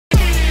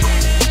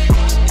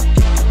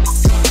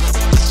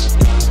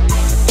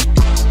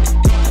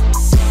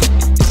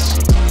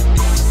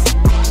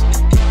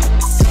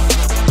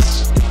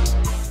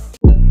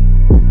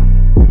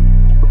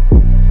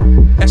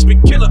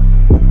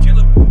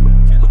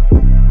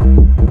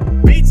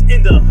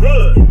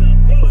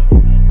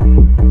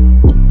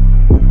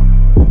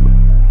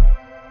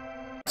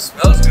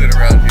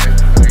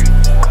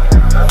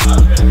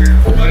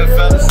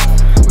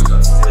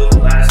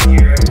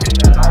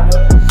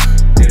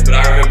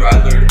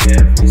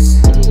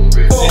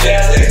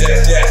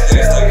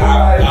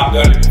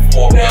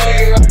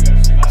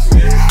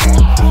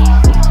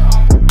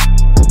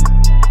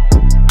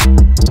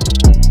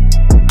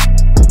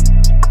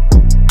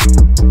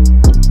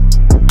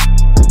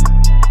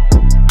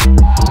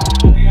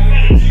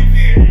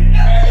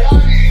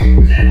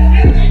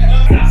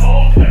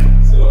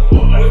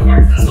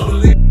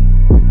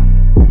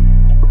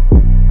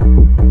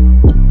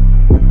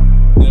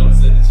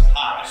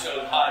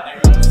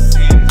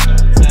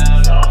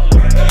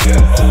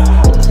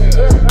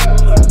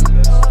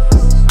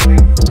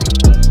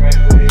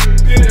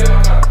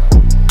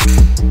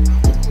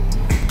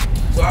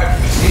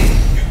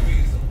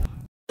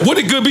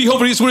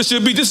what it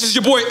should be. This is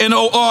your boy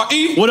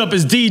N-O-R-E. What up,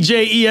 is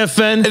DJ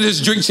EFN. And this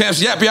is Drink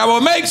Champs Yappy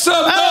Hour. Make some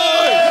noise!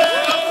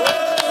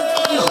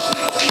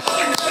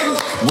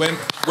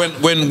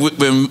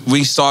 When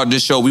we started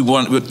this show, we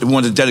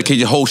wanted to dedicate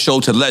the whole show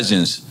to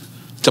legends,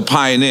 to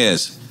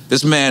pioneers.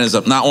 This man is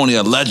not only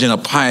a legend, a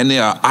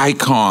pioneer, an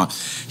icon.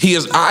 He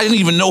is. I didn't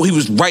even know he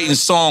was writing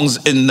songs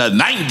in the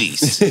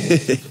 90s.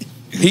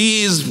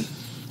 He is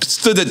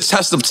stood the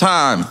test of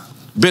time.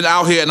 Been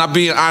out here, and I'm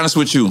being honest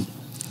with you.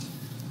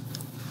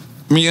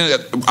 I mean,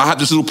 I have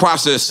this little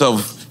process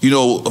of, you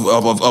know,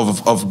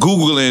 of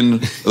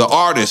Googling the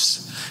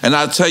artists, and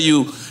I tell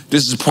you,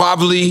 this is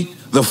probably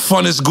the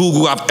funnest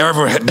Google I've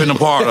ever been a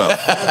part of.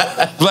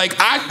 Like,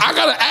 I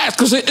gotta ask,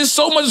 because it's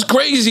so much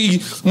crazy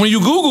when you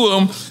Google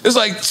them. It's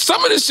like,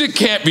 some of this shit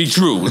can't be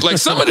true. Like,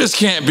 some of this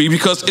can't be,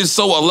 because it's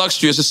so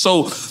illustrious. It's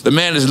so, the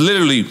man is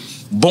literally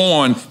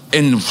born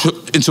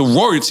into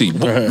royalty.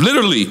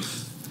 Literally.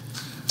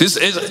 This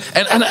is,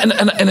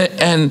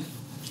 and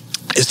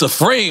it's a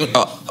frame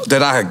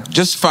that I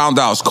just found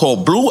out. It's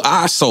called Blue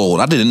Eye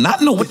Soul. I did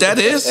not know what that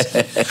is.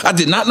 I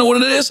did not know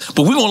what it is,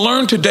 but we're gonna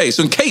learn today.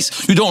 So in case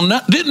you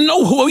didn't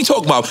know who we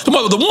talking about, the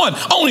one,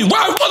 only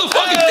right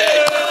motherfucking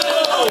day.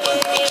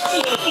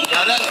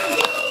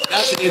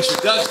 That's an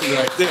introduction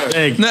right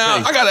there. Now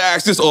I gotta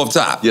ask this off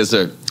top. Yes,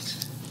 sir.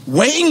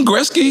 Wayne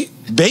Gretzky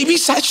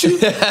babysat you?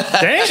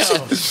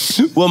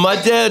 Damn. Well, my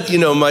dad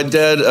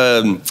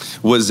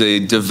was a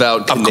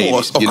devout Canadian.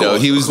 Of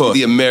course, he was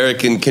the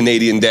American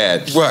Canadian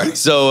dad. Right.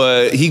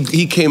 So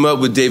he came up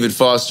with David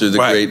Foster, the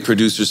great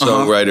producer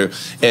songwriter,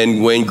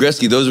 and Wayne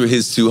Gretzky. Those were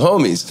his two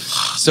homies.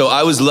 So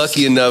I was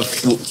lucky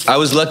enough.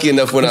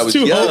 When I was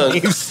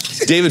young.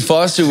 David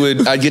Foster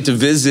I'd get to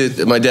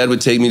visit. My dad would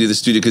take me to the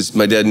studio because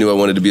my dad knew I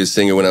wanted to be a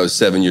singer when I was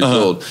 7 years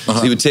old. So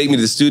he would take me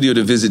to the studio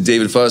to visit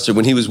David Foster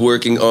when he was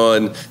working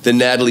on the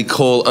Natalie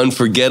Cole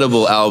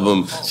Unforgettable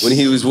album, when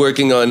he was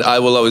working on I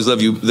Will Always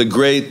Love You. The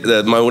great,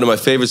 one of my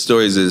favorite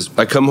stories is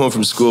I come home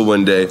from school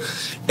one day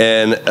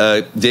and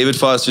David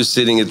Foster's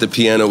sitting at the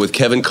piano with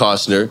Kevin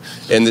Costner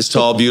and this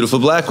tall, beautiful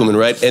black woman,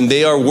 right? And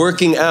they are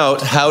working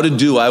out how to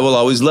do I Will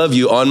Always Love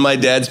You on my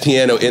dad's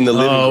piano in the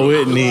living room. Oh,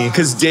 Whitney.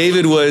 Because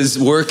David was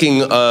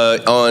working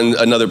on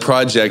another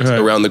project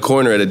around the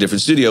corner at a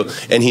different studio,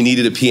 and he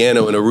needed a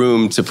piano in a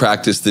room to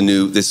practice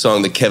this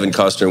song that Kevin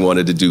Costner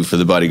wanted to do for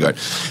The Bodyguard.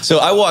 So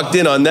I walked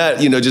in on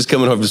that, you know, just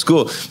coming home from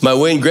school. My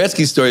Wayne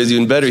Gretzky story is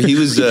even better. He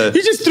was... You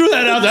just threw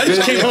that out there. I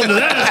just came home to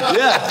that.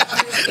 Yeah.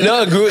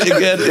 No,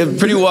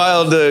 pretty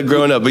wild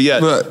growing up. But yeah,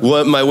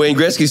 my Wayne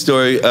Gretzky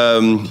story,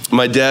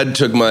 my dad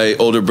took my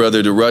older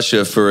brother to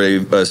Russia for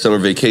a summer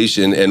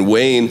vacation, and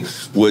Wayne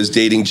was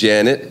dating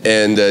Janet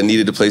and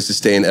needed a place to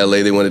stay in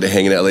LA. They wanted to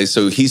hang in LA.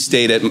 So he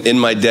stayed in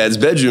my dad's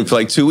bedroom for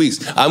like 2 weeks.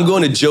 I'm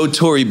going to Joe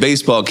Torre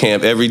baseball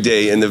camp every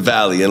day in the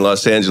Valley in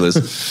Los Angeles.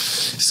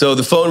 So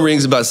the phone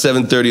rings about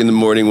 7:30 in the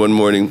morning one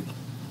morning.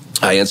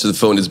 I answer the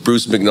phone. It's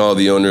Bruce McNall,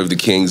 the owner of the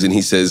Kings, and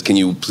he says, "Can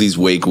you please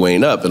wake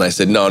Wayne up?" And I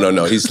said,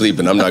 No, he's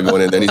sleeping. I'm not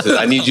going in there. And he said,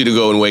 "I need you to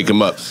go and wake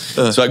him up."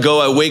 So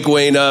I wake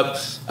Wayne up.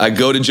 I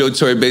go to Joe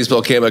Torre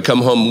baseball camp. I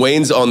come home.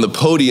 Wayne's on the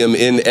podium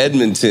in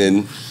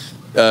Edmonton,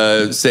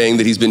 saying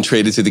that he's been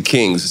traded to the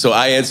Kings. So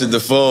I answered the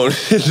phone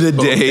the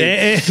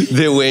day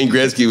that Wayne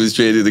Gretzky was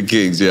traded to the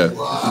Kings. Yeah,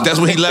 that's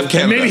when he left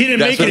Canada. Maybe he didn't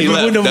make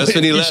it. That's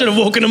when he left. You should have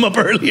woken him up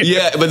earlier.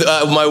 Yeah, but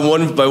my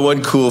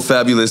one cool,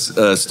 fabulous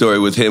story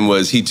with him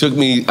was he took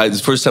me. It's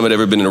the first time I'd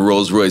ever been in a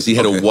Rolls Royce. He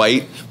had a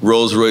white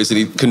Rolls Royce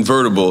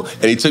convertible,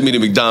 and he took me to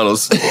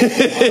McDonald's.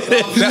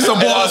 That's some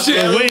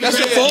bullshit. That's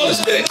some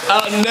bullshit.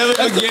 I'll never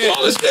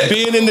forget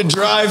being in the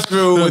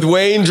drive-thru with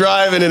Wayne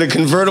driving in a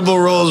convertible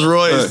Rolls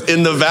Royce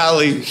in the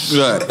Valley.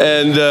 Right.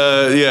 And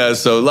yeah,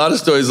 so a lot of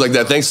stories like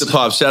that. Thanks to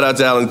Pop. Shout out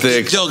to Alan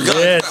Thicke.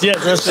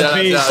 Yes,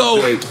 so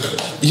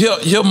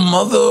your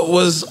mother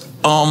was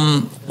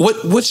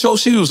what show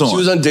she was on? She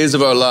was on Days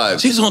of Our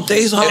Lives. She's on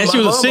Days of Our Lives.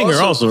 And she was a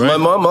singer also, right? My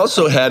mom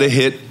also had a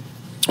hit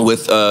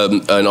with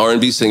an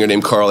R&B singer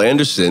named Carl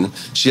Anderson.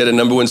 She had a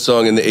 #1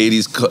 song in the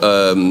 80s,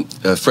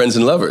 Friends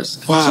and Lovers.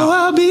 Wow. So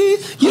I'll be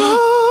your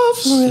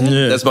friend.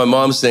 Yeah. That's my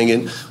mom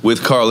singing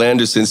with Carl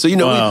Anderson. So, you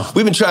know,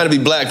 we've been trying to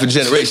be black for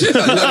generations.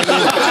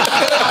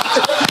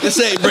 This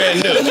ain't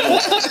brand new.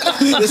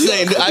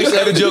 I actually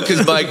have a joke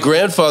because my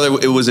grandfather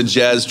was a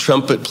jazz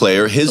trumpet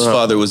player. His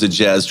father was a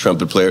jazz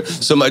trumpet player.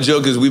 So my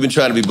joke is we've been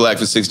trying to be black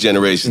for 6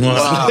 generations.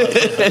 Wow.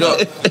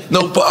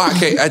 no, but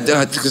okay,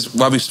 because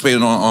while we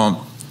spending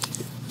on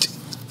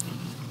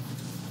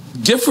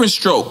Different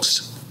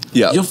Strokes.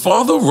 Yeah. Your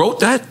father wrote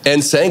that?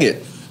 And sang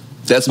it.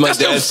 That's my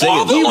dad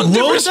singing. He on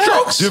Different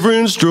Strokes?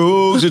 Different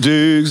strokes it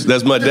takes.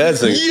 That's my dad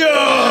singing.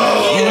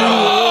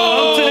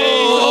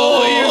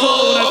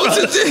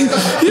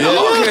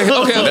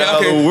 Okay.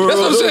 That's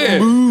what I'm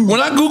saying. When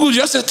I Googled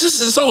you, I said, this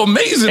is so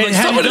amazing. And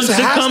like, some of this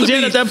has to be.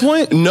 At that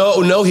point?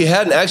 No, he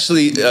hadn't.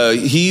 Actually,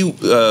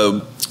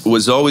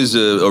 was always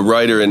a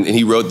writer, and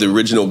he wrote the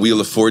original Wheel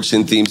of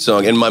Fortune theme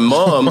song. And my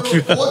mom,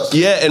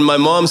 and my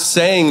mom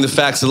sang The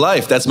Facts of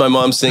Life. That's my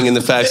mom singing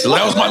The Facts of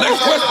Life. That was my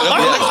next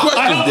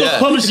question.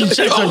 Publishing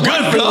checks are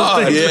good for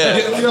those things.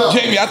 Yeah.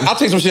 Jamie, I'll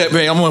take some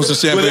champagne. I'm going to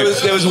some champagne.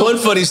 Well, there was one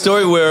funny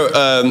story where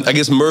I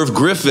guess Merv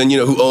Griffin,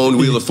 who owned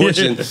Wheel of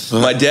Fortune,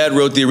 my dad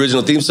wrote the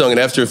original theme song, and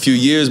after a few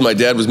years, my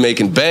dad was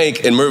making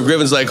bank, and Merv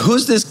Griffin's like,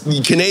 "Who's this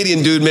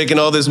Canadian dude making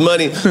all this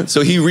money?"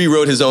 So he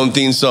rewrote his own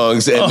theme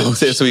songs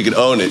so he could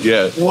own it.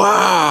 Yeah.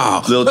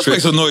 Wow. Let's make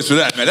some noise for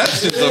that, man.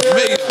 That's just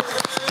amazing.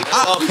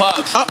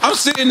 I'm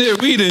sitting there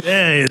reading,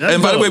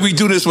 and by the way, we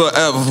do this for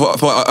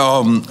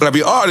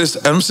be artists,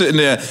 and I'm sitting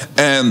there,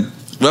 and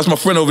that's my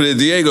friend over there,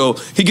 Diego.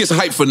 He gets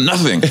hyped for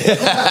nothing.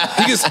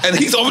 And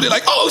he's over there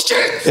like, "Oh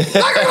shit!"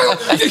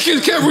 The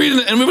kids kept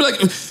reading, and we were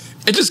like,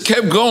 it just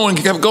kept going,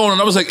 and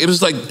I was like, it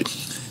was like,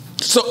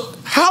 so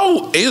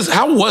how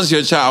was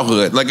your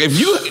childhood? Like, if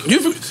you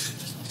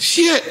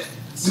shit.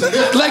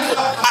 Like,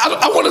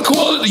 I want to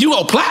call you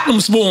a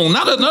platinum spoon,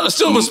 not a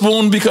silver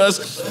spoon, because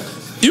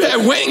you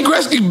had Wayne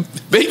Gretzky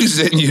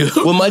babysitting you.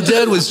 Well, my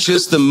dad was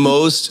just the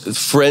most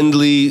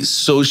friendly,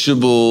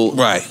 sociable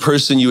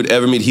person you would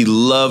ever meet. He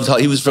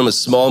was from a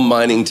small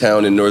mining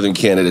town in northern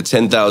Canada,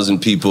 10,000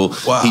 people.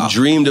 Wow. He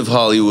dreamed of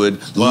Hollywood,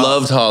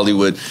 loved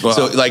Hollywood. Wow.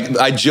 So, like,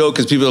 I joke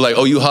because people are like,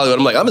 "Oh, you Hollywood."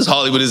 I'm like, "I'm as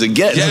Hollywood as it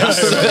gets."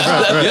 Yes.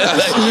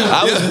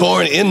 I was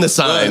born in the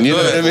sign, you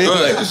know what I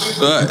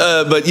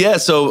mean? But yeah,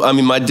 so, I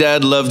mean, my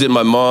dad loved it.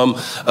 My mom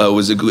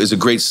was a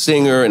great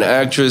singer and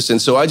actress, and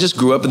so I just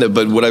grew up in that.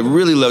 But what I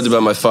really loved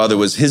about my father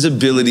was his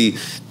ability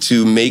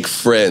to make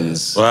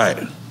friends. Right.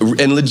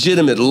 And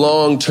legitimate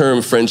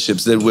long-term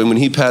friendships that when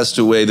he passed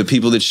away, the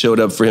people that showed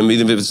up for him,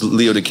 even if it's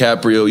Leo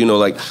DiCaprio,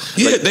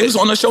 they was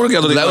on the show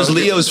together. That was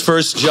Leo's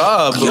first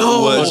job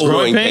was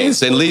Growing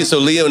Pains. And so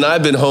Leo and I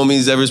have been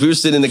homies ever since we were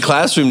sitting in the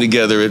classroom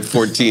together at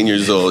 14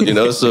 years old,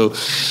 so.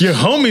 Your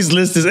homies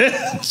list is it.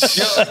 I'm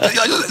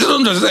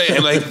just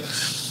saying, like,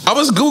 I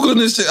was Googling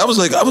this shit. I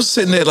was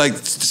sitting there like,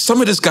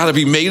 some of this got to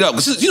be made up.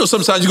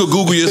 Sometimes you go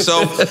Google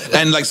yourself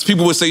and like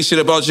people would say shit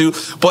about you,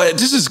 but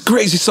this is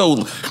crazy.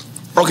 So,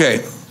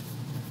 okay.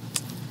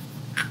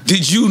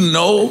 Did you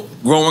know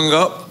growing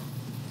up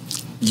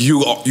you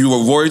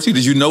were royalty?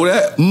 Did you know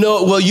that?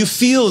 No. Well, you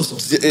feel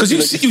because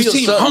you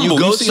seem humble. You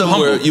go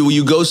somewhere.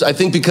 You go. I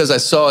think because I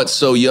saw it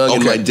so young,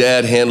 and my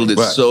dad handled it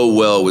so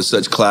well with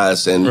such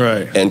class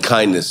and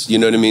kindness. You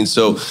know what I mean?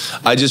 So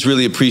I just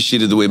really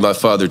appreciated the way my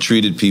father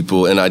treated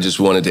people, and I just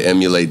wanted to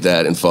emulate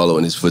that and follow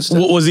in his footsteps.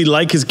 What was he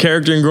like? His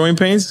character in Growing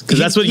Pains? Because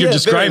that's what you're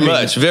describing.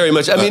 Very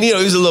much. I mean, he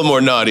was a little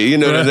more naughty. You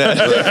know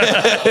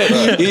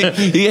that.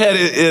 He had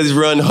his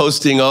run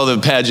hosting all the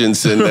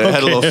pageants and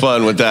had a little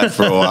fun with that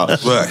for a while.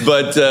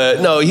 But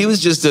no, he was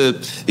just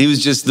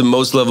the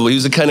most lovable. He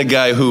was the kind of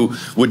guy who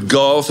would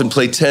golf and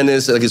play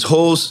tennis. Like his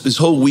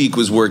whole week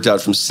was worked out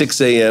from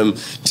 6 a.m.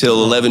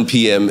 till 11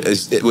 p.m.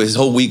 His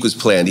whole week was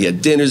planned. He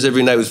had dinners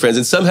every night with friends,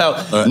 and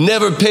somehow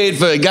never paid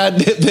for a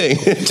goddamn thing.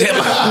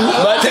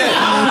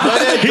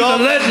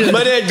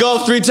 My dad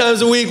golfed 3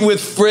 times a week with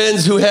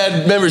friends who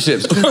had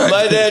memberships.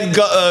 My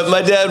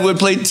dad would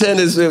play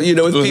tennis,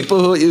 with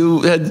people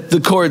who had the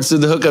courts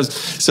and the hookups.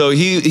 So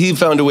he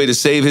found a way to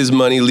save his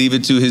money, leave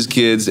it to his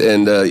kids,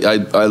 and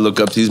I look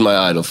up to. He's my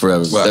idol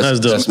forever. Wow. That's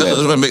dope.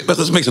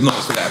 Let's make some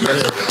noise for that,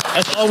 man.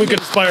 That's all we can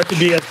aspire to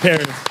be as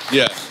parents.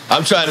 Yeah,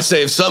 I'm trying to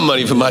save some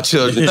money for my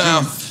children.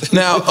 Now,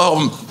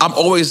 I'm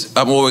always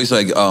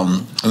like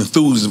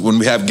enthused when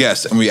we have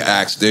guests and we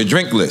ask their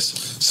drink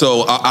list.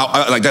 So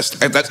I like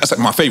that's like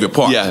my favorite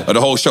part of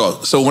the whole show.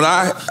 So when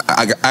I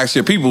ask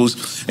your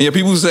peoples, and your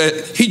people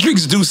said he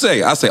drinks Douce,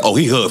 I say, oh,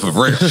 he hood for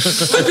real.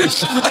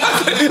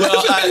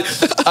 Well,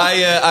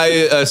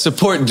 I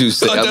support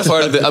Douce.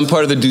 I'm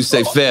part of the Douce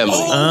family.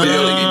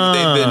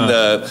 They've been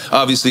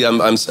obviously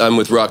I'm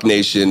with Rock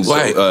Nation,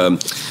 so,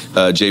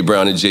 Jay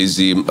Brown and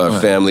Jay-Z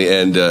family,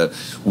 and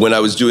when I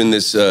was doing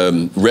this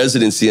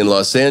residency in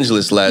Los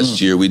Angeles last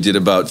year, we did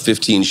about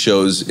 15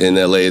 shows in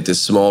LA at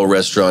this small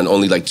restaurant,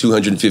 only like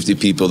 250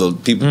 people. The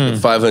people,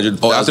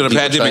 500,000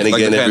 people trying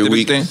again every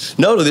week.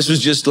 No, this was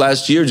just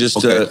last year,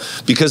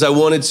 because I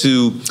wanted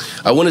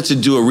to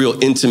do a real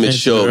intimate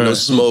show, no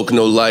smoke,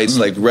 no lights,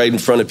 like right in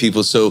front of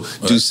people. So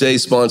Douce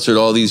sponsored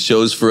all these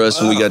shows for us,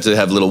 and we got to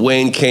have Lil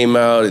Wayne came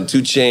out and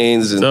 2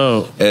 Chainz,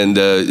 and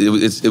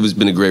it's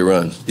been a great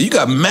run. You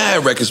got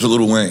mad records for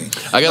Lil Wayne.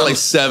 I got like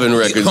 7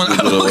 records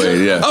with Lil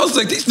Wayne. Yeah, I was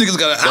like, these niggas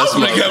got an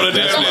album together.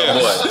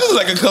 This is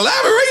like a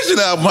collaboration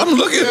album. I'm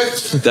looking.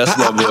 That's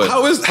my boy.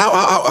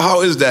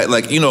 How is that?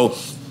 Like,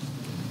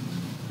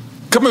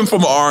 coming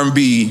from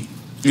R&B,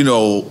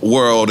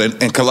 world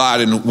and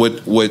colliding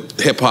with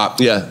hip hop.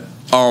 Yeah.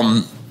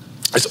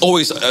 It's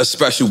always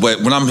special,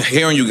 but when I'm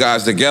hearing you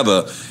guys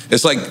together,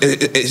 it's like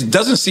it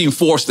doesn't seem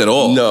forced at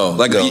all. No,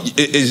 like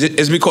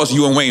it's because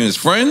you and Wayne is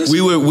friends.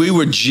 We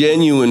were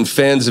genuine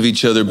fans of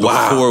each other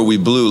before we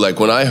blew. Like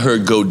when I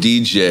heard Go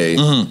DJ,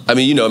 I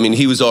mean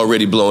he was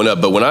already blowing up,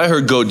 but when I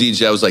heard Go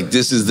DJ, I was like,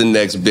 this is the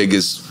next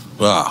biggest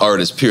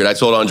artist, period. I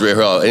told Andre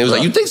Harrell, and he was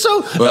like, "You think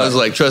so?" I was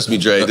like, "Trust me,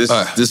 Dre, this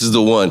is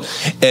the one."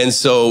 And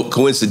so,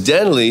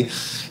 coincidentally,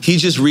 he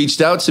just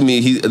reached out to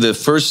me. The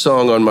first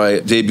song on my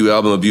debut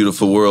album, A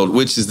Beautiful World,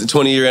 which is the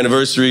 20-year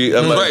anniversary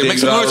of my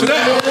debut album.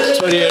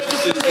 20 years.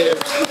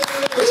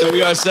 So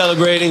we are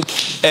celebrating.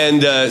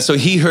 And so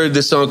he heard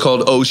this song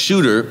called Oh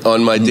Shooter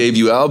on my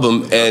debut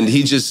album, and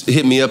he just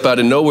hit me up out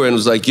of nowhere and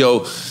was like,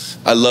 "Yo,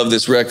 I love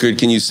this record.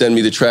 Can you send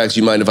me the tracks?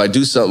 You mind if I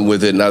do something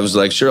with it?" And I was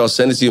like, "Sure, I'll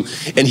send it to you."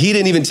 And he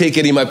didn't even take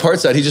any of my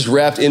parts out. He just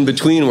rapped in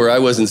between where I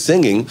wasn't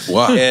singing.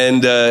 Wow.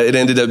 And it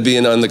ended up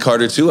being on the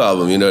Carter 2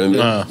 album, you know what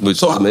I mean? Which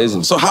is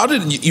amazing. So how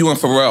did you and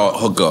Pharrell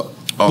hook up?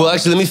 Well,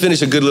 actually, let me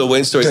finish a good Lil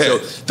Wayne story. So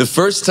the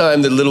first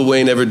time that Lil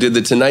Wayne ever did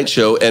The Tonight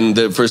Show, and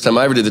the first time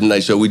I ever did The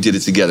Tonight Show, we did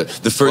it together.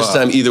 The first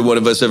time either one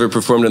of us ever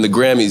performed on the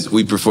Grammys,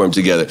 we performed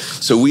together.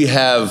 So we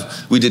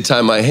did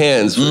Tie My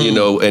Hands, you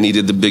know, and he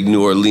did the big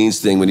New Orleans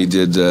thing when he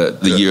did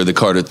the year of the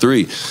Carter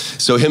 3.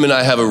 So him and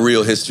I have a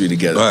real history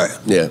together. Right.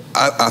 Yeah.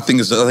 I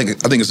think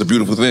it's a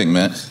beautiful thing,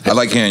 man. I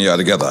like hearing y'all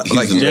together. I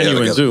like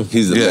genuine too.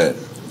 He's the man.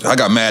 I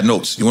got mad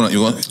notes. You want?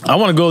 I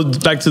want to go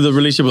back to the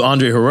relationship with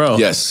Andre Harrell.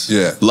 Yes.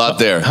 Yeah. A lot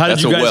there. How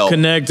did you guys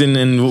connect,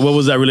 and what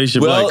was that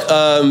relationship like?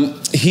 Well,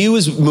 he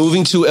was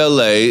moving to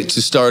LA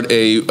to start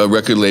a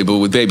record label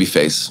with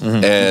Babyface.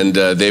 And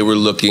they were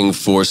looking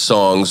for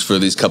songs for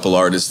these couple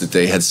artists that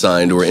they had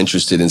signed or were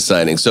interested in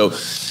signing. So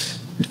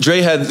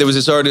there was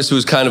this artist who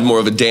was kind of more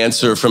of a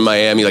dancer from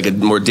Miami, like a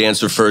more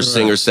dancer first,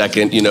 singer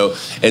second, you know.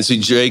 And so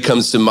Dre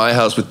comes to my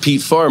house with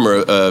Pete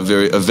Farmer,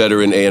 a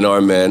veteran A&R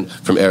man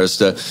from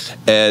Arista.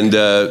 And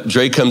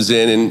Dre comes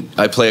in and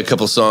I play a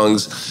couple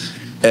songs.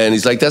 And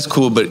he's like, "That's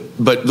cool, but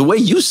the way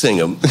you sing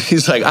them,"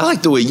 he's like, "I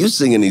like the way you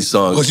sing in these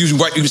songs." Because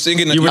you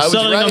singing. You were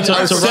selling them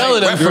to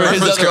selling them for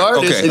his other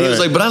artists, and he was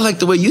like, "But I like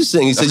the way you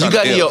sing." He says, "You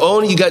got any of your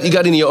own? You got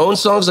any of your own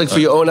songs like for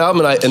your own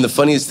album?" And the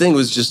funniest thing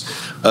was just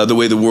the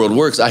way the world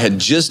works. I had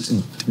just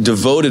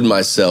devoted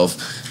myself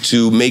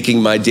to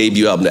making my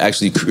debut album, to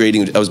actually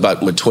creating. I was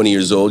about 20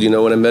 years old, you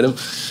know, when I met him.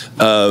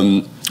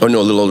 Or no,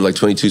 a little older, like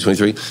 22,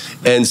 23.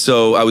 And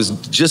so I was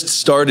just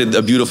started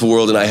A Beautiful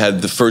World, and I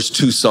had the first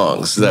 2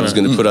 songs that I was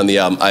going to put on the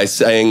album. I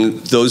sang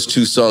those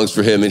 2 songs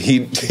for him, and he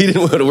didn't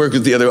want to work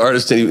with the other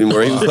artists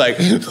anymore. He was like,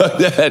 "Fuck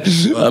that,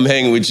 I'm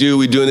hanging with you,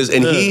 we doing this."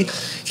 And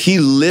he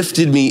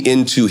lifted me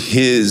into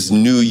his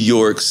New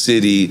York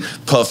City,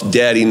 Puff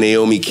Daddy,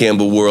 Naomi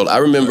Campbell world. I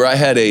remember I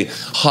had a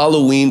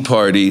Halloween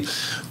party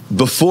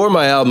before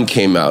my album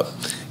came out.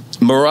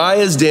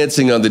 Mariah's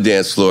dancing on the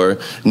dance floor.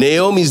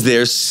 Naomi's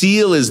there.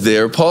 Seal is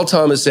there. Paul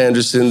Thomas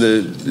Anderson,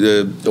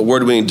 the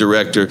award-winning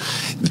director,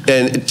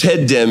 and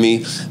Ted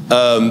Demme.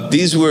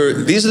 These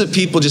are the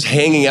people just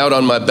hanging out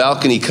on my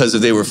balcony because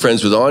they were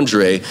friends with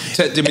Andre.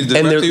 Ted Demme, the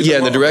director?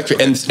 And the director.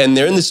 And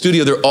they're in the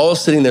studio. They're all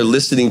sitting there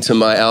listening to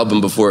my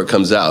album before it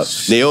comes out.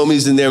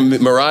 Naomi's in there.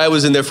 Mariah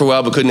was in there for a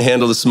while but couldn't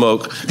handle the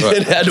smoke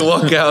and had to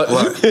walk out.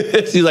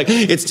 She's like,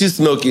 "It's too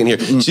smoky in here."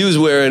 She was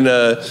wearing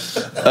a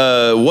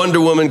Wonder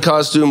Woman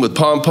costume with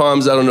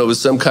pom-poms. I don't know, it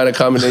was some kind of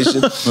combination.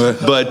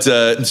 But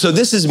so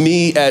this is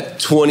me at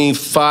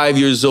 25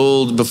 years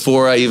old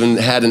before I even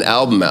had an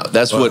album out.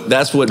 That's what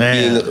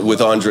being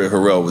with Andre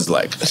Harrell was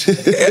like.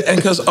 And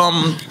because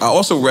I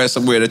also read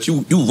somewhere that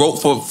you wrote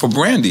for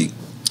Brandy.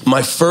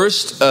 My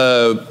first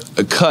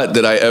cut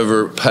that I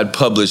ever had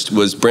published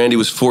was Brandy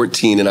was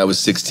 14 and I was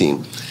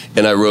 16,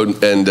 and I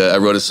wrote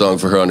a song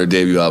for her on her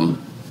debut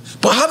album.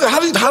 But how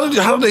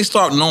did they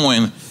start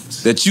knowing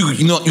that you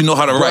know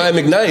how to write? Brian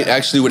McKnight,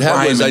 actually, what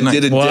happened was I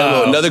did a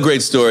demo. Another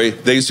great story.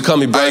 They used to call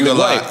me Brian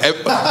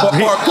McKnight.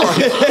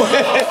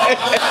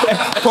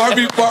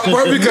 Pardon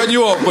me cutting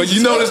you off, but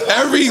you notice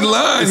every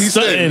line he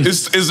said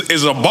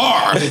is a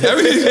bar.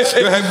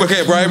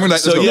 Okay, Brian McKnight.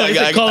 So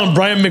they call him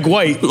Brian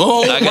McWhite.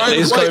 Oh, they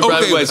used to call me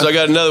Brian McWhite. So I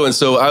got another one.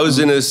 So I was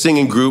in a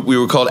singing group. We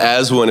were called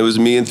As One. It was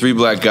me and 3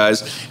 black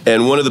guys.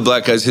 And one of the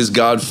black guys, his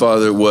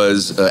godfather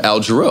was Al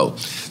Jarreau.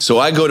 So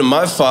I go to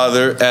my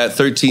father at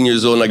 13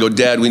 years old and I go,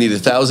 "Dad, we need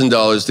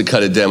 $1,000 to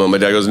cut a demo." My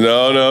dad goes,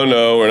 No,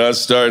 we're not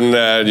starting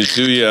that. You're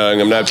too young.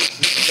 I'm not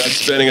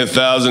spending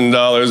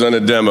 $1,000 on a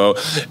demo.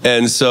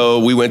 And so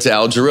we went to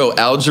Al Jarreau.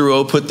 Al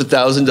Jarreau put the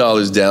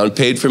 $1,000 down,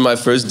 paid for my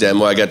first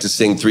demo. I got to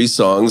sing 3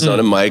 songs on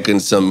a mic in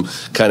some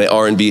kind of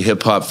R&B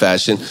hip hop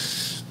fashion.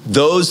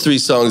 Those 3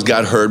 songs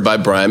got heard by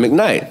Brian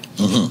McKnight.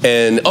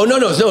 And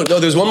no,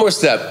 there's one more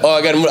step. Oh,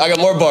 I got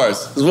more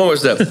bars. There's one more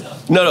step.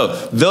 No,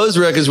 those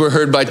records were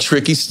heard by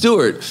Tricky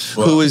Stewart,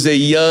 who is a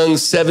young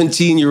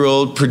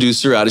 17-year-old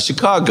producer out of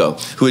Chicago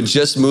who had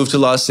just moved to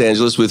Los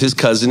Angeles with his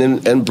cousin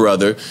and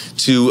brother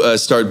to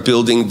start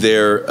building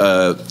their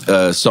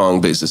song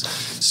bases.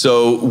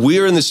 So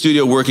we're in the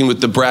studio working with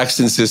the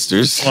Braxton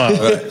Sisters,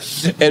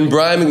 and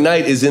Brian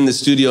McKnight is in the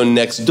studio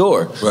next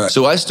door.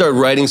 So I start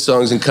writing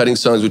songs and cutting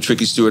songs with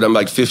Tricky Stewart. I'm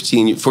like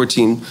 14,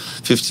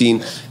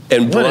 15.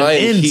 And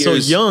Brian hears, so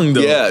young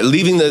though. Yeah,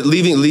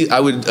 I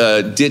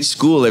would ditch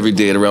school every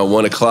day at around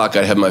 1 o'clock.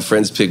 I'd have my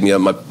friends pick me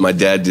up. My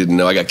dad didn't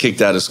know. I got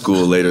kicked out of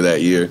school later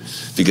that year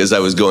because I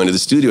was going to the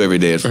studio every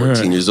day at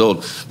 14 years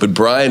old. But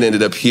Brian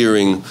ended up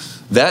hearing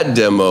that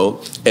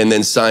demo and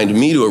then signed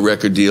me to a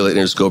record deal at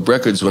Interscope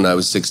Records when I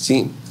was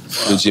 16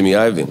 with Jimmy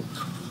Iovine.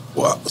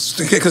 Wow.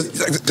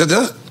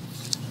 Because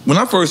when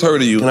I first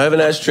heard of you... Can I have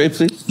an ashtray,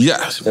 please?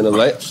 Yes. And a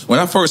light? When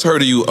I first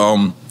heard of you,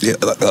 yeah,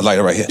 a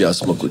lighter right here. Yeah, I'll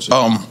smoke with you.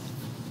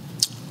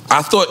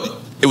 I thought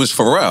it was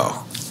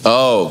Pharrell.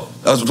 Oh.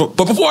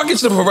 But before I get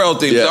to the Pharrell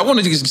thing, I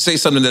wanted to say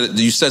something that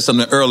you said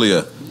something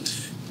earlier.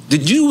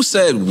 Did you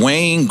said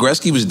Wayne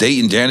Gretzky was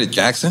dating Janet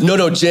Jackson?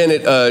 No,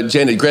 Janet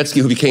Gretzky,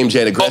 who became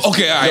Janet Gretzky. Oh,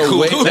 okay, all right,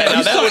 cool. You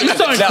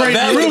started crazy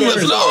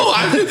rumors.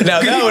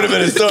 Now that would have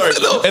been a story.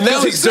 And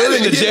that was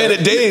during the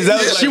Janet days. That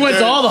was she went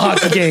to all the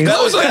hockey games.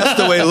 That was like,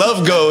 that's the way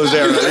love goes,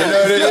 era. You know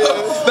what I mean?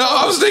 No,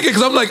 I was thinking,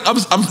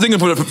 because I'm thinking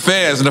for the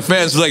fans, and the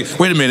fans was like,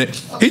 wait a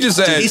minute. He just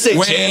said, did he say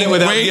Janet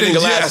without giving a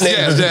last name?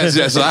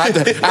 Yes. So I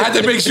had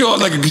to make sure,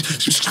 like,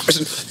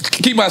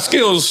 keep my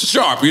skills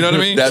sharp, you know what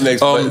I mean? That makes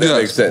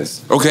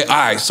sense. Okay, all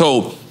right,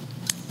 so,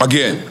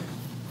 again,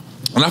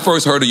 when I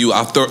first heard of you,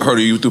 I heard of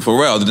you through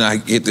Pharrell. Then I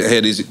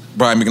had these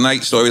Brian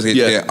McKnight stories,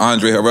 had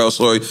Andre Harrell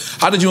story.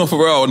 How did you and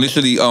Pharrell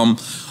initially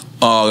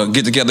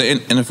get together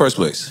in the first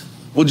place?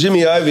 Well,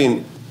 Jimmy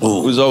Iovine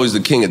was always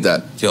the king at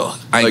that. Yo,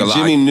 I ain't gonna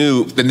Jimmy lie.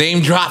 knew the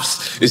name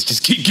drops. It's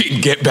just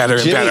get better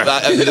and better.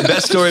 The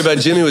best story about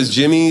Jimmy was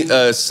Jimmy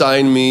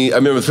signed me. I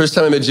remember the first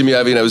time I met Jimmy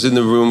Iovine, I was in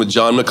the room with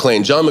John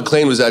McClane. John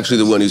McClane was actually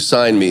the one who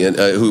signed me, and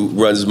who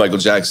runs Michael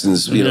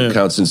Jackson's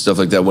accounts and stuff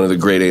like that. One of the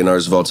great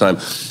A&Rs of all time.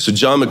 So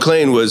John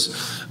McClane was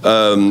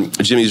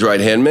Jimmy's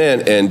right-hand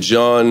man, and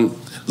John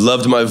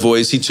loved my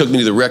voice. He took me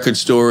to the record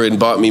store and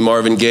bought me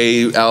Marvin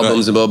Gaye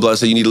albums and blah, blah, blah.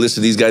 So you need to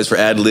listen to these guys for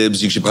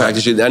ad-libs. You should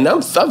practice it. And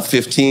now I'm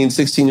 15,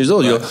 16 years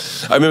old. You know?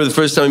 I remember the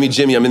first time I meet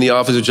Jimmy, I'm in the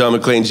office with John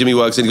McClane. Jimmy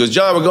walks in, he goes,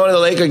 John, we're going to the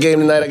Laker game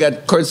tonight. I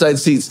got courtside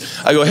seats.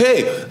 I go,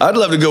 hey, I'd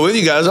love to go with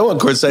you guys. I want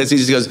courtside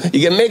seats. He goes,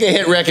 you can make a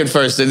hit record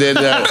first, and then,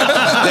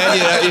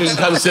 you can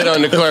come sit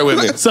on the court with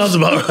me. Sounds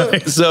about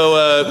right.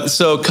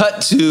 So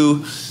cut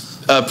to...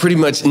 pretty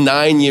much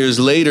 9 years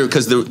later,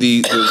 because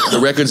the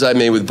records I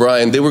made with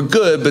Brian, they were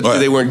good, but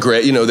they weren't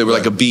great. You know, they were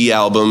like a B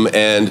album,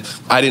 and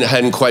I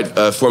hadn't quite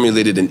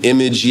formulated an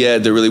image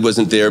yet. There really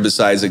wasn't there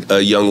besides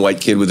a young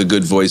white kid with a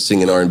good voice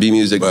singing R&B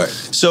music.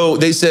 So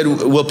they said,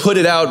 we'll put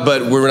it out,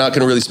 but we're not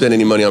going to really spend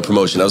any money on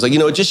promotion. I was like, you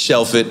know what, just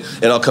shelf it,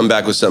 and I'll come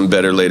back with something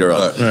better later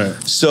on.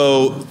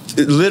 So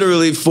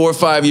literally 4 or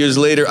 5 years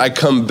later, I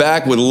come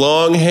back with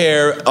long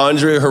hair,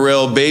 Andre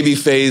Harrell, baby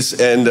face,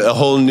 and a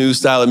whole new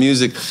style of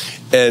music.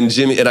 And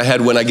Jimmy, and I had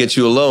When I Get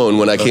You Alone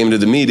when I came to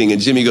the meeting, and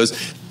Jimmy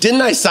goes,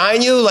 didn't I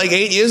sign you like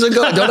 8 years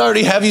ago? Don't I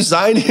already have you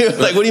signed here?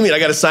 Like, what do you mean? I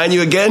got to sign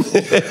you again?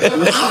 Wait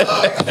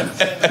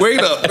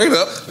up.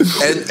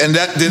 And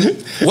that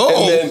didn't, whoa.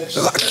 And then,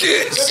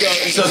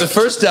 so the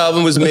first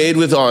album was made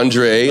with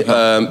Andre.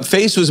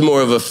 Face was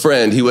more of a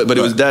friend.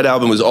 That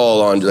album was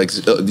all Andre. Like,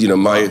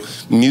 my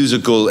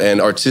musical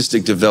and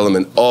artistic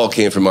development all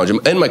came from Andre.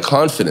 And my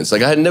confidence.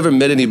 Like, I had never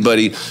met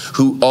anybody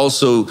who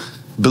also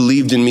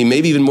believed in me,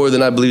 maybe even more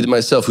than I believed in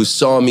myself, who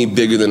saw me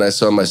bigger than I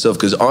saw myself,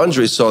 because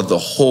Andre saw the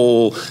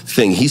whole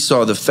thing. He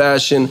saw the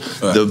fashion,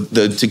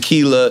 the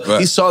tequila.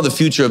 He saw the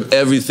future of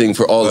everything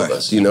for all of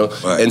us, you know?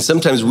 And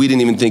sometimes we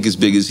didn't even think as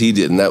big as he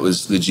did, and that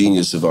was the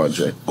genius of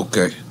Andre.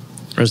 Okay.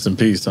 Rest in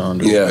peace,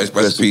 Andre. Yeah,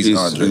 rest in peace,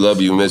 Andre. We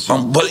love you, miss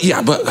you. But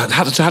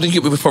how did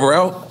you get with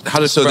Pharrell?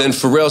 Then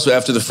Pharrell, so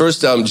after the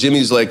first album,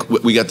 Jimmy's like,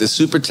 we got this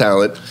super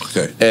talent,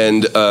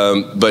 and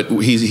but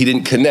he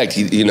didn't connect.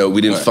 We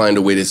didn't find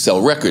a way to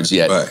sell records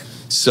yet.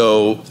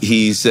 So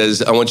he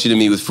says, I want you to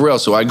meet with Pharrell.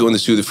 So I go in the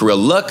studio with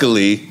Pharrell.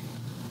 Luckily,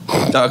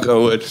 knock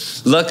on wood,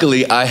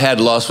 luckily I had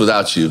Lost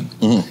Without You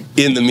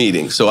in the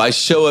meeting. So I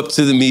show up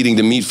to the meeting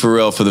to meet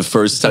Pharrell for the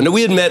first time. Now,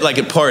 we had met like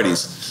at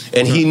parties.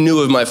 And he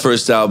knew of my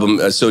first album,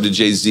 so did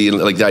Jay-Z, and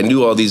like I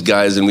knew all these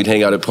guys, and we'd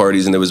hang out at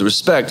parties, and there was a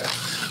respect,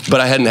 but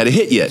I hadn't had a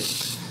hit yet.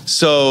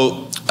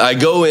 So I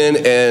go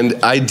in, and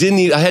I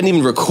hadn't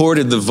even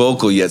recorded the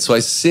vocal yet, so I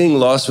sing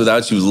Lost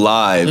Without You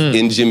live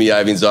in Jimmy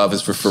Iovine's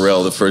office for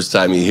Pharrell the first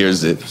time he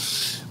hears it.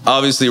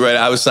 Obviously,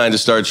 I was signed to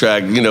Star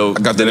Trek, I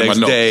got the next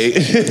day.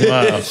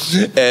 Wow.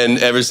 And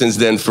ever since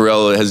then,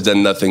 Pharrell has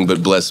done nothing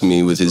but bless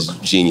me with his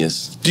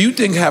genius. Do you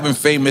think having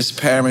famous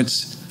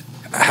parents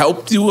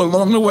helped you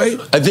along the way?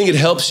 I think it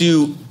helps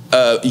you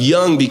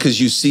young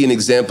because you see an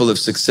example of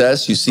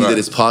success. You see that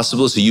it's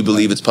possible, so you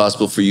believe it's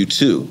possible for you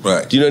too.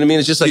 Do you know what I mean?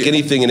 It's just like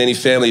anything in any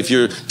family. If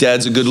your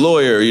dad's a good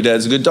lawyer, or your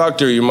dad's a good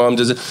doctor, your mom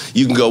does it,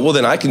 you can go, well,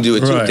 then I can do it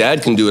too.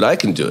 Dad can do it, I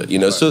can do it.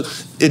 So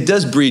it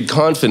does breed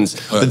confidence,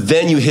 but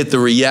then you hit the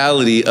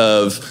reality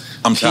of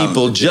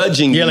people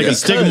judging you. Yeah, like a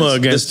stigma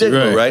against the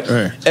stigma, right?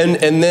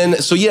 And then,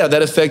 so yeah,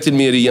 that affected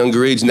me at a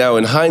younger age. Now,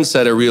 in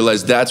hindsight, I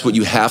realized that's what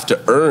you have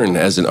to earn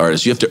as an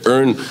artist. You have to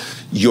earn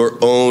your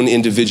own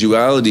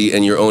individuality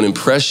and your own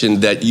impression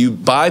that you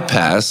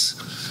bypass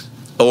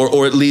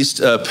or at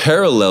least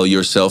parallel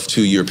yourself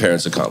to your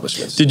parents'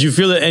 accomplishments. Did you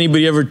feel that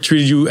anybody ever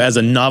treated you as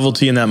a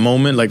novelty in that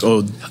moment? Like,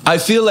 oh, I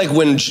feel like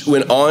when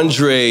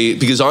Andre,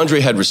 because Andre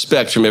had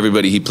respect from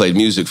everybody he played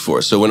music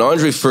for. So when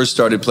Andre first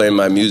started playing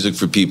my music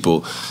for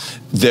people,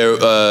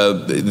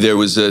 there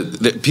was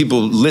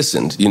people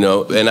listened, you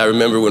know, and I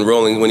remember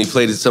when he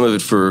played some of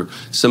it for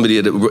somebody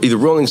at either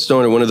Rolling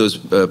Stone or one of those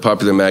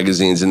popular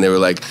magazines, and they were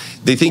like,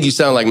 they think you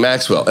sound like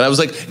Maxwell, and I was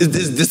like,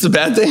 is this a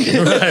bad thing?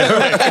 Right.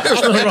 I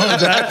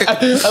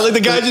was like, the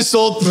guy just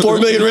sold 4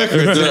 million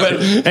records,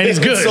 and he's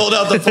good. Sold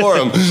out the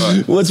Forum.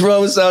 Right. What's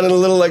wrong with sounding a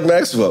little like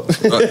Maxwell?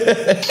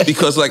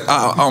 Because like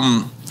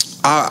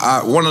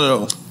one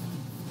of the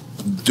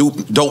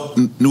dope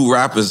new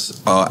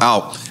rappers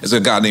out is a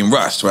guy named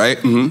Russ, right?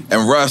 Mm-hmm.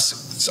 And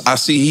Russ, I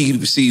see he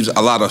receives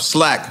a lot of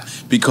slack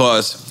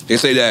because they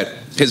say that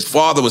his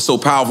father was so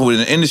powerful in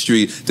the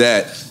industry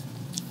that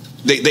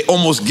they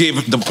almost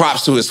gave the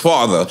props to his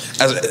father.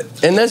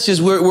 And that's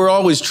just, we're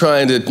always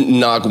trying to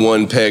knock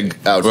one peg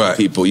out from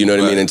people, you know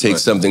what I mean, and take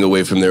something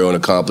away from their own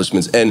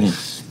accomplishments. And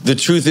the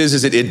truth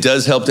is that it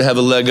does help to have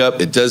a leg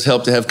up. It does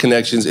help to have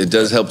connections. It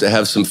does help to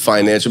have some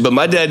financial. But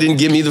my dad didn't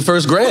give me the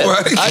first grand.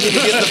 Right. I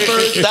didn't get the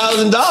first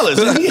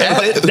 $1,000. He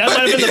had it. That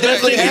might have been the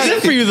best thing he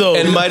did for you, though.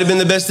 And it might have been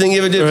the best thing he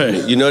ever did for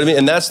me. You know what I mean?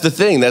 And that's the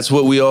thing. That's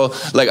what we all,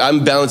 like,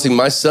 I'm balancing.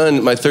 My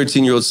son, my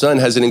 13-year-old son,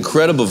 has an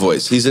incredible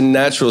voice. He's a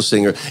natural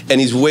singer. And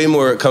he's way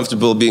more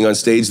comfortable being on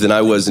stage than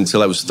I was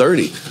until I was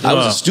 30. I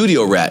was a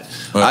studio rat.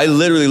 I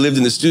literally lived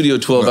in the studio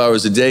 12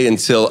 hours a day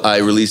until I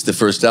released the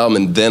first album,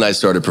 and then I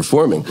started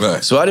performing.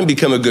 So I didn't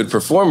become a good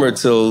performer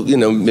till, you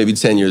know, maybe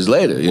 10 years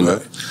later, you know.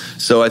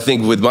 So I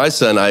think with my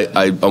son,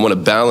 I want to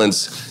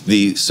balance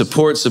the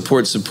support,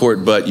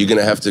 but you're going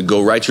to have to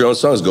go write your own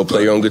songs, go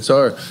play your own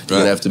guitar. You're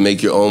going to have to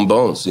make your own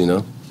bones, you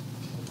know.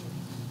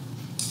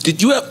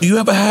 Did you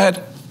ever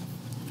had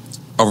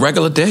a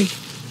regular day?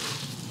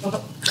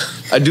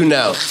 I do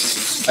now.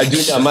 I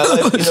do now. My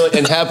life, you know,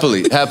 and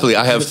happily.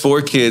 I have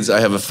 4 kids. I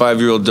have a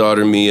 5-year-old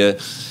daughter, Mia,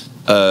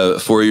 a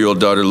 4-year-old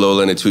daughter,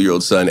 Lola, and a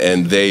 2-year-old son,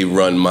 and they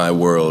run my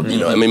world. You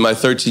know, I mean, my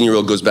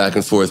 13-year-old goes back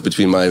and forth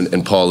between mine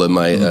and Paula,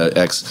 my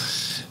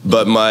ex.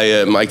 But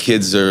my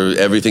kids are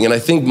everything. And I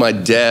think my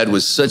dad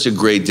was such a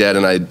great dad,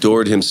 and I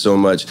adored him so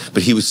much,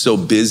 but he was so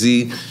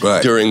busy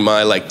during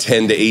my, like,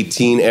 10 to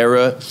 18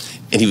 era.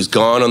 And he was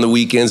gone on the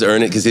weekends,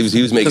 earning it because he was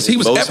making the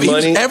most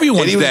money. He was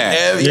everyone's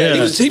dad.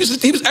 He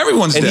was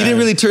everyone's dad. And he didn't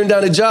really turn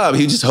down a job.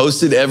 He just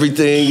hosted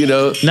everything, you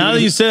know. Now that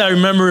you said, I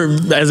remember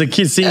as a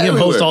kid seeing him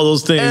host all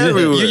those things. You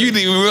didn't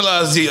even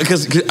realize,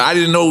 because I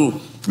didn't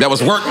know that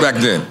was work back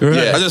then.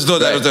 I just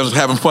thought that was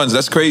having fun. So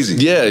that's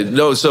crazy. Yeah,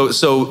 no, so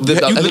you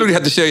literally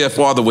had to share your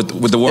father with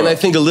the world. And I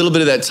think a little bit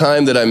of that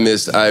time that I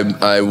missed,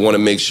 I want to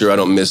make sure I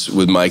don't miss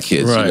with my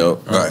kids, you know.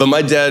 But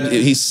my dad,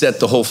 he set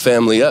the whole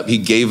family up. He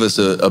gave us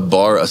a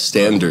bar, a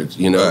standard,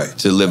 you know,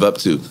 to live up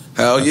to.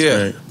 Hell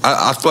yeah.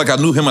 I feel like I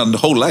knew him my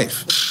whole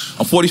life.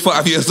 I'm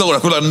 45 years old. I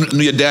feel like I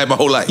knew your dad my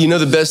whole life. You know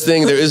the best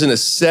thing? There isn't a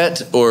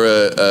set or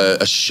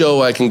a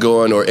show I can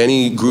go on or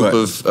any group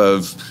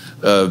of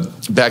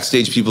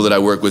backstage people that I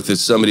work with, if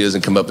somebody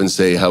doesn't come up and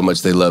say how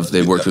much they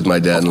worked with my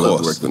dad and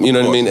love to work with them. You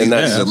know what I mean? And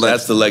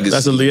that's the legacy.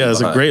 That's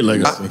a great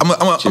legacy. I'm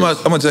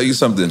gonna tell you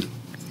something.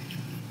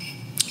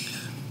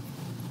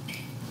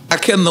 I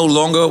can no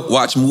longer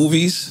watch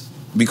movies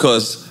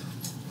because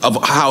of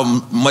how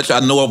much I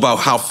know about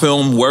how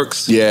film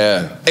works.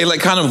 Yeah. It like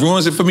kind of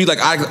ruins it for me. Like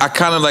I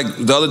kind of like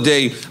the other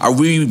day I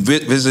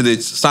revisited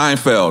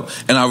Seinfeld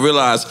and I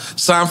realized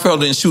Seinfeld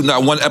didn't shoot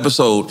not one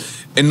episode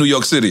in New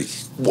York City.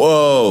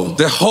 Whoa.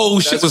 The whole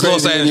shit was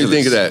Los Angeles. You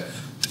think of that.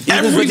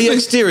 Even with the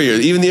exterior,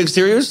 even the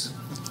exteriors?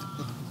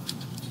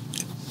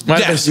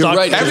 Yeah, you're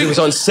right. It was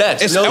on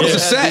set. It was a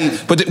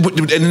set, but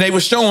and they were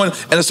showing,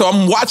 and so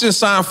I'm watching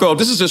Seinfeld.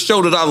 This is a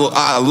show that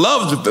I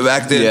loved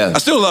back then. Yeah. I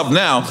still love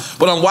now,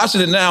 but I'm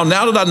watching it now.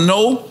 Now that I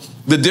know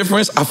the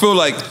difference, I feel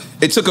like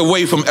it took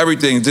away from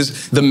everything.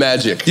 Just the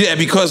magic. Yeah,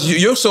 because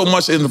you're so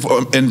much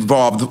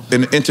involved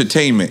in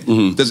entertainment.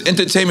 Mm-hmm. Does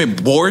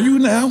entertainment bore you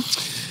now?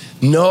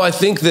 No, I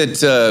think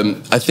that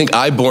I think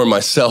I bore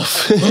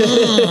myself,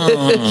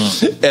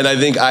 and I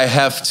think I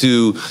have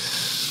to.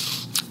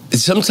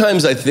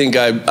 Sometimes I think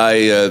I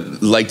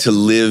like to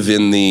live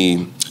in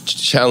the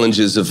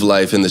challenges of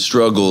life and the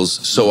struggles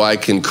so I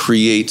can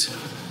create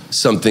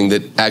something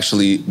that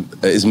actually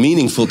is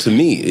meaningful to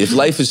me. If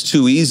life is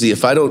too easy,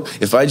 if I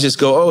just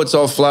go, oh, it's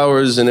all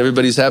flowers and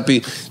everybody's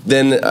happy,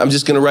 then I'm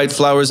just gonna write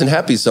flowers and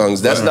happy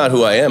songs. That's not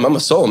who I am. I'm a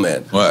soul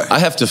man. I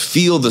have to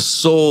feel the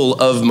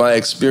soul of my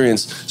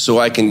experience so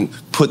I can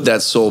put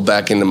that soul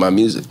back into my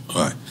music.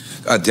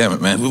 God damn it,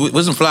 man.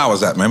 Where's some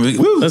flowers at, man?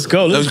 Let's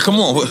go. Come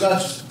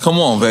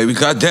on, baby.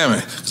 God damn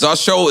it. Because our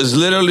show is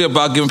literally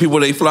about giving people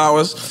their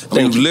flowers.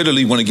 We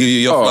literally want to give you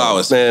your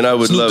flowers. Man, I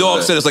would Snoop love Dogg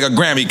that. said it's like a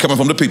Grammy coming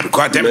from the people.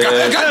 God damn it.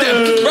 God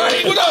damn it.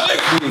 Right. What up,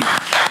 nigga?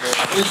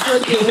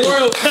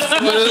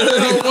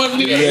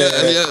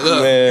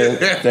 Man,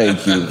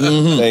 thank you.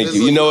 Thank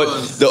you. You know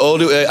what?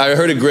 I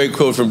heard a great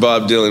quote from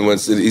Bob Dylan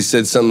once. He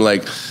said something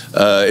like,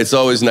 it's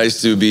always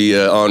nice to be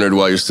honored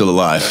while you're still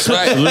alive. That's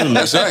right.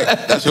 That's right.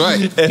 That's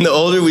right. And the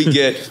older we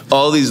get,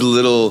 all these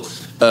little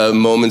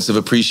moments of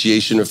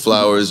appreciation or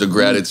flowers or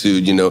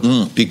gratitude, you know,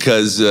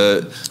 because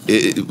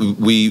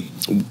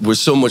we're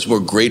so much more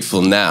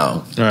grateful now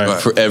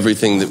for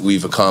everything that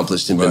we've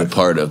accomplished and been a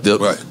part of.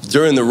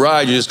 During the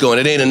ride, you're just going,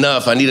 it ain't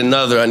enough. I need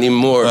another. I need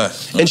more.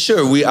 And sure,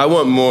 I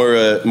want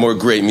more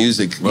great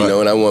music, you know,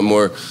 and I want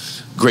more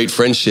great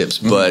friendships,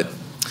 but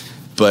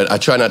I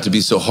try not to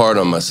be so hard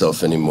on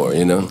myself anymore,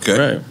 you know?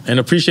 Right. And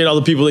appreciate all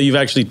the people that you've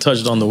actually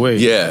touched on the way.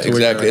 Yeah,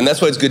 exactly. And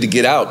that's why it's good to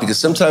get out, because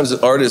sometimes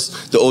as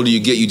artists, the older you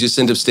get, you just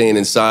end up staying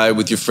inside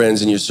with your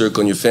friends and your circle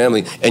and your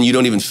family, and you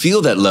don't even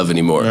feel that love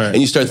anymore. And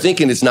you start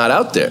thinking it's not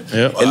out there.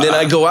 And then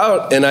I go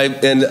out and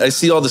I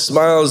see all the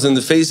smiles and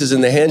the faces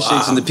and the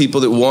handshakes and the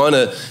people that want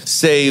to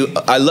say,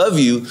 I love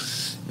you.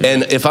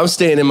 And if I'm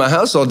staying in my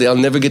house all day, I'll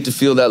never get to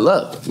feel that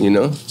love, you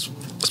know?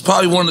 It's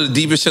probably one of the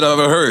deepest shit I've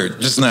ever heard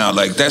just now.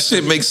 Like, that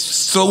shit makes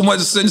so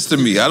much sense to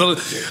me. I know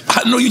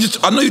you're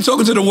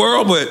talking to the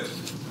world, but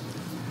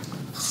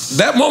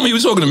that moment you were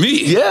talking to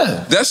me.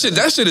 Yeah. That shit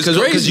is crazy.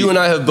 Because you and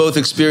I have both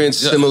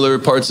experienced similar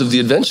parts of the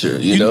adventure,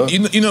 you know?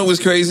 You know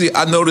what's crazy?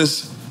 I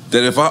noticed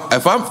that if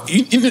I'm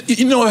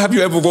you know, have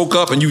you ever woke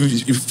up and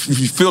you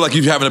feel like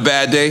you're having a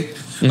bad day?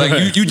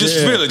 Like you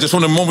just feel it just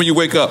from the moment you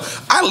wake up.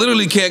 I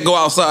literally can't go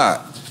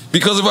outside.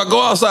 Because if I go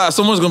outside,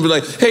 someone's gonna be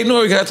like, "Hey,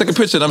 Nori, can I take a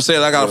picture?" And I'm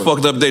saying I got a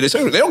fucked up day. They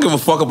don't give a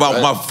fuck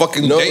about my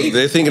fucking day.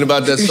 They're thinking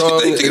about that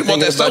song. They're thinking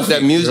about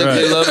that music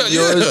they love of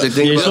yours. They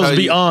think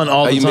about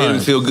how you made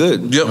them feel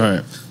good.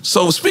 Yep.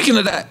 So speaking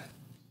of that,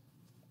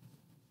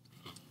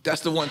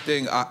 that's the one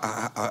thing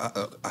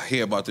I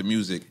hear about the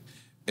music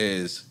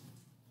is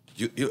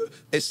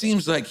it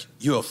seems like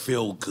you're a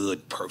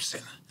feel-good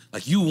person.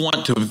 Like, you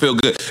want to feel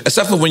good.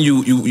 Except for when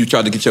you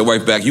tried to get your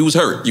wife back. You was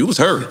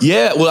hurt.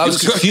 Yeah, well, I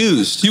was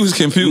confused. You was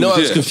confused. No, I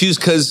was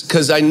confused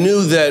because I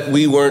knew that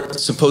we weren't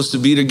supposed to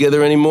be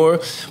together anymore,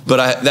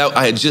 but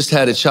I had just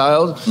had a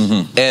child,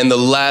 and the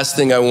last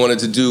thing I wanted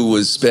to do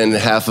was spend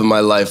half of my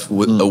life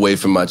away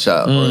from my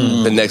child.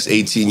 The next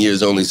 18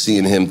 years only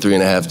seeing him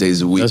 3.5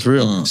 days a week. That's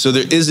real. So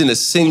there isn't a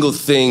single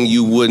thing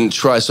you wouldn't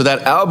try. So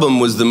that album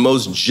was the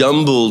most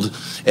jumbled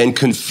and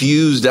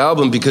confused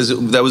album because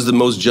that was the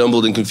most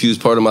jumbled and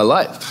confused part of my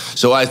life.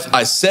 So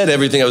I said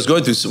everything I was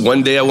going through. So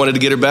one day I wanted to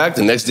get her back.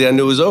 The next day I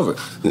knew it was over.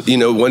 You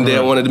know, one day I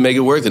wanted to make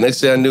it work. The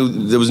next day I knew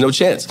there was no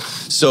chance.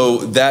 So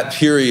that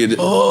period.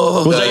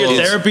 Was that your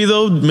therapy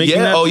though?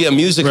 Oh yeah.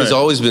 Music has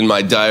always been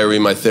my diary,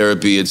 my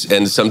therapy. And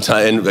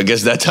I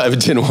guess that time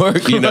it didn't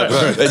work. You know,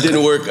 it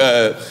didn't work.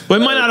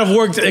 But it might not have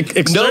worked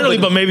externally,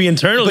 but maybe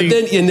internally.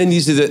 But then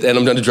these are and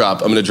I'm gonna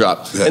drop.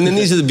 And then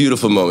these are the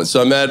beautiful moments.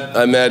 So I'm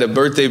at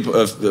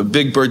a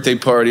big birthday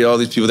party. All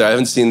these people there. I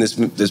haven't seen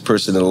this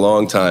person in a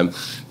long time.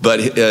 But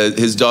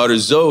his daughter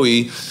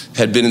Zoe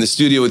had been in the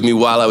studio with me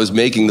while I was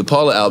making the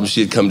Paula album.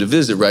 She had come to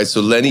visit, right?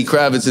 So Lenny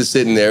Kravitz is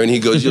sitting there, and he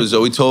goes, "Yo,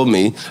 Zoe told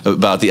me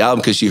about the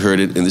album because she heard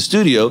it in the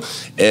studio,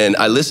 and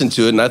I listened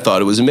to it, and I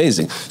thought it was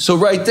amazing." So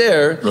right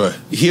there,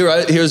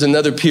 here's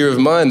another peer of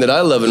mine that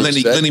I love and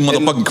respect. Lenny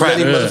motherfucking Kravitz.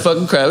 Lenny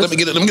motherfucking Kravitz. Let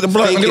me get a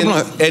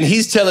blunt. And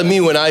he's telling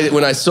me when I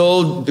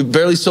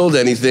barely sold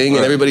anything,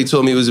 and everybody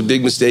told me it was a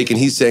big mistake, and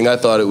he's saying I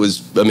thought it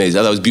was amazing.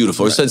 I thought it was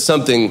beautiful. Or said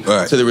something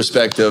to the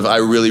respect of, I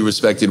really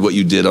respected what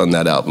you did on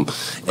that album.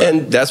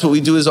 And that's what we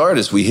do as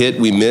artists. We hit,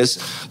 we miss,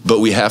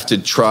 but we have to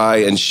try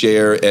and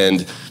share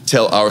and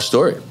tell our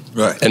story.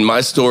 Right. And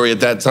my story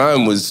at that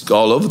time was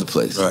all over the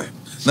place. Right.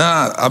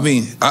 Nah, I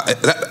mean,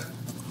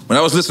 when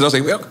I was listening, I was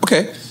like, well,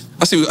 okay,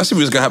 I see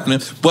what's gonna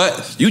happen.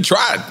 But you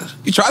tried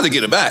to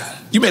get it back.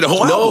 You made a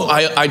whole album. No,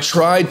 I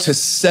tried to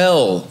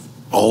sell.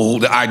 Oh,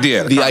 the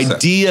idea. The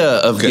idea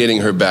of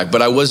getting her back,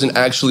 but I wasn't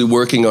actually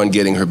working on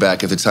getting her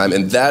back at the time,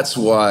 and that's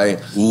why.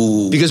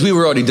 Because we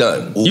were already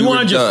done. You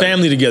wanted your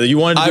family together. You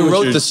wanted. I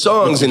wrote the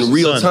songs in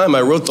real time.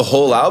 I wrote the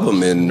whole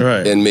album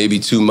in maybe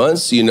 2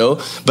 months, you know.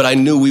 But I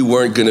knew we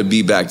weren't going to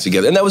be back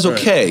together, and that was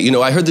okay. You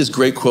know, I heard this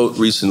great quote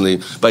recently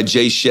by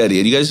Jay Shetty.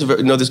 And you guys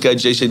know this guy?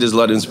 Jay Shetty does a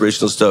lot of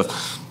inspirational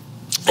stuff,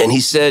 and he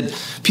said,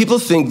 "People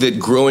think that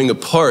growing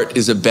apart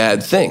is a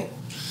bad thing."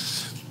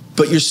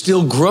 But you're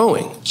still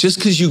growing. Just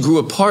because you grew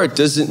apart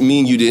doesn't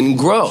mean you didn't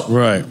grow.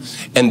 Right.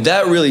 And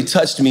that really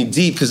touched me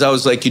deep because I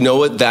was like, you know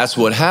what? That's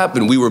what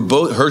happened. We were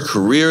both, her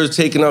career is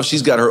taking off.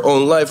 She's got her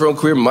own life, her own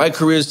career. My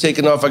career is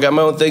taking off. I got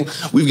my own thing.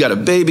 We've got a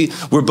baby.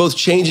 We're both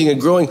changing and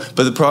growing.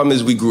 But the problem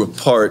is we grew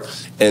apart,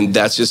 and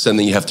that's just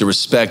something you have to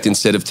respect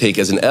instead of take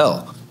as an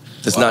L.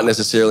 That's not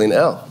necessarily an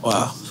L.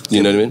 Wow.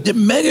 You know what I mean? Did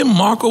Meghan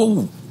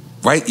Markle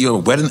write your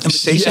wedding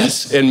invitations?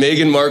 Yes, and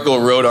Meghan Markle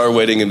wrote our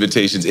wedding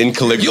invitations in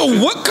calligraphy.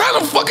 Yo, what kind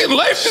of fucking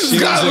life does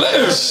this guy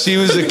live?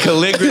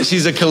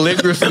 She's a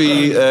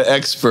calligraphy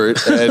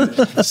expert,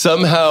 and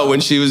somehow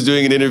when she was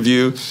doing an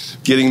interview,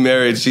 getting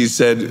married, she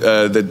said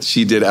that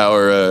she did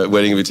our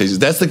wedding invitations.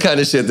 That's the kind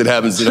of shit that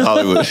happens in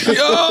Hollywood.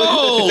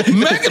 Yo,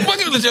 Meghan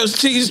fucking,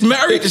 she's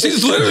married.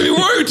 She's literally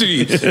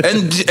royalty,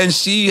 and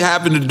she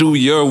happened to do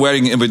your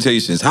wedding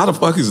invitations. How the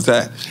fuck is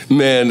that?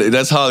 Man,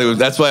 that's Hollywood.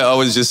 That's why I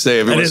always just say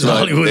every once in a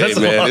while, hey,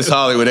 man, it's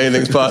Hollywood.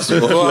 Anything's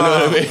possible.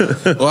 Wow. You know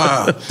what I mean?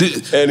 Wow.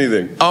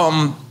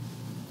 Anything.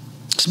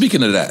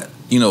 Speaking of that,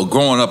 you know,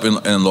 growing up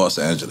in Los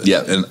Angeles.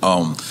 Yeah. And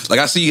like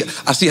I see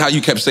how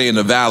you kept saying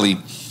the Valley.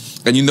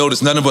 And you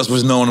notice none of us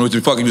was knowing what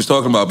the fuck he was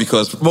talking about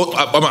because when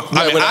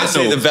I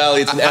say the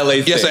Valley, it's an LA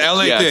thing. Yes, an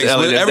LA thing.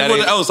 LA, everyone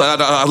else,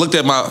 I looked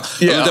at my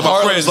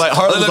Harlem's friends.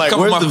 Harlem's like,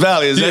 where's the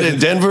Valley? Is that in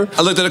Denver?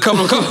 I looked at a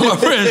couple of my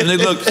friends and they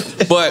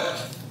looked, but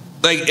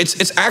like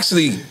it's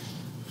actually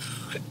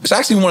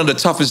one of the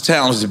toughest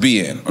towns to be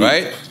in,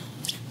 right?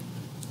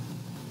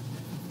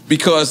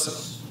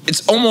 Because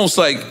it's almost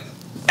like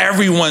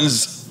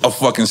everyone's a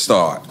fucking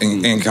star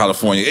in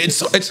California. It's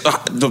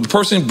the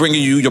person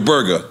bringing you your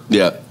burger.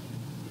 Yeah.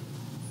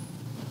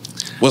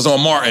 Was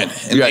on Martin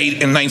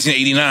in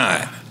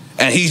 1989,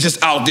 and he's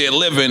just out there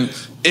living.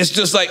 It's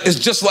just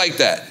like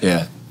that.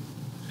 Yeah.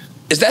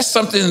 Is that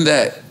something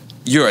that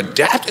you're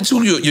adapted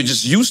to? You're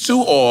just used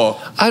to, or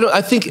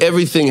I think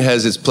everything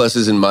has its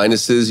pluses and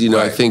minuses. You know,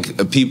 I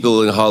think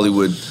people in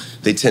Hollywood,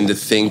 they tend to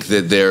think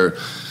that they're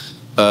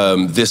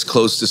this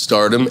close to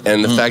stardom,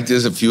 and the fact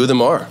is, a few of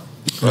them are.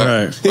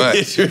 Right.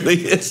 It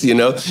really is. You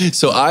know.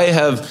 So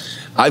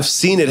I've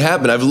seen it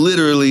happen. I've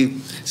literally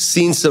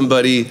seen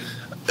somebody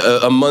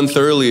a month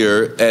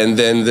earlier, and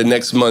then the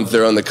next month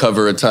they're on the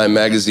cover of Time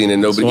magazine,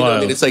 and nobody. You know, I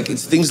mean, it's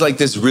things like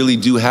this really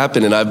do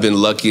happen, and I've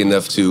been lucky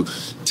enough to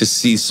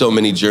see so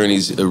many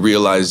journeys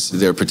realize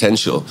their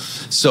potential.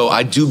 So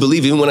I do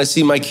believe, even when I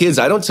see my kids,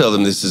 I don't tell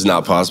them this is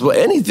not possible.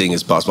 Anything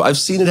is possible. I've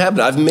seen it happen.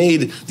 I've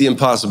made the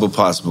impossible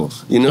possible.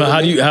 You know. But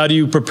how do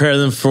you prepare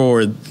them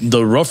for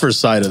the rougher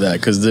side of that?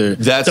 Because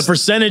the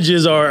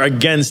percentages are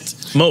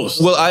against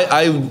most. Well,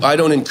 I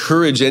don't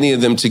encourage any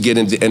of them to get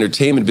into the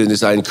entertainment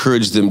business. I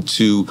encourage them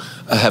to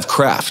have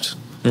craft,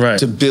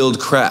 to build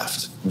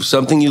craft.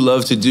 Something you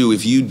love to do.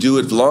 If you do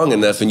it long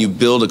enough and you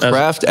build a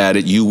craft at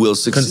it, you will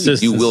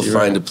succeed. You will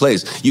find a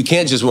place. You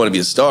can't just want to be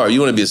a star. You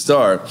want to be a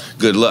star,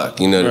 good luck.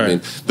 You know what I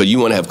mean? But you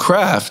want to have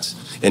craft.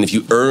 And if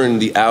you earn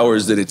the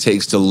hours that it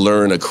takes to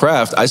learn a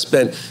craft, I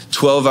spent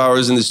 12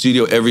 hours in the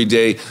studio every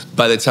day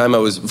by the time I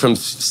was from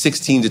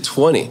 16 to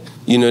 20.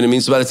 You know what I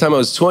mean? So by the time I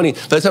was 20, by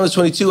the time I was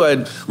 22, I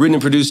had written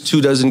and produced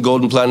 24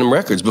 gold and platinum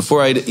records.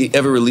 Before I'd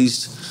ever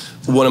released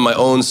one of my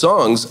own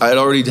songs, I had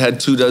already had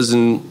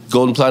 24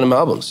 gold and platinum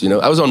albums. You know,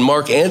 I was on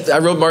I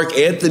wrote Mark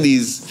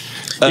Anthony's.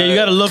 Yeah, you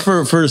got to look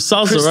for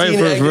salsa, Christine,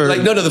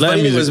 right? The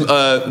funny thing was,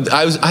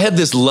 I had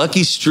this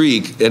lucky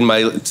streak in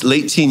my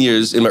late teen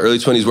years, in my early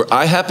 20s, where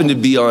I happened to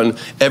be on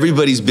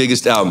everybody's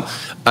biggest album.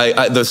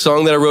 The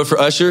song that I wrote for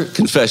Usher,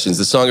 Confessions.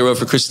 The song I wrote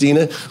for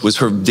Christina was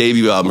her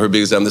debut album, her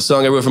biggest album. The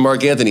song I wrote for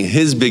Mark Anthony,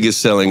 his biggest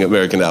selling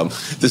American album.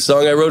 The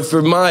song I wrote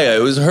for Maya,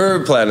 it was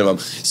her platinum album.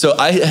 So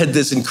I had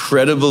this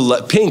incredible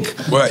Pink's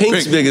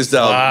biggest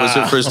album was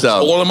her first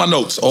album. All of my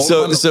notes.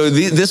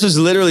 This was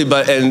literally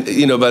by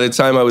the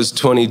time I was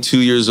 22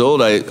 years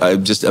old, I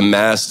just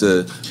amassed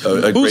a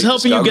Who's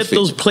helping you get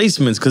those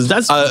placements? Because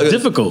that's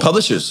difficult.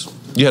 Publishers.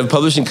 You have a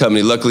publishing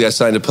company. Luckily, I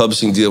signed a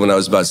publishing deal when I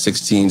was about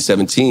 16,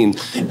 17,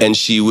 and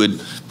she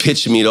would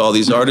pitch me to all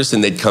these artists,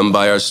 and they'd come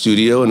by our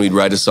studio, and we'd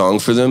write a song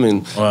for them,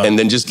 and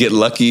then just get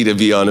lucky to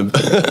be on a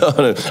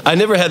I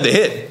never had the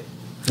hit.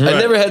 I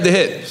never had the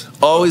hit.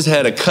 Always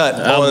had a cut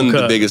on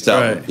the biggest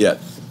album. Yeah.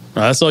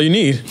 That's all you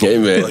need. Hey,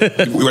 man.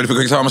 You ready for a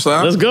quick time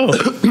slam? Let's go.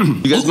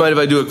 You guys mind if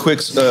I do a quick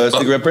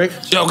cigarette break?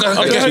 Yeah, okay.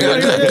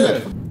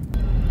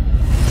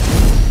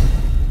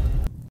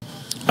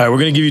 All right, we're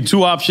going to give you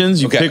two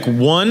options. You pick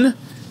one,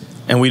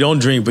 and we don't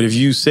drink. But if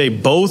you say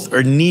both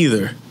or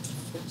neither,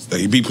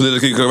 you be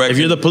politically correct.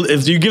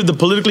 If you give the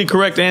politically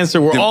correct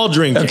answer, we're all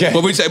drinking. Okay.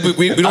 But we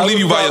don't leave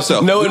you by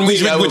yourself. No, we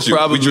drink with you.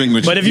 We drink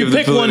with you. But if you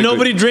pick one,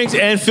 nobody drinks,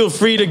 and feel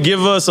free to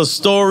give us a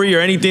story or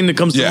anything that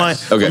comes to mind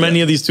from any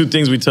of these two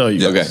things we tell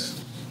you. Okay.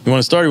 You want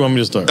to start or you want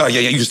me to start? Yeah,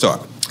 you can start.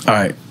 All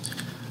right.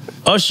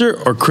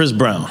 Usher or Chris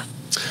Brown?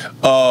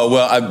 Oh,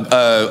 well,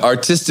 I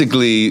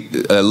artistically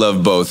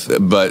love both,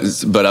 but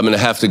I'm going to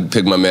have to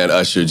pick my man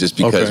Usher just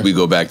because we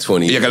go back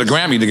 20 years. Yeah, got a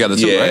Grammy together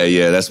too, right?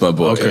 Yeah, that's my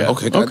boy.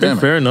 Okay,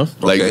 fair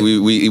enough. Like,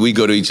 we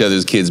go to each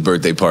other's kids'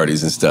 birthday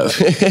parties and stuff.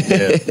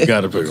 Yeah, you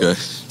got to pick him.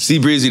 See,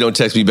 Breezy don't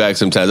text me back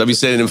sometimes. I'll be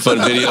sending him fun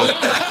videos.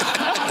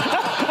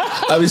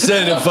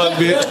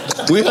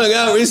 We hung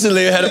out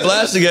recently and had a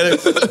blast together.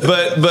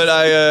 But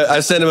I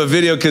sent him a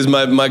video because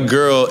my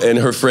girl and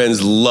her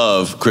friends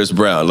love Chris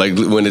Brown. Like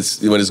when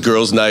it's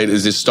girls' night, it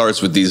just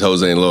starts with these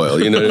hoes ain't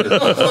loyal. You know what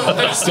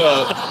I mean?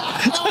 So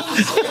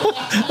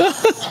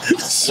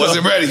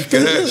wasn't ready.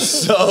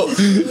 So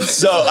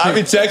I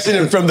be texting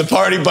him from the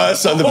party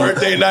bus on the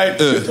birthday night,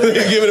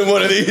 giving him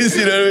one of these.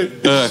 You know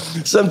what I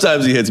mean?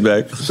 Sometimes he hits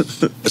back.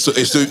 So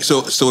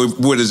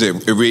what is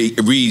it?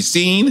 Read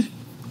scene?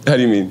 How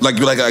do you mean? Like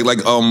No,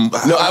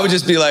 I would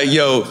just be like,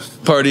 yo,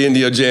 party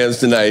Indio jams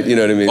tonight. You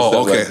know what I mean? Oh,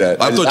 Stuff like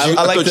that.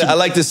 I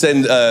like to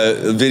send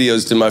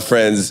videos to my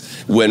friends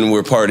when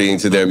we're partying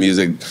to their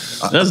music.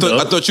 I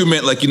thought you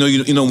meant like, you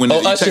know when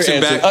you text him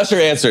back. Usher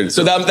answered.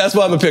 So that's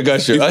why I'm going to pick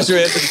Usher. Usher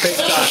answered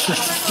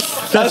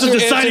FaceTime. That's the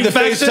deciding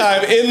factor.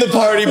 FaceTime in the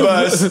party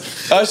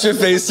bus. Usher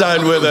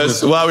FaceTimed with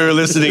us while we were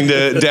listening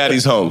to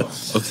Daddy's Home.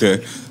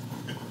 Okay.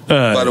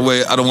 By the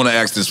way, I don't want to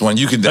ask this one.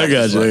 You can. I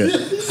got you.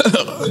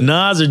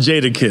 Nas or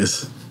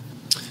Jadakiss?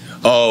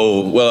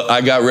 Oh, well,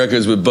 I got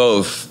records with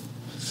both.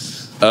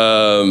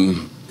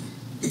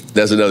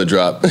 That's another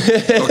drop.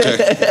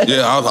 Okay.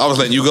 Yeah, I was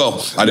letting you go.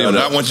 I did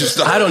not want you to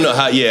stop. I don't know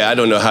how. Yeah, I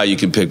don't know how you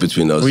can pick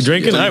between those. We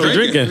drinking? Yeah. All right, we're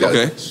drinking.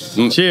 Okay.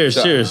 Cheers,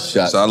 Shot. cheers.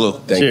 Shot.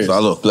 Salud. Thank you.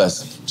 Salud.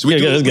 Bless. So we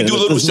do a little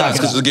bit of shots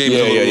because the game is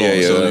a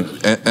little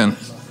long.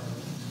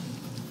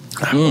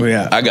 So,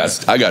 Yeah.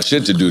 I got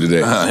shit to do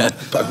today.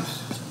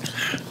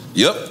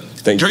 Yep.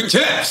 Thank you. Drink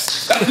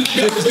champs.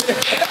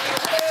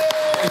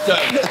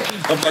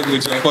 I'm fucking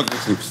with you. I'm fucking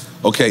with you.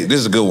 Okay, this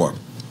is a good one.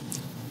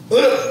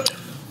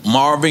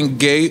 Marvin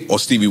Gaye or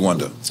Stevie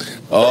Wonder?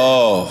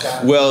 Oh,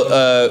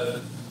 well,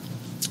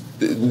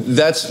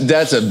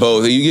 that's a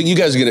both. You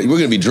guys we're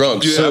gonna be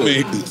drunk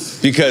soon.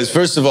 Because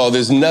first of all,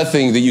 there's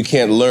nothing that you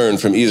can't learn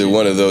from either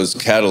one of those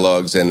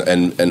catalogs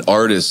and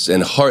artists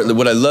and heart.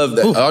 What I love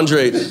that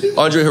Andre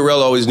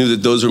Harrell always knew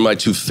that those were my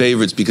two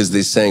favorites because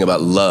they sang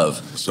about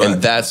love,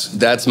 and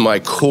that's my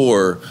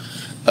core.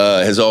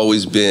 Has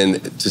always been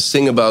to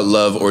sing about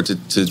love or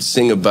to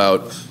sing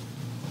about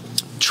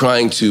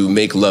trying to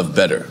make love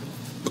better.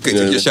 Okay,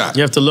 take your shot.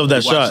 You have to love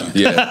that shot.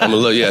 Yeah, I'm a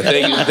love. Yeah,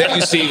 thank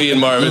you, Stevie and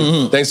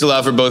Marvin. Thanks a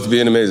lot for both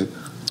being amazing.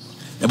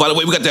 And by the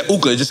way, we got that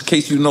ukulele, just in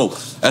case you know.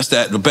 That's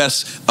the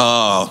best.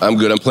 I'm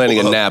good. I'm planning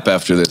a nap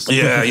after this.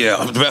 Yeah,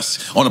 the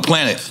best on the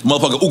planet.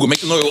 Motherfucker ukulele,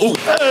 make the noise.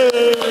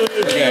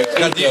 Hey.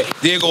 Got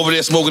Diego over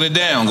there smoking it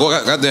down.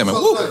 God damn it.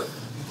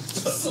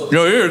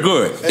 No, it is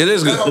good. It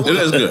is good. It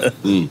is good.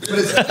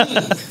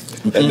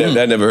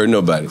 That never hurt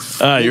nobody.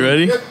 All right, you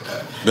ready?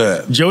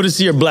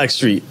 Jodeci or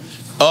Blackstreet?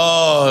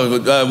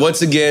 Oh,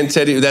 once again,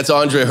 Teddy, that's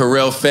Andre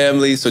Harrell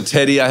family. So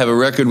Teddy, I have a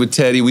record with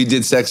Teddy. We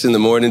did Sex in the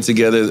Morning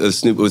together with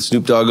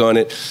Snoop Dogg on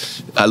it.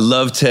 I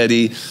love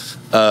Teddy.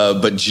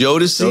 But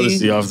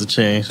Jodeci off the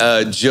chain.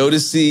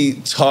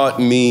 Jodeci taught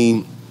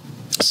me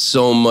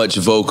so much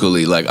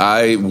vocally. Like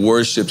I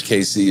worshipped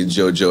KC and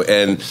JoJo,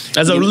 and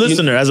as a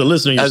listener,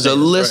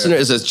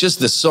 it's just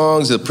the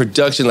songs, the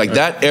production, like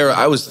that era.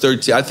 I was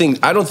 13.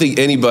 I don't think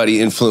anybody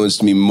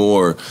influenced me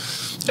more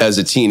as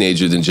a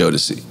teenager than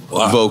Jodeci,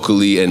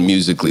 vocally and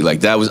musically. Like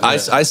that was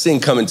I sing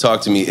 "Come and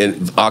Talk to Me" in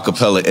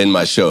acapella in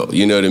my show.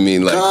 You know what I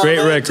mean? Like great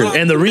record,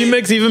 and the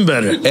remix even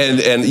better.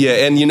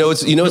 And you know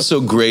what's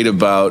so great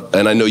about,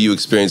 and I know you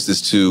experienced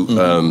this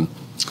too.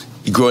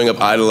 Growing up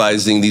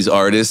idolizing these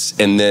artists,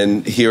 and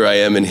then here I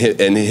am, and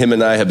him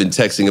and I have been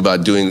texting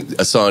about doing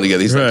a song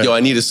together. He's like, "Yo, I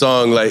need a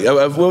song like."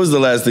 What was the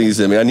last thing he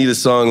sent me? I need a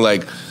song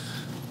like.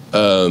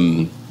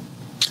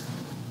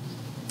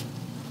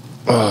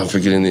 I'm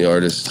forgetting the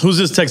artist. Who's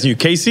this texting you,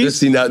 Casey?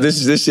 See now,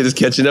 this shit is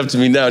catching up to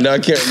me now. Now I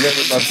can't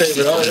remember my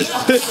favorite artist.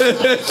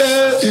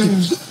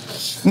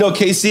 No,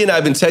 Casey and I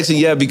have been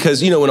texting,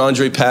 because when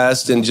Andre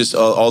passed, and just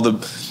all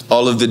of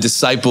the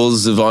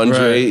disciples of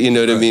Andre, you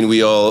know what I mean.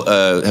 We all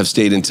have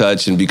stayed in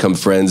touch and become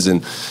friends, so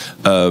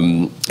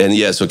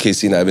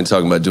Casey and I have been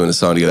talking about doing a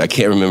song together. I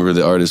can't remember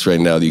the artist right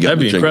now. You got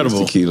That'd be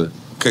incredible. Tequila.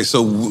 Okay,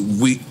 so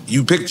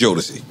you picked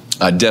Jodeci.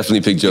 I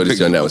definitely picked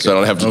Jodeci on that one, so I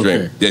don't have to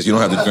drink. Yes, you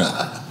don't have to drink.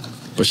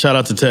 But shout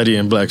out to Teddy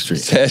and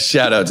Blackstreet.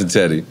 Shout out to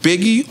Teddy.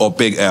 Biggie or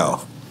Big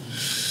L?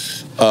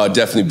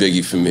 Definitely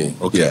Biggie for me.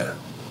 Okay. Yeah.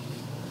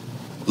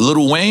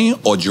 Lil Wayne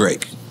or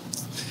Drake?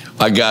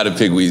 I gotta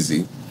pick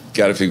Weezy.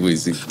 Gotta pick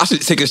Weezy. I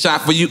should take a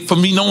shot for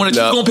me knowing that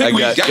you're gonna pick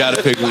Weezy.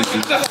 Gotta pick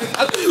Weezy.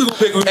 I think you're gonna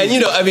pick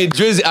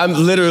Weezy. And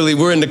Drizzy,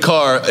 we're in the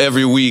car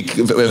every week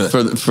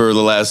for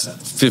the last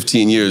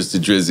 15 years to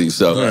Drizzy.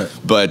 So,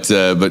 but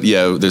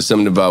there's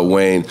something about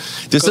Wayne.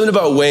 There's something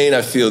about Wayne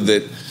I feel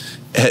that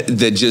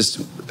just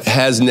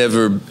has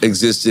never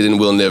existed and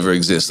will never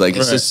exist. Like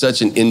it's just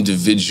such an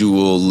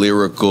individual,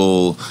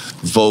 lyrical,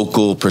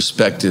 vocal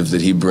perspective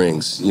that he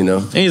brings. And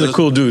he's a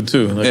cool dude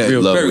too. Like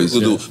very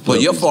cool dude.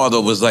 But your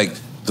father was like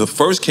the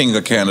first king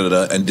of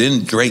Canada, and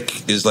then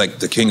Drake is like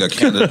the king of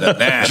Canada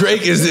now.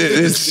 Drake is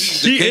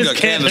the king of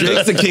Canada.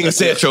 Drake's the king of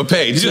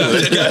Saint-Tropez.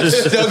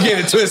 Don't get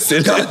it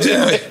twisted. God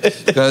damn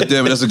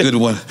it. That's a good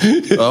one.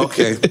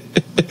 Okay.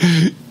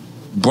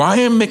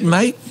 Brian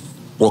McKnight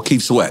or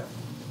Keith Sweat?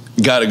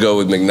 Gotta go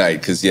with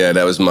McKnight, because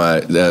that was my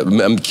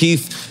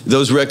Keith.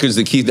 Those records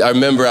that Keith. I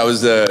remember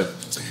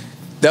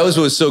that was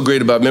what was so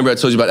great about. Remember I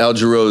told you about Al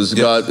Jarreau's.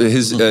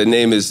 His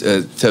name is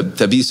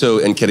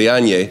Tabiso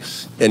Nkerianye,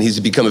 and he's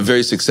become a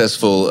very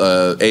successful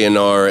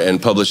A&R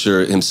and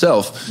publisher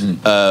himself.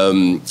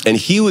 And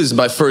he was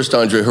my first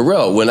Andre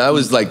Harrell when I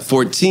was like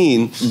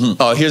 14.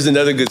 Oh, here's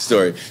another good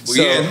story.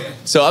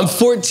 So I'm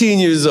 14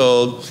 years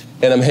old.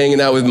 And I'm hanging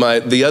out with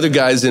the other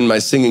guys in my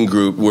singing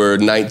group were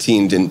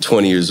 19 and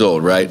 20 years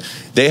old, right?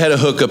 They had a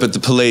hookup at the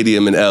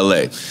Palladium in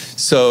LA.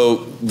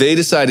 So they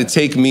decided to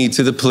take me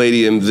to the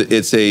Palladium.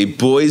 It's a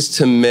Boys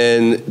to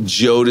Men,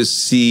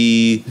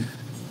 Jodeci,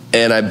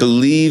 and I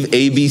believe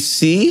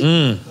ABC.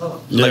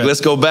 Like,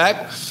 let's go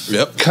back.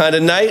 Yep. Kind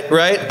of night,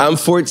 right? I'm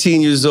 14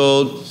 years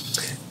old.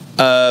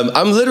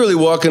 I'm literally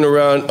walking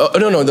around. Oh,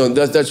 no,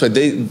 that's right.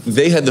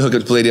 They had the hook at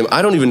the Palladium.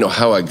 I don't even know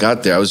how I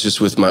got there. I was just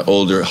with my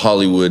older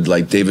Hollywood,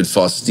 like David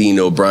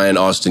Faustino, Brian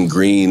Austin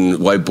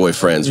Green, white boy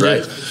friends,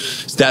 right? Yeah.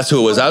 That's who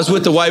it was. I was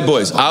with the white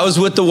boys. I was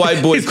with the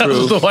white boy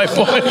crew.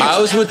 I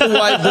was with the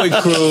white boy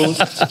crew.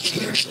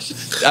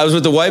 I was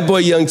with the white boy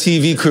young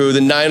TV crew,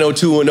 the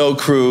 90210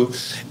 crew.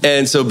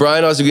 And so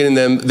Brian Austin Green and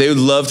them, they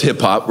loved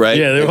hip hop, right?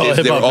 Yeah,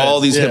 they were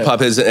all these hip hop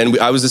heads, and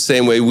I was the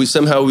same way. We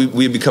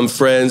had become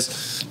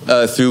friends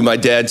through my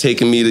dad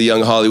taking me to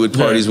young Hollywood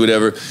parties,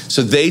 whatever.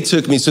 So they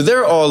took me. So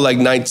they're all like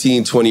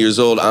 19, 20 years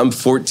old. I'm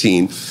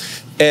 14.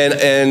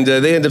 And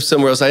they end up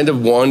somewhere else. I end up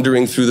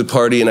wandering through the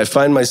party, and I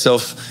find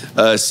myself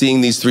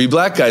seeing these three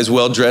black guys,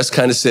 well-dressed,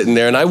 kind of sitting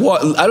there. And I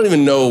don't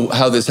even know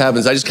how this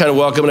happens. I just kind of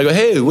walk up and I go,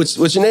 "Hey, what's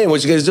your name?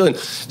 What you guys doing?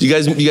 You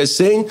guys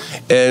sing?"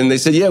 And they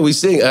said, "Yeah, we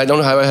sing." I don't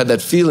know how I had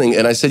that feeling.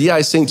 And I said, "Yeah,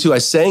 I sing too." I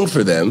sang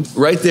for them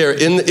right there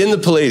in the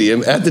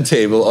Palladium at the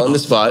table on the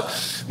spot.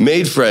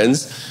 Made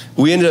friends.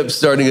 We ended up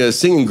starting a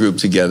singing group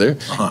together,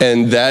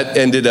 and that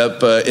ended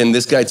up. And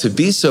this guy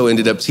Tabiso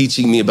ended up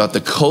teaching me about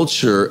the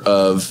culture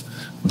of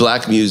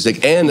black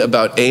music and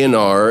about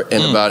A&R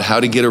and about how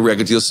to get a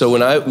record deal. So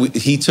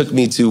he took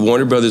me to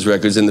Warner Brothers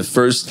Records, and the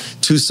first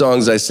two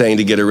songs I sang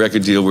to get a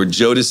record deal were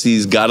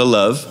Jodeci's "Gotta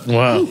Love,"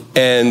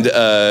 and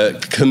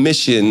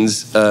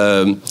Commission's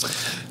 "Running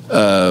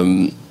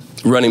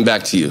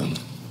Back to You."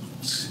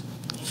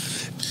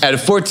 At a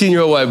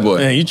 14-year-old white boy.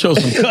 Man, you chose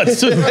some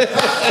cuts too.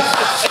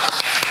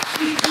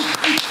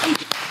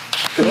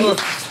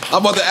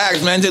 I'm about to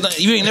ask, man,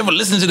 you ain't never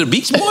listened to the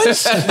Beach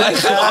Boys?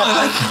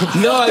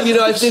 No,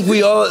 I think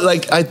we all,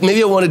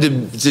 maybe I wanted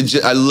to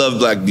I love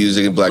black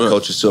music and black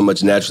culture so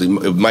much naturally.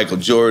 Michael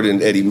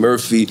Jordan, Eddie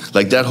Murphy,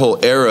 like that whole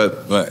era.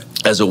 Right.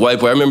 As a white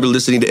boy, I remember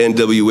listening to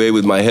NWA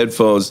with my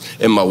headphones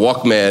and my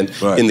Walkman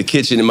in the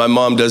kitchen, and my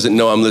mom doesn't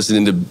know I'm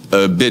listening to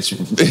a bitch, a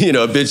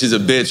bitch is a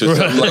bitch or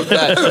something like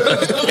that.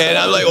 And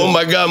I'm like, "Oh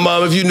my God,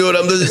 Mom, if you knew what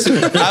I'm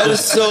listening to." I was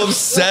so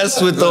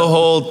obsessed with the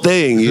whole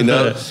thing,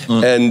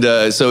 And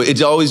so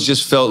it always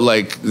just felt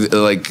like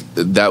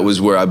that was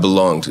where I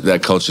belonged.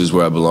 That culture is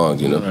where I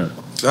belonged,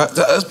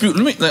 That's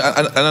beautiful.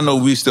 And I know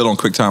we still on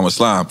Quick Time with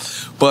Slime,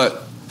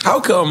 but how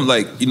come,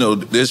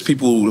 there's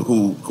people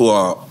who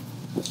are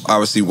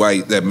obviously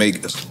white that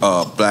make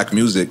black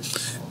music,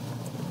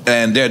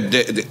 and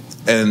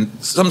and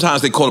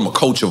sometimes they call them a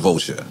culture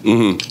vulture.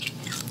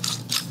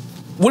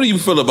 What do you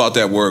feel about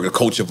that word, a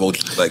culture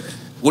vulture? Like,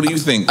 what do you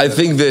think? I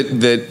think that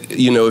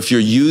if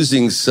you're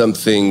using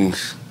something,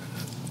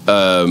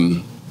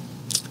 then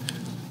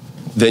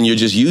you're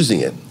just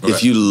using it. Right.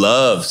 If you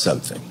love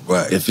something,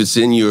 if it's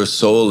in your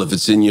soul, if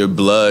it's in your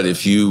blood,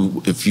 if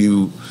you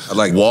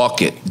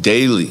walk it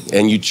daily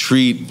and you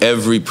treat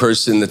every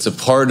person that's a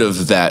part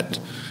of that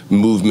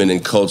movement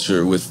and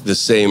culture with the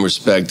same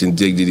respect and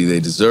dignity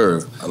they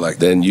deserve,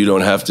 then you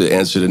don't have to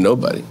answer to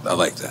nobody. I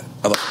like that.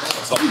 That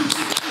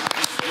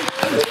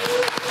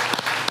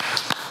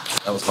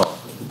was hard.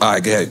 All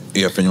right, go ahead.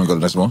 Yeah, Finn, you want to go to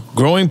the next one?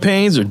 Growing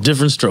pains or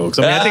different strokes?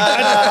 I mean,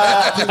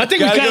 I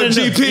think we kind of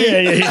GP.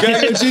 Yeah.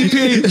 Gotta go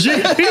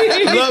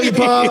GP. Love you,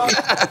 Pop.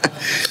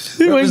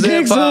 He went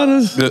kicks on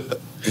us.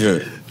 Yeah.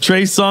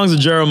 Trey Songz or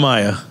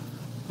Jeremiah?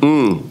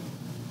 I'm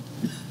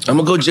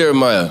gonna go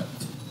Jeremiah.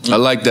 I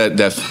like that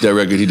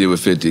record he did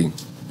with 50.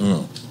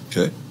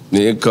 Okay.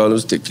 Yeah, call him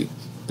Sticky.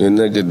 And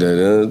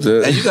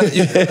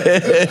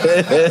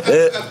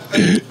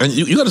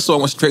you got a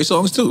song with Trey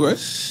Songz too, right?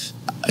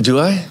 Do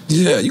I?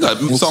 Yeah, you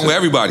got a song with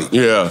everybody.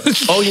 Yeah.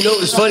 Oh,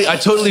 it's funny. I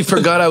totally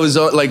forgot I was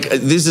on.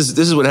 This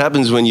is what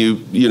happens when you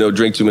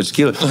drink too much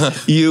tequila.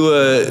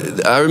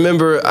 I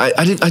remember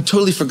I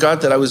totally forgot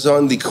that I was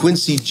on the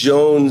Quincy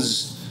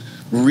Jones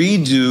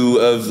redo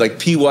of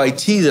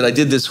PYT, that I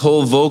did this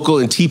whole vocal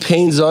and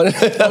T-Pain's on it.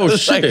 Oh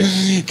shit!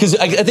 Because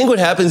I think what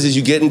happens is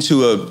you get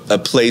into a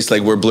place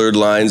where Blurred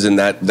Lines in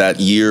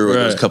that year or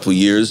those couple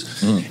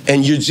years,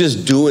 and you're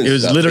just doing stuff. It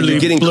was literally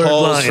you're getting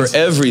calls lines for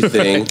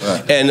everything.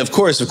 And of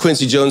course, if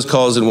Quincy Jones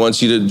calls and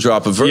wants you to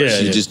drop a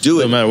verse, you just do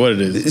it. No matter what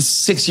it is.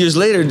 6 years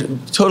later,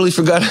 totally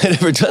forgot I'd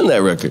ever done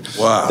that record.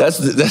 Wow. That's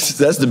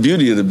the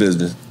beauty of the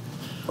business.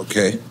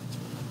 Okay.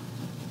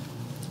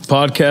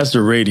 Podcast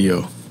or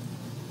radio?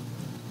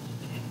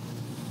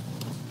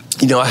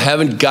 I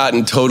haven't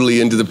gotten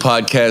totally into the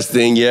podcast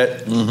thing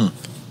yet.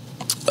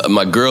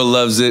 My girl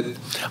loves it.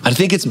 I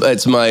think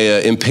it's my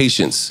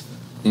impatience.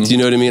 Do you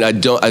know what I mean? I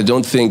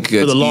don't think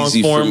it's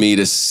easy for me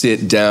to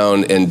sit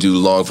down and do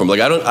long form. I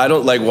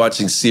don't like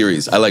watching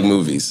series. I like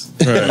movies.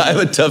 Right. I have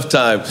a tough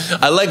time.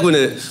 I like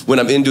when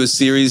I'm into a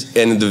series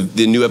and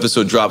the new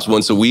episode drops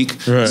once a week.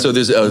 Right. So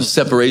there's a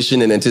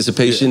separation and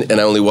anticipation, and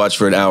I only watch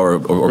for an hour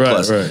or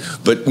plus. Right.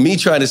 But me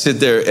trying to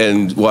sit there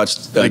and watch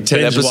 10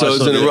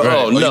 episodes in a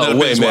row, oh, no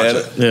way, man.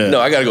 Yeah.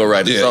 No, I got to go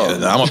write a song.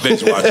 Yeah, I'm a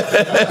binge watcher.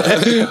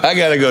 I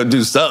got to go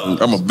do something.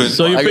 I'm a binge watcher.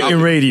 So you're picking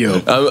radio.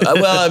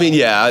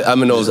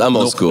 I'm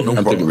old school.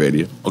 I'm thinking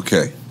radio.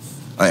 Okay.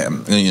 I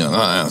am.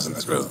 I answer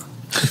this, brother.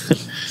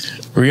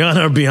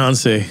 Rihanna or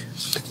Beyonce?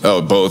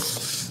 Oh,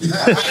 both.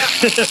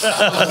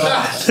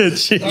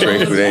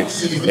 Drink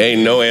food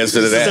ain't no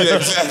answer to that.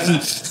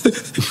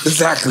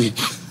 Exactly.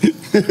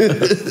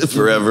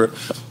 Forever.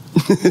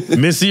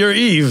 Missy or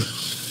Eve?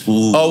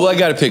 Ooh. Oh, well, I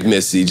got to pick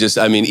Missy. Just,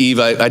 I mean, Eve,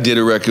 I did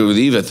a record with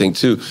Eve, I think,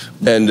 too.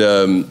 And,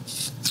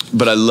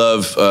 but I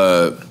love,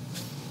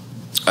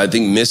 I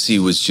think Missy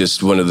was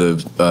just one of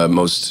the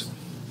most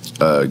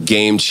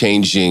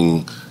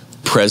game-changing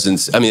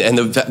presence. I mean, and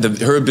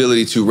her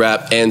ability to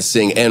rap and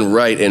sing and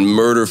write and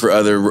murder for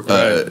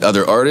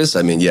other artists.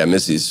 I mean, yeah,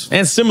 Missy's.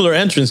 And similar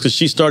entrance because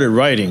she started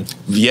writing.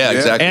 Yeah,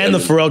 exactly. And the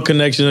Pharrell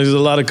connection. There's a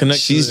lot of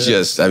connections. She's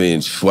just, I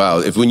mean,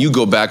 wow. When you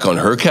go back on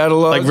her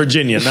catalog. Like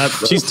Virginia.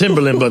 She's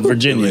Timberland, but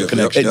Virginia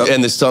connection.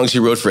 And the songs she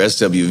wrote for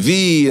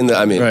SWV. And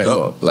I mean,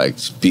 like,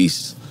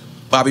 beast.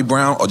 Bobby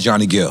Brown or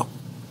Johnny Gill?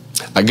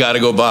 I got to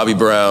go Bobby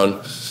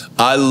Brown.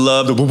 I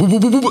love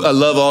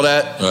all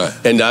that,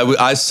 and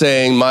I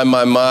sang my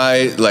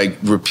like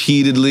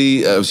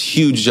repeatedly. I'm a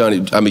huge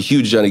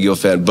Johnny Gill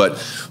fan, but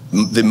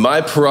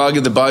my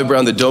prerogative, the Bobby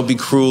Brown, the Don't Be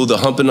Cruel, the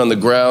Humping on the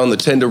Ground, the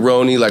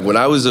Tenderoni. Like when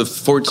I was a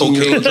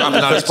 14-year-old,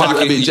 dropping out his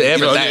pocket,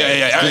 everything.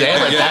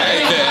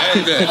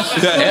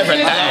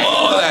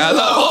 I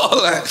love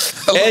all that.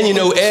 And you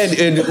know,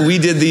 and we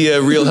did the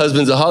Real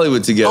Husbands of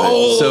Hollywood together.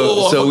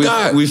 So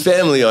we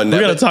family on that.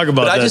 We got to talk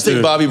about that. But I just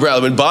think Bobby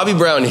Brown, when Bobby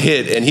Brown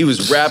hit and he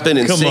was rapping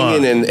and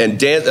singing and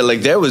dancing,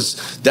 like that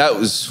was.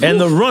 And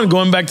the run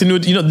going back to New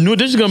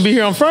Edition going to be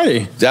here on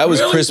Friday. That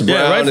was Chris Brown.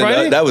 Yeah, right,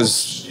 Friday? That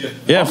was.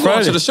 Yeah,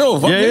 Friday. To the show.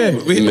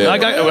 Yeah. I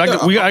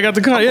got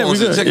the car. Yeah, we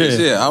got tickets.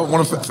 Yeah, I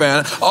want a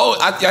fan. Oh,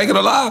 I ain't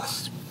gonna lie.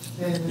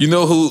 You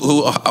know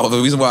who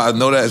the reason why I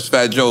know that is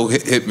Fat Joe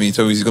hit me,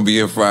 told me he's gonna be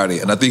here Friday,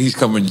 and I think he's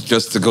coming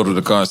just to go to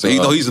the concert.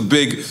 You know, he's a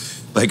big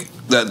like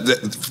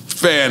that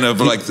fan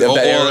of like all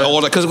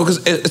that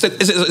because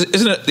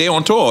isn't it they're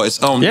on tour? It's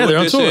yeah, they're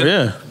on tour.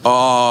 Yeah.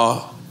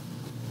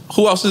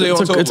 Who else is there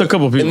on tour? It's a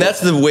couple people. And that's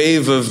the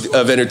wave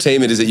of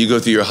entertainment is that you go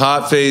through your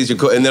hot phase, and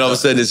then all of a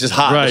sudden it's just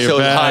hot. Right, the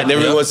show's hot, and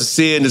everyone wants to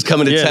see it, and it's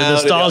coming to town.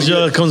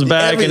 Nostalgia comes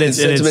back, and it's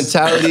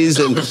sentimentalities,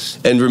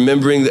 and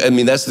remembering. I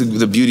mean, that's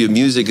the beauty of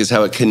music is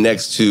how it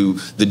connects to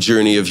the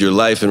journey of your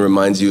life and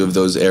reminds you of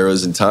those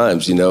eras and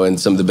times, you know, and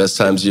some of the best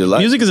times of your life.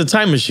 Music is a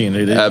time machine.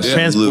 It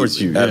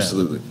transports you.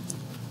 Absolutely.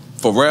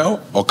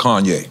 Pharrell or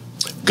Kanye?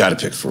 Got to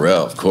pick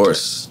Pharrell, of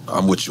course.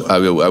 I'm with you. I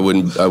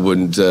wouldn't.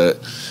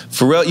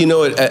 Pharrell, you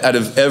know, out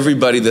of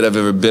everybody that I've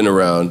ever been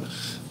around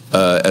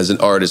as an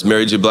artist,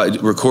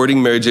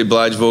 recording Mary J.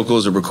 Blige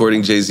vocals or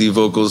recording Jay-Z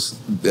vocals,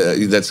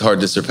 that's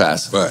hard to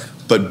surpass. Right.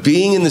 But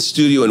being in the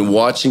studio and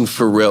watching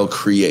Pharrell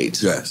create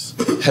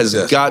has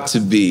got to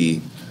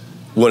be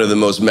one of the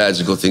most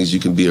magical things you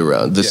can be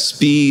around. The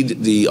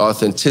speed, the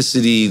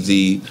authenticity,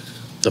 the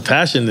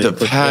passion,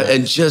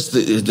 and just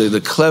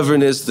the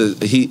cleverness, and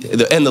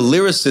the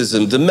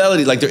lyricism, the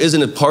melody. Like there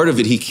isn't a part of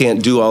it he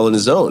can't do all on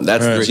his own.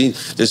 That's the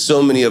genius. There's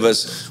so many of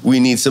us. We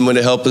need someone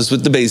to help us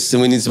with the bass,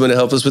 and we need someone to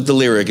help us with the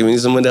lyric, and we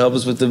need someone to help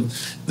us with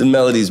the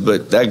melodies.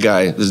 But that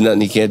guy, there's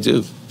nothing he can't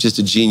do. Just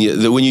a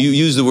genius. When you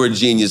use the word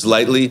genius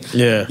lightly,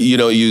 you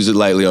don't use it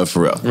lightly on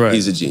Pharrell. Right.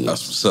 He's a genius.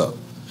 That's what's up.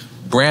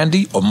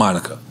 Brandy or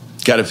Monica?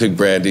 Got to pick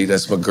Brandy.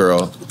 That's my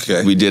girl.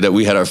 Okay. We did it.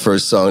 We had our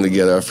first song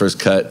together, our first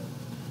cut.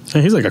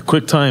 Hey, he's like a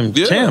quick time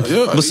champ.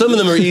 Yeah. But some of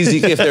them are easy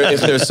if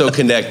they're so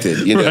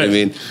connected. You know what I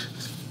mean?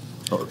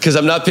 Because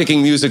I'm not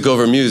picking music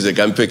over music.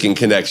 I'm picking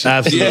connection.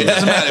 Absolutely. It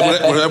doesn't matter.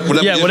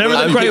 Whatever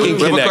the criteria.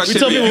 We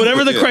tell people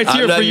whatever the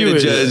criteria for you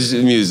is. I'm not even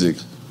judge music.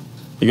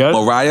 You got it?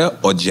 Mariah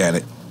or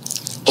Janet?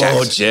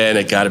 Oh,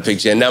 Janet. Got to pick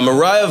Janet. Now,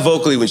 Mariah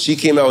vocally, when she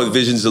came out with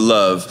Visions of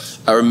Love,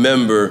 I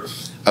remember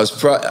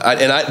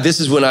this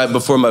is when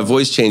before my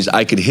voice changed,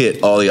 I could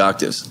hit all the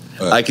octaves.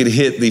 I could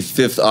hit the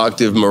 5th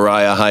octave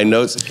Mariah high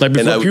notes. Like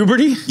before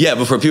puberty? Yeah,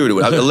 before puberty.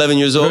 I was 11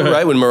 years old,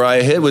 right? When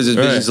Mariah hit,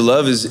 Visions of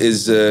Love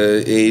is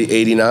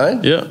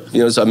 89. Yeah.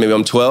 You know, so maybe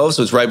I'm 12,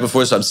 so it's right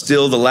before, so I'm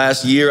still the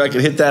last year I could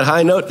hit that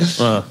high note.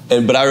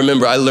 But I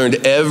remember I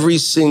learned every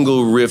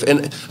single riff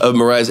of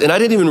Mariah's, and I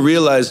didn't even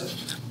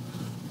realize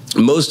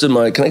most of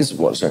my, can I get some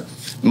water, sorry?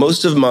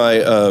 Most of my,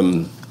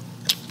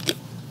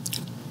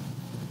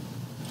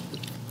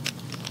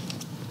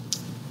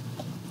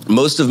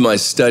 most of my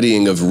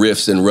studying of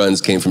riffs and runs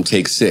came from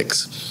Take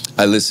 6.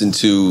 I listened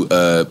to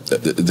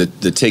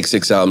the Take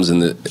 6 albums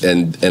and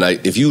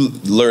if you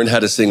learn how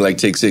to sing like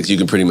Take 6, you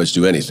can pretty much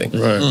do anything.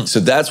 Right.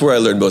 So that's where I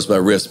learned most of my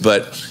riffs.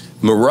 But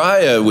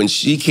Mariah, when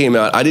she came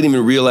out, I didn't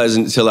even realize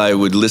until I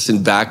would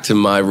listen back to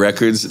my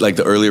records, like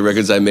the earlier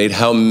records I made,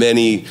 how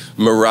many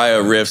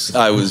Mariah riffs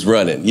I was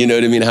running. You know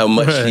what I mean? How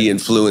much she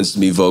influenced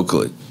me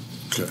vocally.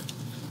 Okay.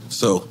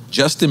 So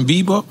Justin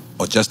Bieber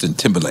or Justin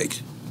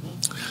Timberlake?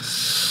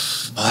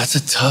 Oh, that's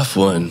a tough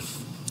one.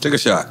 Take a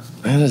shot.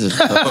 That is a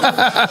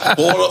tough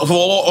one. For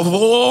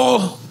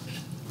all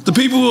the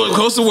people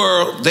across the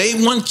world, they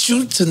want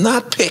you to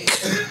not pick.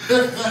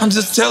 I'm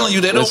just telling you,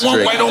 they don't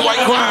want white on white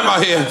crime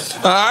out here.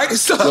 All right?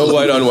 So, no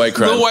white on white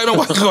crime. No white on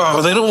white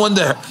crime. They don't want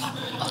that.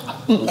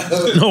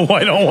 No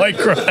white on white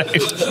crime.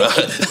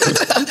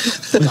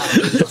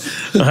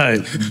 All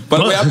right. By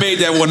the way, I made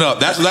that one up.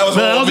 That was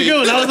all me.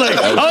 Good. I was like,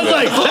 that's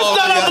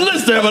not on the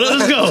list there, but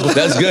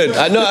That's good.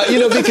 I know, you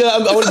know, because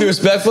I want to be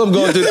respectful. I'm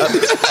going through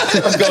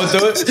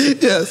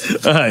it.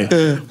 Yes. All right.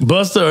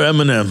 Busta or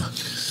Eminem?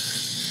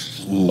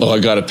 Oh, I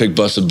gotta pick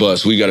Busta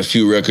Bust. We got a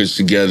few records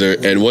together,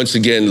 and once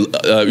again,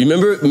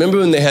 remember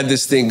when they had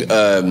this thing?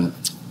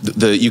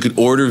 You could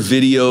order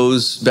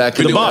videos back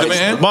in the box.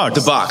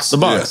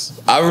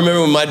 I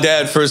remember when my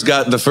dad first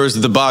got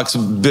the box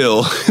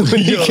bill.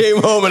 When he came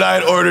home and I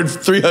had ordered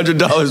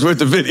 $300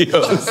 worth of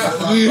videos,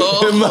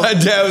 and my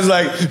dad was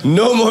like,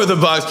 "No more of the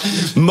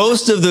box."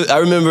 I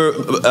remember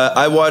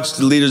I watched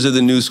the Leaders of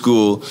the New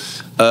School.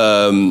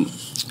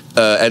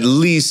 At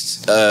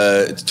least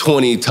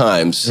 20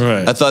 times.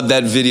 Right. I thought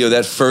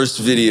that first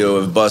video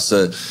of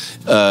Busta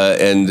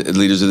and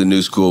Leaders of the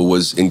New School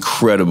was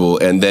incredible.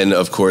 And then,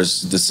 of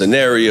course, the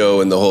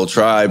scenario and the whole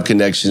tribe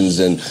connections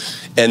and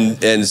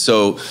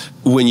so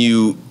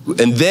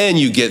then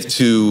you get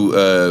to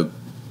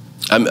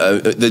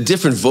the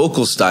different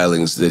vocal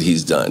stylings that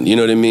he's done. You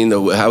know what I mean?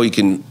 How he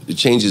can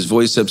change his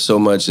voice up so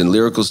much and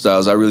lyrical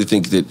styles. I really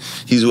think that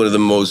he's one of the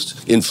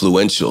most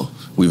influential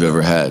we've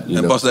ever had.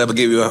 And Busta ever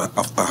gave you a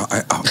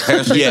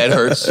yeah, it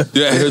hurts.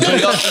 Yeah, it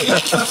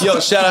hurts. Yo,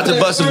 shout out to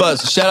Busta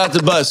Bust. Shout out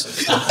to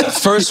Bust.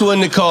 First one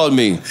that called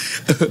me.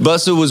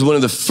 Busta was one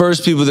of the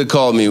first people that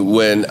called me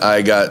when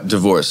I got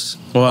divorced.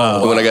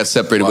 Wow. When I got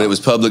separated, when it was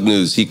public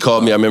news. He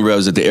called me. I remember I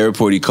was at the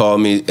airport. He called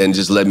me and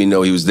just let me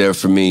know he was there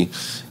for me.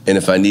 And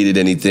if I needed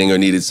anything or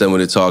needed someone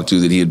to talk to,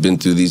 that he had been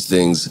through these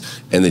things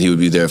and that he would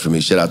be there for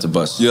me. Shout out to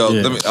Busta. Yo,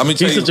 let me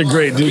tell you. He's such a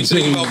great dude, too.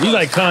 He's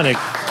iconic.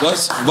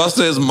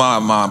 Busta is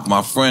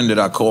my friend that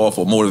I call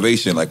for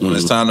motivation. Like, when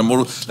it's time to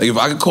motivate. Like, if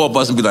I could call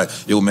Busta and be like,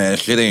 yo, man,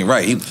 shit ain't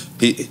right.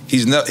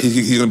 He's going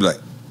to be like,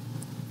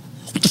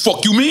 what the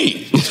fuck you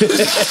mean?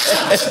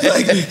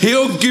 Like,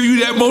 he'll give you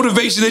that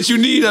motivation that you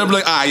need. And I'm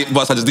like, all right,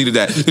 Busta, I just needed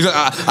that. He's like,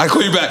 I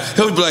call you back.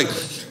 He'll be like,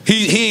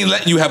 he ain't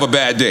letting you have a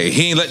bad day.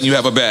 He ain't letting you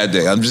have a bad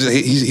day.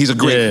 He's a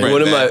great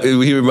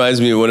friend. He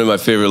reminds me of one of my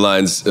favorite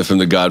lines from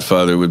The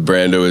Godfather with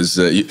Brando is,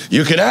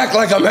 you can act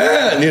like a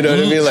man. You know what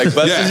I mean? Like,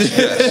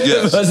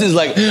 Busta's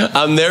like,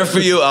 I'm there for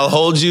you. I'll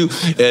hold you,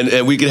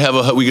 and we can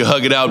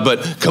hug it out.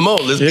 But come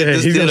on, let's get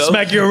this. He's gonna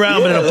smack you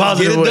around, but in a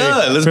positive way.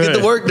 Let's get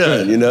the work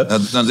done. You know.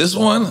 Now this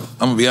one, I'm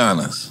gonna be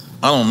honest.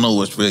 I don't know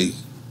which way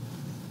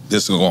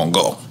this is gonna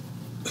go.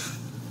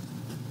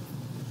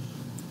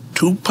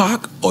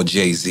 Tupac or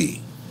Jay-Z?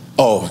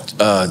 Oh,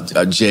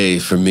 Jay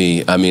for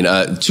me. I mean,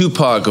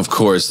 Tupac, of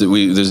course.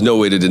 There's no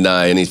way to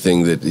deny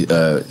anything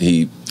that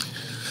he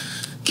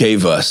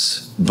gave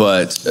us.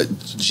 But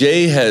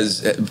Jay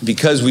has,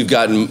 because we've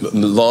gotten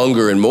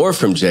longer and more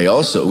from Jay.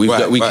 Also, we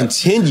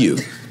continue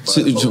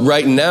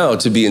right now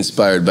to be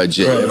inspired by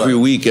Jay. Every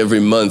week, every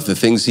month, the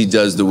things he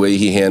does, the way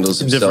he handles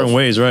himself. Different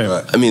ways,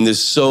 right? I mean,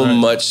 there's so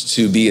much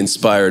to be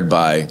inspired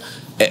by.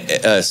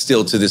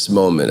 Still to this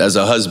moment, as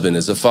a husband,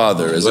 as a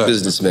father, as a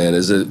businessman,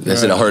 as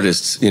an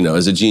artist, you know,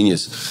 as a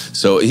genius.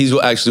 So he's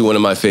actually one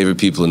of my favorite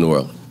people in the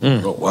world.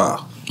 Oh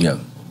wow! Yeah,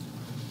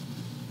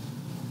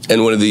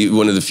 and one of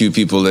the few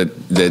people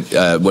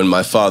that when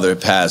my father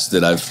passed,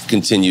 that I've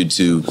continued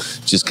to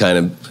just kind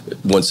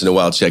of once in a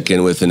while check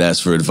in with and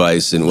ask for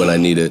advice, and when I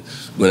need a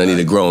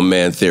grown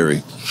man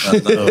theory.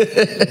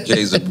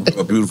 Jay's a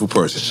beautiful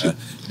person.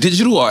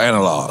 Digital or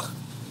analog?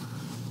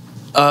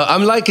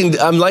 I'm liking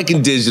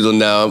digital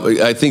now.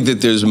 I think that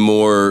there's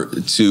more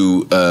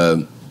to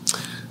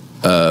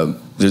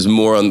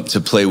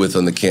play with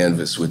on the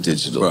canvas with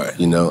digital. Right.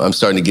 You know, I'm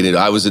starting to get it.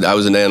 I was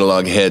an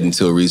analog head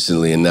until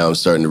recently, and now I'm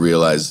starting to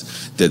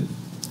realize that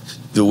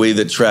the way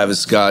that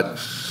Travis Scott,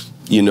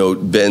 you know,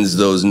 bends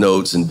those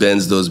notes and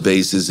bends those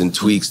basses and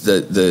tweaks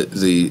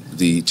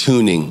the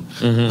tuning.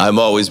 I've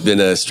always been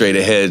a straight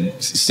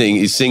ahead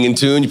singing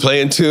tune, you play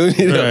in tune.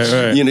 You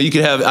know, you know, you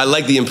can have. I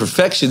like the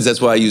imperfections.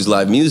 That's why I use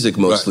live music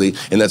mostly,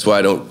 and that's why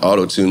I don't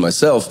auto tune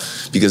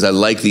myself, because I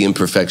like the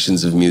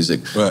imperfections of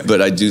music.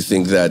 But I do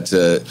think that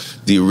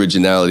the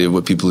originality of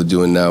what people are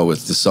doing now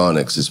with the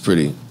sonics is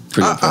pretty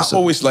impressive. I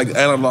always like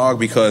analog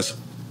because,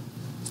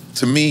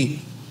 to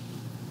me,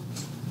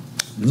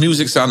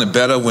 music sounded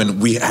better when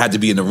we had to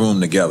be in the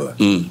room together.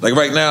 Like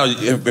right now,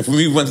 if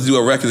we went to do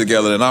a record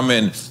together and I'm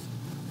in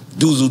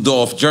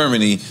Dusseldorf,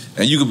 Germany,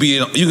 and you could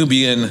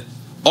be in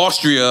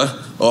Austria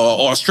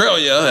or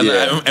Australia,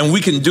 and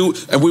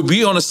we'd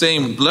be on the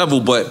same level.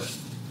 But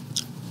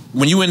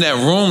when you in that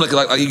room,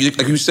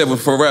 like you said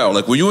with Pharrell,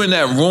 like when you're in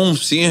that room,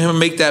 seeing him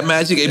make that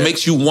magic, it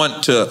makes you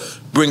want to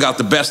bring out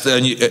the best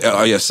in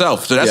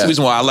yourself. So that's the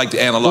reason why I like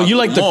the analog. Well, you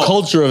like the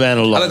culture of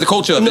analog. I like the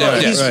culture of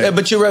analog.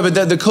 But you're right.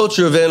 But the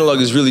culture of analog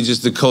is really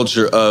just the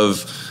culture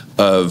of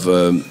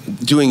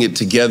doing it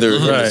together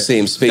in the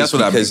same space. That's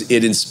what because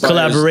it inspires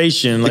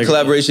collaboration. The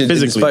collaboration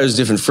it inspires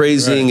different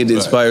phrasing. It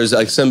inspires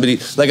like somebody.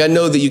 Like I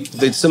know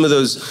that some of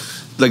those.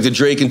 Like the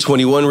Drake and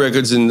 21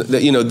 records, and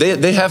you know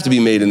they have to be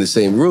made in the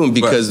same room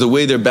because the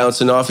way they're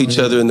bouncing off each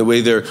other and the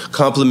way they're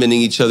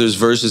complementing each other's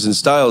verses and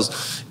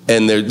styles,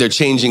 and they're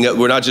changing up.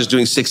 We're not just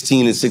doing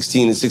 16 and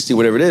 16 and 16,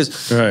 whatever it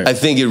is. I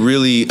think it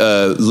really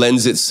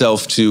lends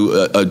itself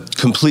to a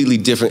completely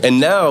different. And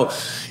now,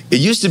 It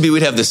used to be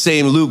we'd have the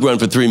same loop run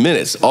for 3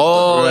 minutes.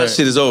 All that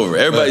shit is over.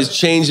 Everybody's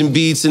changing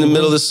beats in the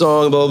middle of the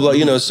song, blah, blah, blah.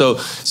 You know, so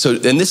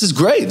and this is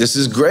great. This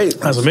is great.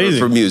 That's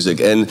amazing. For music.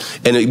 And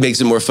it makes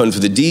it more fun for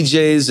the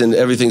DJs and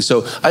everything.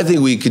 So I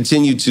think we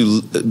continue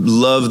to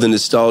love the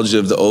nostalgia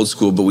of the old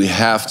school, but we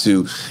have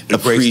to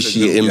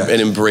appreciate and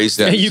embrace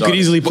that. And you could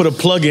easily put a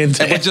plug in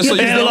to just so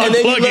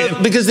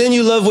because then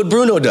you love what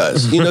Bruno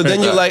does. You know,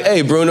 then you're like,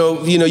 hey,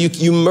 Bruno, you know,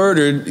 you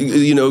murdered,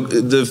 you know,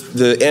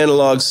 the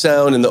analog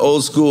sound and the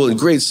old school and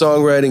great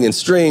songwriting and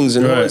strings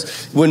and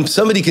horns. When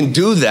somebody can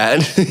do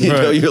that, you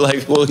know, you're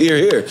like, well,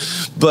 here.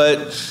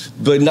 But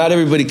not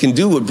everybody can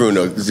do what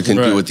Bruno can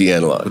do with the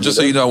analog. But just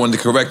so you know, I wanted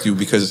to correct you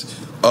because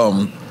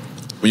when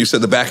you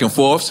said the back and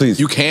forths,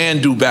 you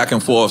can do back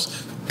and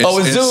forths. Yes.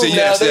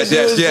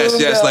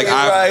 Like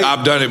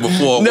I've done it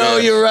before. No,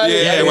 you're right.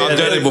 Yeah, I've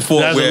done it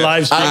before. That's a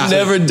live stream. I've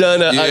never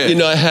done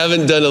I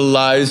haven't done a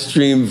live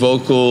stream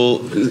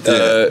vocal.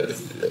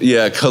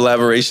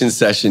 Collaboration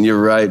session. You're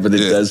right, but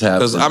it does happen.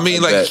 Because I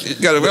mean, like, you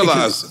got to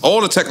realize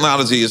all the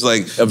technology is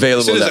like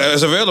available.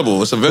 It's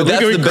available. It's available.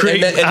 We could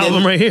create an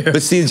album right here.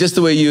 But see, just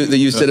the way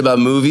you said about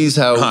movies,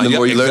 how the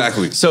more you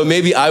learn. So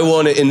maybe I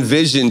want to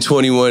envision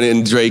 21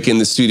 and Drake in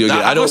the studio.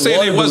 Nah, I don't say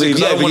they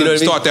wasn't. I don't want to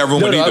start that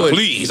room with either.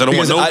 Please, I don't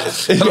want no. You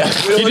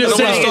just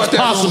saying it's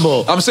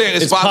possible. I'm saying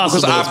it's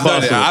possible because I've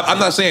done it. I'm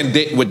not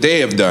saying what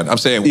they have done. I'm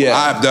saying what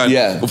I've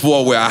done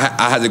before, where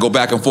I had to go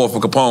back and forth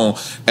with Capone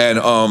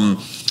and.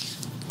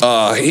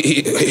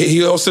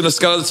 He'll send a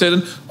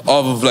skeleton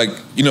of, like,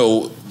 you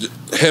know,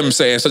 him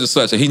saying such and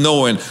such, and he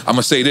knowing I'm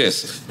gonna say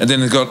this, and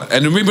then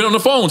we've been on the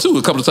phone too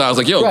a couple of times,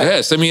 like, yo, go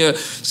ahead, send me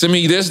this, and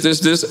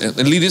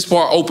leave this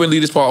part open.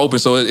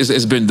 So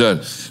it's been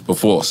done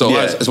before. So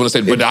that's what I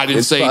said. But I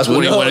didn't say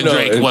 21 and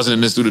Drake wasn't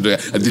in the studio.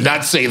 I did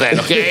not say that.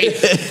 Okay,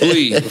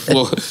 please.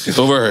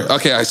 Over.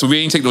 Okay, so we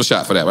ain't take no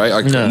shot for that,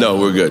 right? No,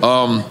 we're good.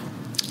 Go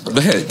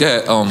ahead.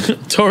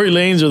 Tory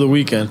Lanez or The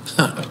Weeknd?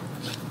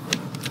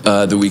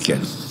 The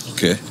Weeknd.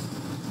 Okay.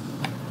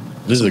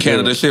 This is a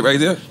Canada shit right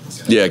there?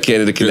 Yeah,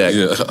 Canada Connect.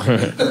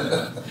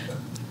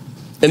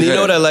 And you know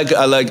what I like?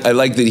 I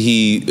like that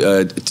he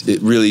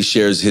really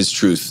shares his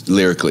truth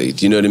lyrically.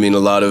 Do you know what I mean? A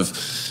lot of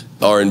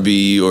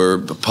R&B or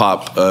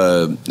pop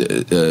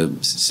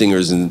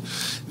singers, and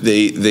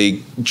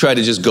they try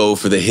to just go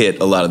for the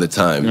hit a lot of the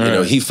time. You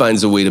know, he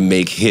finds a way to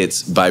make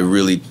hits by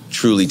really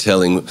truly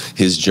telling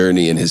his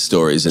journey and his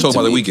stories. And talk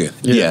about The Weeknd.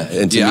 Yeah,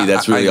 and to me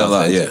that's really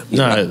authentic.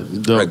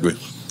 I agree.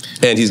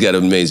 And he's got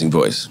an amazing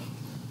voice.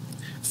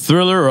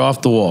 Thriller or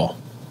Off the Wall?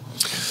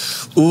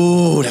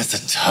 Ooh, that's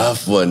a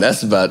tough one.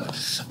 That's about,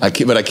 I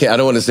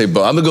don't want to say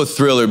both. I'm going to go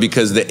Thriller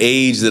because the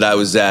age that I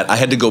was at, I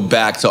had to go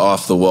back to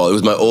Off the Wall. It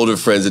was my older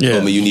friends that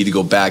told me you need to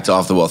go back to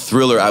Off the Wall.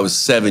 Thriller, I was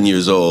 7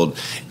 years old,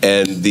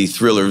 and the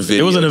Thriller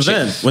video. It was an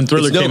event when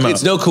Thriller came out.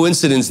 It's no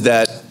coincidence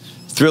that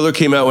Thriller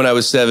came out when I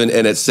was 7,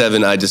 and at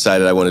 7 I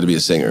decided I wanted to be a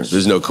singer.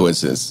 There's no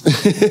coincidence.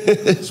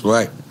 That's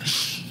right.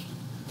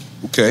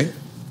 Okay.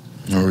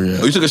 Oh, yeah.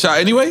 Oh, you took a shot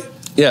anyway?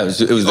 Yeah, it was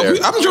there.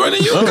 I'm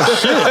joining you.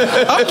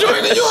 I'm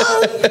joining you.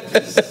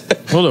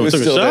 Hold on, we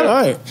took a shot? All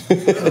right.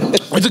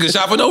 We took a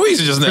shot for no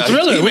reason just now.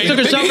 Thriller. We took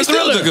a shot for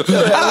Thriller.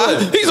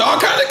 He's all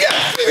kind of guy.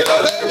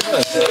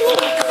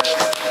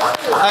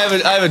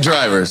 I have a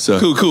driver, so.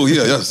 Cool,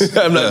 yeah, yes.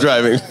 I'm not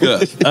driving.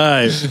 All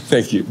right.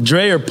 Thank you.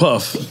 Dre or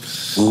Puff?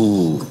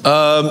 Ooh.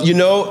 You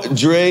know,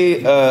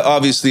 Dre,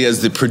 obviously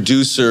as the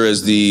producer,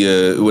 as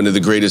the one of the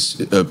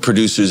greatest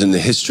producers in the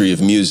history of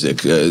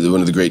music,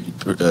 one of the great,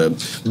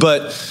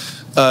 but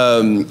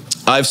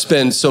I've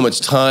spent so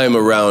much time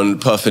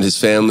around Puff and his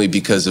family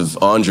because of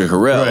Andre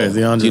Harrell. Right,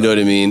 the Andre. You know what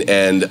I mean?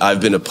 And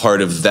I've been a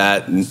part of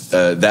that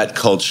that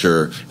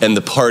culture and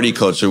the party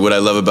culture. What I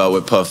love about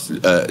what Puff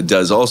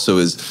does also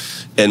is,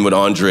 and what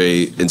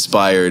Andre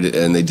inspired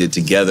and they did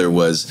together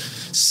was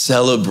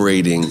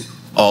celebrating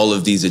all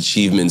of these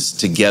achievements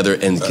together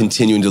and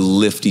continuing to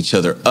lift each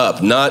other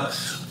up. Not,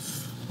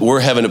 we're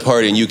having a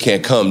party and you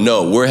can't come.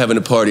 No, we're having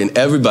a party and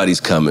everybody's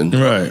coming.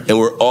 Right. And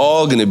we're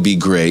all going to be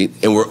great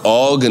and we're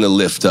all going to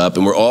lift up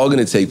and we're all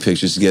going to take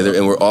pictures together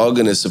and we're all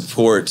going to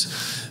support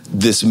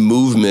this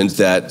movement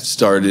that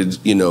started,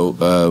 you know,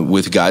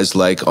 with guys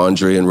like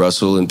Andre and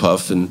Russell and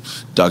Puff and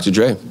Dr.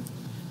 Dre.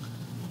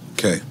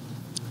 Okay.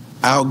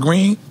 Al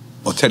Green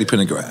or Teddy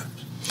Pendergrass?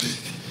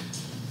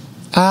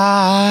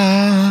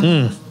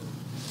 I'm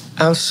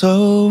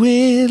so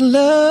in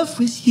love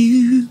with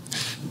you.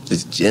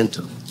 Just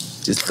gentle.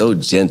 Just so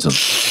gentle.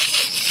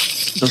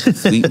 So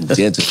sweet and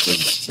gentle.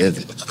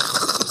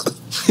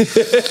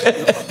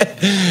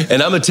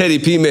 And I'm a Teddy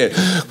P man.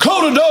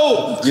 Close the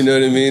door! You know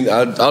what I mean?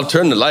 I'll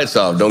turn the lights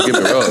off. Don't get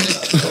me wrong.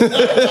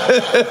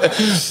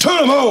 Turn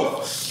them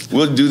on!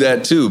 We'll do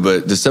that too,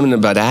 but there's something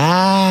about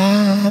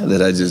that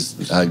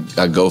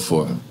I go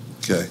for.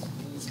 Okay.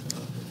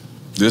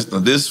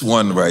 This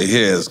one right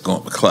here is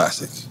going to be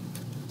classic.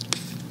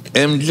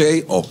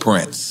 MJ or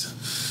Prince?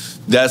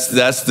 That's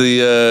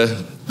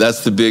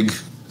the big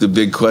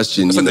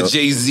question. It's like the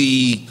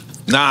Jay-Z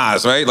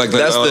Nas, right? Like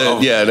that's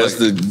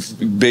the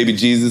baby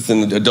Jesus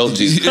and adult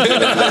Jesus.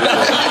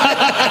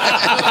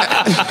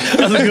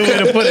 That's a good way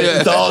to put it.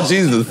 It's all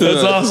Jesus.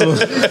 That's awesome.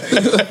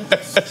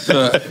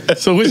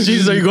 So which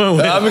Jesus are you going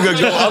with? I'm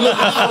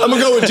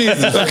gonna go with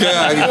Jesus.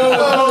 Okay.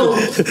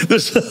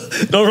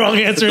 There's no wrong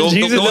answer in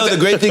Jesus. No, the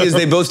great thing is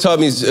they both taught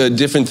me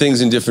different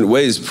things in different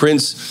ways.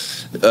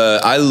 Prince,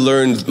 I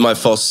learned my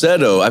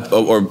falsetto,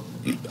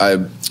 I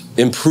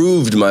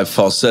improved my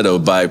falsetto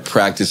by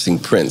practicing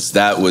Prince.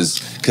 That was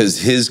because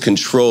his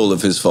control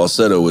of his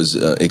falsetto was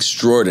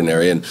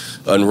extraordinary and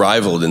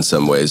unrivaled in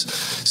some ways.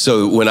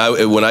 So when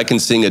I can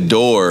sing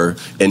Adore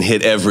and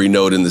hit every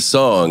note in the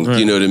song,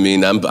 you know what I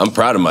mean? I'm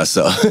proud of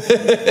myself.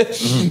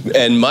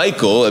 And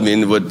Michael,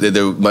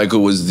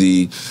 Michael was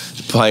the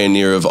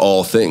pioneer of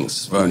all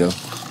things. Right. You know?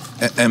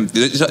 And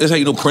that's how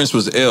you know Prince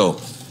was ill.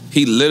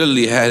 He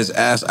literally had his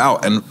ass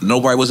out, and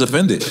nobody was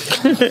offended.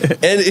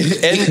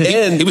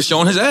 and he was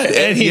showing his ass,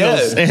 and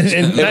heels,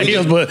 and not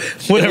heels, but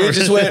whatever. We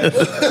just went.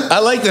 I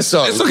like this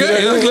song. It's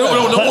okay.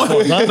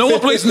 No one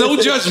placed no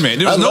judgment.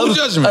 There was no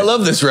judgment. I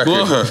love this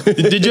record.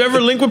 Did you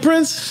ever link with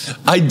Prince?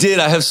 I did.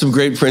 I have some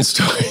great Prince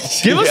stories.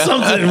 Give us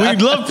something. We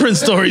love Prince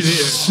stories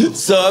here.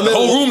 So the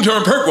whole room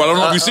turned purple. I don't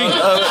know if you've seen it.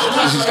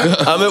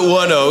 I'm at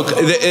One Oak.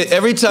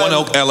 Every time. One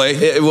Oak,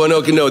 L.A. One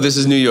Oak. No, this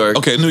is New York.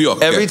 Okay, New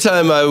York. Every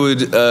time I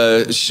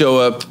would show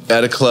up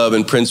at a club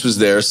and Prince was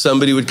there,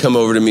 somebody would come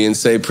over to me and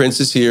say, Prince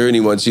is here and he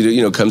wants you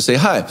to, come say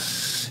hi.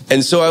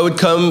 And so I would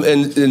come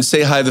and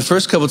say hi the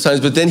first couple of times,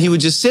 but then he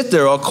would just sit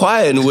there all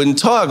quiet and wouldn't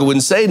talk,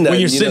 wouldn't say nothing. When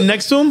you're sitting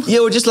next to him?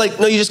 Yeah, or just like,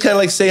 no, you just kind of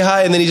like say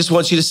hi and then he just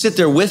wants you to sit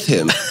there with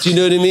him. Do you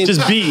know what I mean?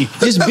 Just be.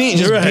 Just be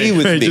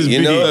with me,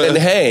 you know, and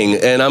hang.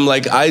 And I'm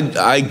like,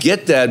 I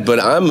get that, but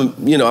I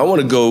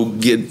want to go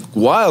get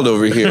wild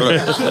over here.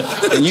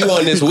 And you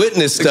on this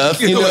witness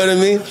stuff, you know what I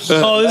mean?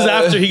 Oh, this is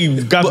after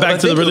he got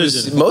back to the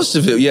religion. Most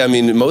of it, yeah, I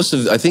mean,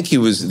 I think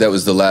that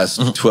was the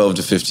last 12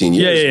 to 15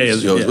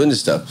 years. Yeah. Witness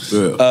stuff.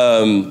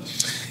 Yeah.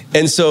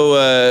 And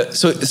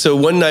so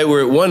one night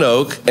we're at One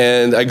Oak,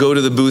 and I go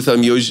to the booth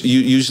I'm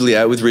usually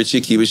at with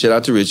Richie Akiva. Shout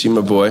out to Richie,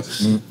 my boy.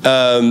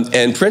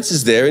 And Prince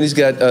is there, and he's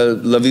got a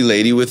lovely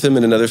lady with him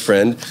and another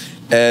friend.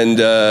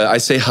 And I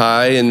say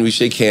hi, and we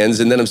shake hands,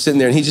 and then I'm sitting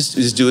there, and he just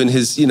is doing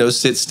his,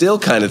 sit still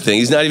kind of thing.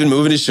 He's not even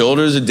moving his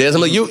shoulders or dancing.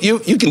 I'm like,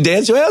 you can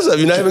dance your ass off.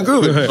 You're not even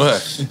grooving.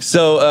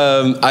 So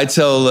I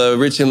tell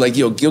Rich, I'm like,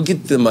 yo,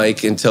 get the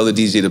mic and tell the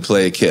DJ to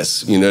play a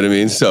Kiss. You know what I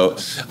mean? So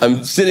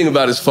I'm sitting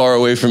about as far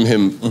away from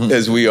him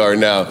as we are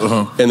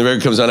now. And the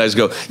record comes on, I just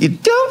go, you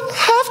don't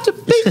have to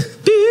be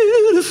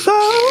beautiful.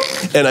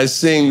 And I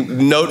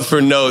sing note for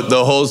note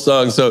the whole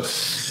song. So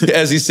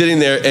as he's sitting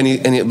there,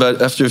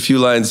 but after a few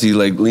lines, he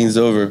like leans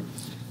over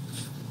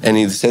and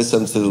he says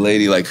something to the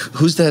lady like,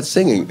 who's that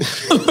singing?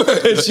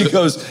 And she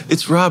goes,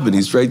 it's Robin,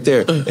 he's right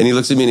there. And he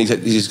looks at me and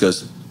he just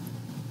goes,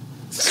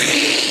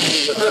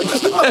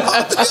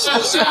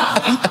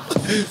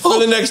 for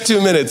the next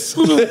 2 minutes.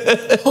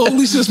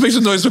 Holy shit, make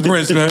some noise for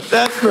Prince, man.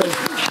 That's Prince.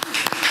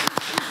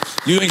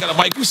 You ain't got a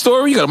Michael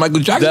story? You got a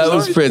Michael Jackson story? That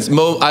was Prince.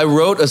 I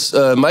wrote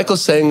Michael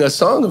sang a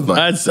song of mine.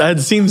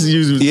 I'd seen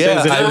you.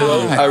 Yeah,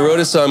 I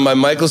wrote a song. My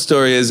Michael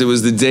story is it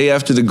was the day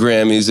after the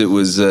Grammys. It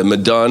was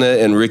Madonna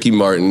and Ricky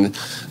Martin.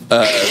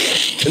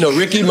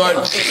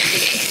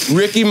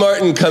 Ricky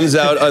Martin comes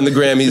out on the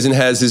Grammys and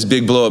has his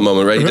big blow-up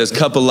moment, right? He does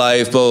Cup of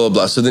Life, blah, blah,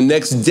 blah. So the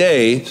next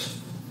day,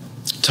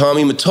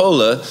 Tommy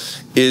Mottola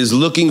is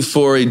looking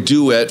for a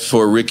duet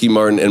for Ricky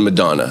Martin and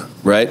Madonna,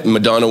 right?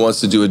 Madonna wants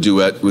to do a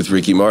duet with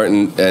Ricky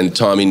Martin, and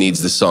Tommy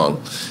needs the song.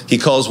 He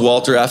calls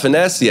Walter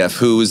Afanasieff,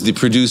 who is the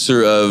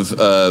producer of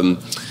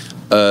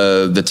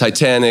the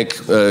Titanic,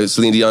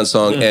 Celine Dion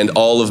song, and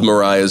all of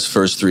Mariah's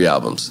first 3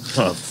 albums.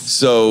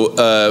 So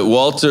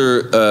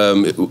Walter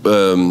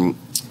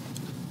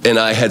and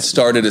I had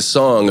started a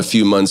song a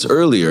few months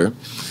earlier.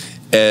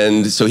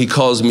 And so he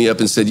calls me up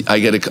and said,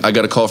 I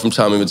got a call from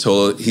Tommy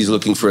Mottola. He's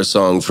looking for a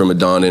song for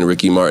Madonna and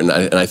Ricky Martin.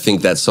 And I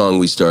think that song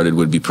we started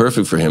would be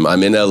perfect for him.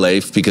 I'm in LA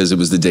because it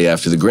was the day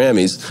after the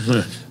Grammys.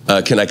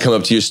 Can I come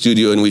up to your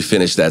studio and we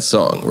finish that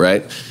song,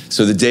 right?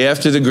 So the day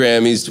after the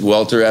Grammys,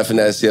 Walter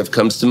Afanasieff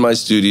comes to my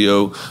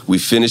studio. We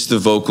finish the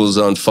vocals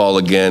on Fall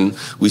Again.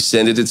 We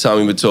send it to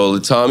Tommy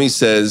Mottola. Tommy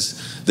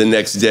says the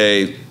next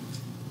day,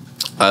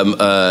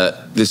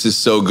 this is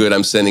so good,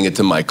 I'm sending it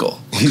to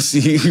Michael. He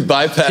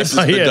bypasses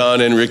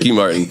Madonna and Ricky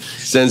Martin,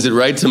 sends it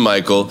right to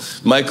Michael.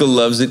 Michael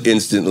loves it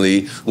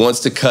instantly, wants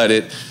to cut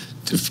it.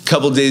 A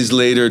couple days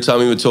later,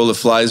 Tommy Mottola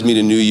flies me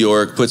to New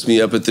York, puts me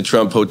up at the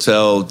Trump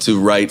Hotel to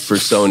write for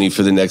Sony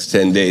for the next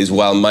 10 days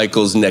while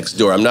Michael's next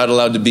door. I'm not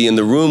allowed to be in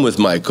the room with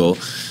Michael,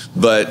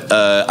 but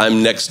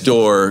I'm next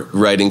door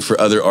writing for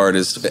other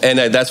artists. And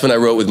that's when I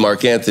wrote with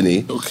Mark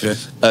Anthony. Okay.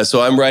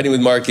 So I'm writing with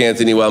Mark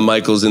Anthony while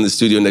Michael's in the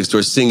studio next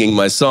door singing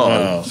my song.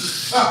 Wow.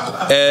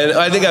 And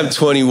I think I'm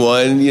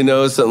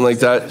 21, something like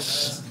that.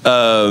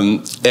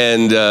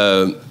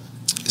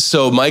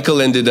 So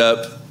Michael ended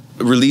up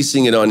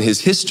releasing it on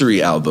his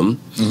History album,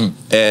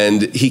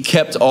 and he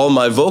kept all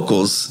my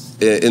vocals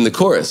in the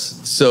chorus.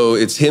 So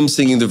it's him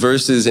singing the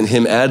verses and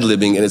him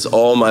ad-libbing, and it's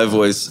all my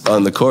voice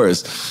on the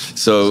chorus.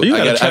 So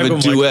I have a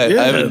duet.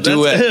 I have a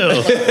duet.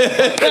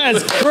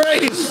 That's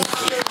great.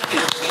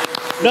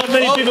 Not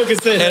many people can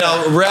say that. And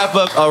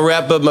I'll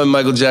wrap up my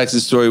Michael Jackson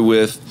story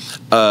with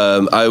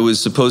I was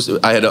supposed to,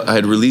 I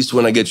had released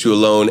When I Get You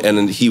Alone,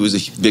 and he was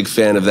a big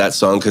fan of that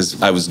song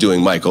because I was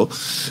doing Michael.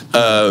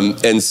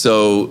 And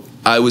so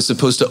I was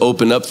supposed to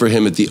open up for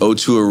him at the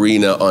O2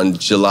 Arena on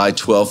July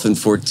 12th and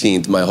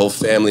 14th. My whole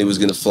family was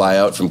going to fly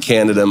out from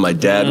Canada. My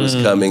dad was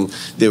coming.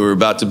 They were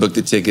about to book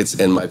the tickets,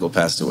 and Michael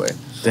passed away.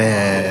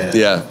 Damn.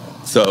 Yeah,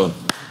 so.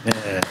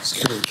 Yeah.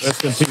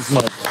 Rest in peace,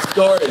 Michael.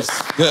 Stories.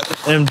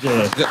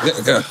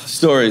 MJ.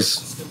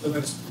 Stories.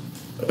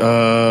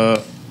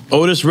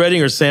 Otis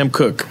Redding or Sam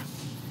Cooke?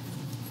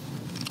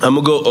 I'm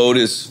going to go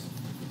Otis.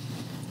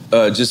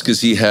 Just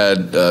because he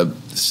had,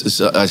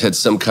 I had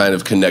some kind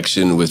of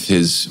connection with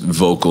his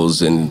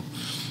vocals and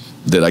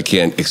that I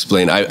can't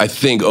explain. I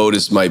think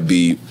Otis might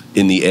be,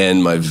 in the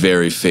end, my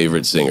very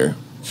favorite singer.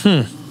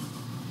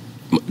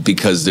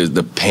 Because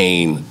the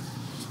pain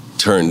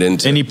turned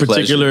into any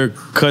particular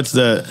cuts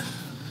that...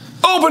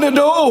 Open the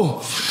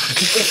door!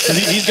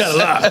 He's got a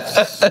lot.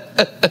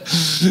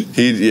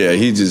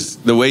 He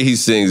just, the way he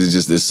sings is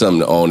just, there's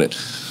something to own it.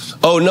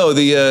 Oh no,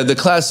 the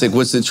classic.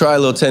 What's the Try a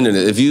Little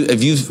Tenderness?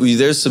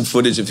 There's some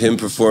footage of him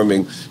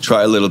performing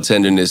Try a Little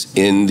Tenderness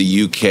in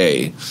the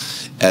UK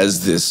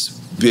as this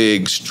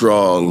big,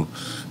 strong,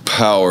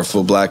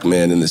 powerful black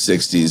man in the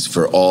 '60s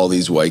for all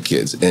these white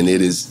kids, and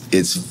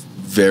it's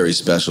very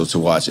special to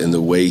watch. And the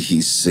way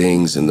he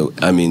sings,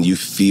 and you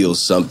feel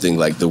something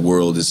like the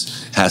world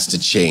has to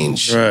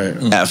change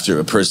after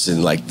a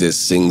person like this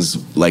sings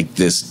like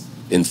this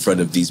in front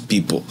of these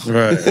people.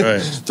 Right.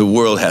 The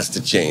world has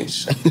to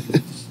change.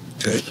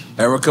 Okay.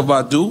 Erykah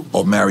Badu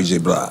or Mary J.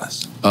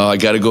 Blige? I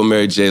got to go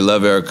Mary J.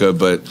 Love Erykah,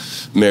 but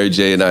Mary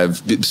J. and I,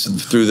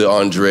 through the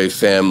Andre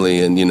family,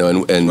 and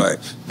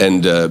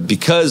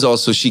because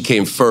also she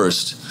came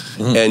first,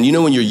 and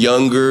when you're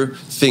younger,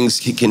 things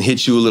can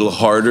hit you a little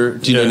harder.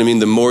 Do you know what I mean?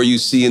 The more you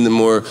see, and the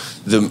more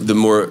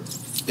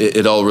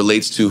it all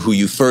relates to who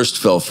you first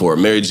fell for.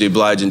 Mary J.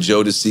 Blige and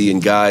Jodeci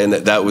and Guy, and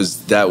that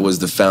was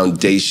the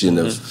foundation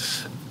of.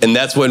 And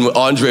that's when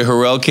Andre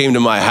Harrell came to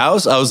my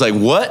house. I was like,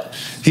 what?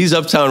 He's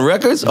Uptown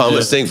Records? Oh, I'm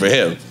going to sing for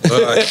him.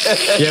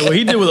 Yeah, what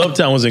he did with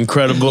Uptown was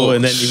incredible.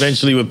 And then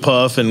eventually with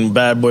Puff and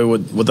Bad Boy,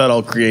 what that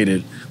all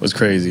created was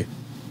crazy.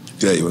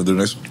 Yeah, you want to do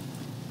the next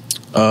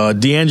one?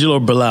 D'Angelo or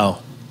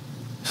Bilal?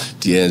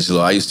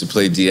 D'Angelo. I used to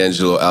play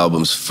D'Angelo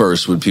albums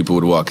first when people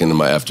would walk into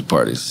my after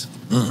parties.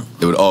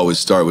 It would always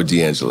start with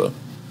D'Angelo.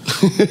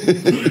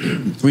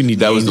 We need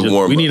that was the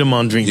warm-up. We need him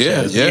on Drink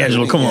Champs.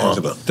 D'Angelo, come on.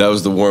 That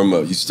was the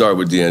warm-up. You start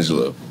with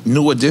D'Angelo.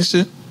 New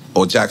Edition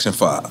or Jackson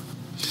 5?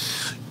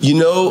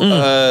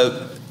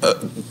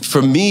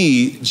 For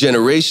me,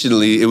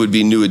 generationally, it would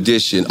be New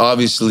Edition.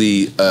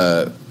 Obviously,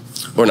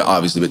 or not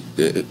obviously, but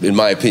in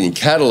my opinion,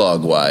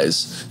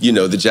 catalog-wise,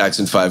 the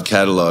Jackson 5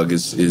 catalog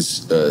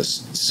is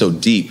so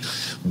deep.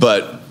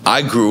 But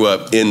I grew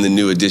up in the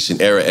New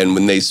Edition era, and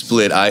when they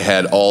split, I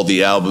had all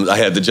the albums. I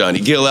had the Johnny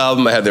Gill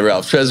album, I had the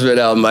Ralph Tresvant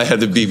album, I had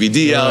the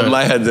BBD album,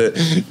 I had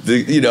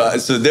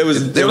so there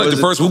was... They were like the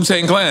first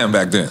Wu-Tang Clan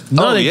back then.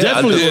 No, they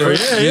definitely were.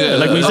 Yeah.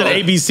 Like when you said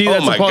ABC,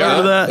 that's a part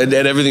of that. And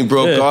everything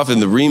broke off,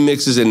 and the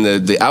remixes, and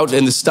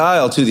the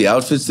style, too, the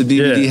outfits the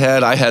BBD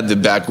had. I had the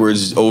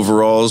backwards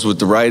overalls with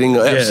the writing.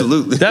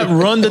 Absolutely. That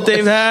run that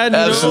they've had.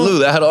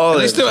 Absolutely. I had all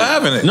that. They still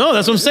having it. No,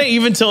 that's what I'm saying,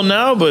 even till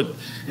now, but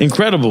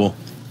incredible.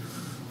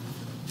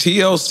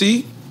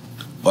 TLC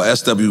or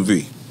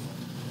SWV?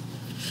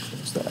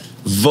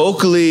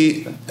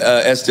 Vocally,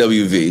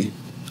 SWV.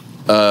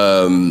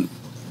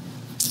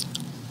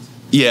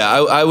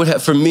 I would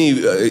have, for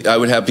me, I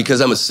would have,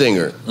 because I'm a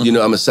singer,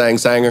 I'm a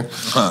sanger.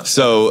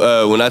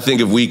 So when I think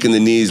of Weak in the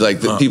Knees,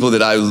 like the people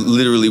that I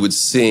literally would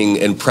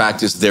sing and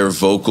practice their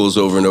vocals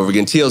over and over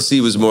again.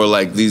 TLC was more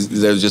like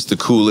they're just the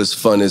coolest,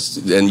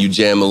 funnest, and you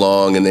jam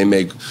along, and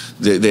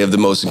they have the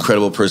most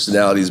incredible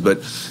personalities,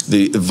 but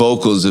the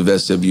vocals of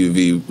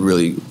SWV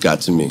really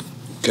got to me.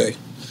 Okay.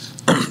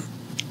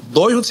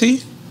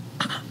 Loyalty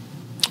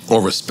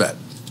or respect?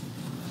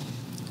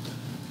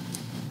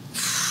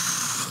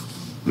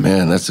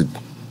 Man, I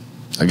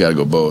gotta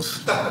go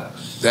both.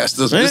 That's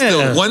the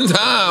one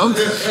time.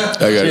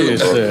 I gotta go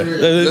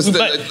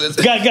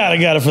both.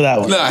 Got it for that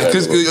one. Nah,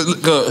 because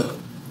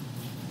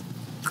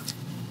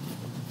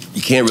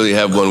you can't really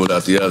have one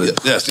without the other.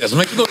 Yes,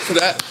 make a note for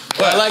that.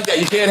 Well, I like that.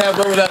 You can't have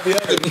one without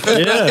the other.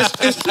 Yeah.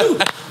 It's true.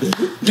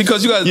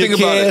 Because you got to think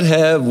about it. You can't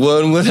have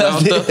one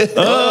without the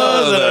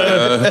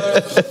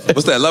other.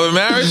 What's that, Love and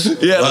Marriage?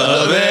 Yeah,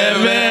 Love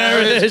and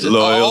Marriage.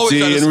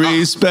 Loyalty and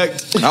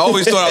respect. I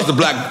always thought I was the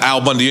Black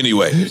Al Bundy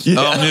anyway.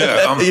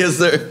 Yes,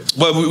 sir.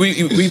 But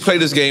we play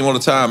this game all the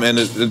time, and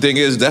the thing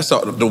is, that's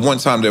the one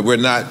time that we're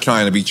not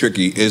trying to be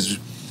tricky is...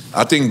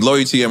 I think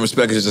loyalty and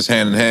respect is just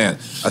hand in hand.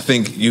 I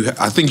think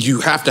you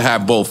have to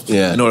have both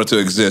in order to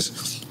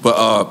exist.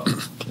 But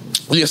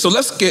so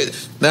let's get,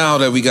 now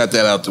that we got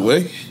that out the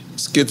way,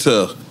 let's get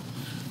to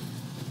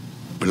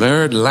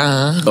Blurred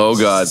line. Oh,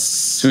 God.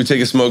 Should we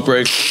take a smoke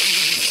break?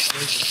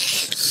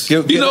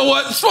 You know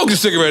what? Smoke a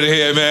cigarette in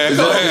here, man.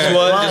 Go ahead.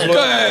 Go ahead,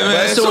 man.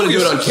 I just don't want to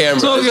do it on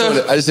camera.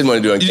 I just didn't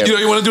want to do it on camera.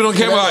 You want to do it on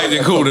camera? All right,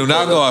 then cool.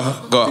 Now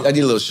go. I need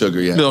a little sugar,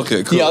 yeah.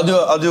 Okay, cool. Yeah,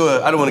 I'll do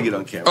it. I don't want to get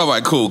on camera. All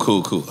right, cool.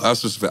 I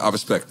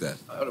respect that.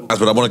 That's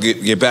what I want to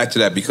get back to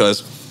that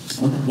because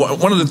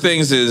one of the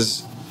things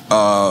is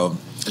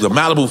the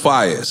Malibu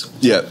fires.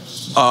 Yeah.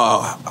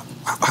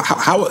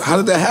 How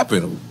did that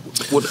happen?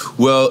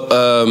 Well,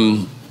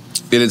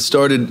 it had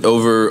started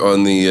over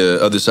on the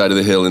other side of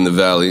the hill in the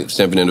valley,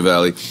 San Fernando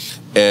Valley,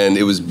 and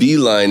it was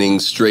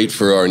beelining straight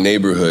for our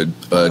neighborhood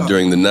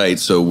during the night.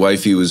 So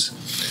wifey was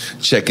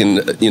checking,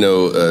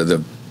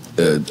 the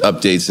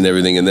updates and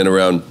everything, and then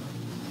around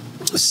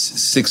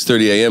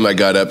 6:30 a.m. I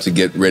got up to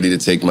get ready to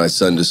take my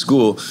son to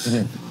school.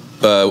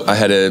 I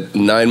had a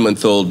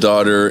 9-month-old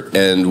daughter,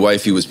 and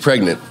wifey was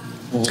pregnant.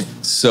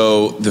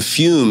 So the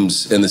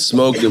fumes and the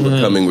smoke that were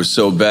coming were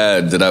so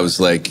bad that I was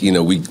like,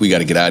 we got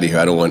to get out of here.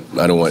 I don't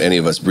want any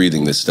of us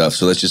breathing this stuff.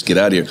 So let's just get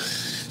out of here.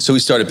 So we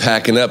started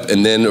packing up,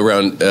 and then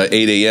around 8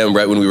 a.m.,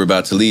 right when we were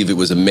about to leave, it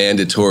was a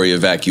mandatory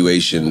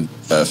evacuation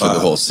for the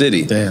whole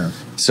city. Damn.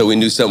 So we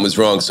knew something was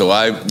wrong. So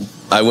I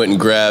went and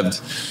grabbed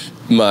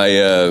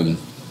my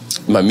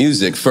my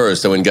music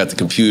first. I went and got the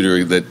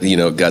computer that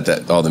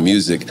got all the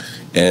music.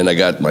 And I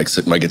got my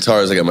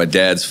guitars, I got my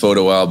dad's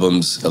photo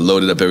albums, I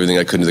loaded up everything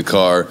I could into the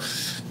car.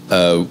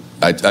 I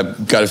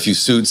got a few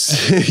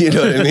suits, you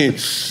know what I mean?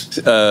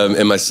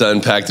 And my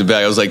son packed a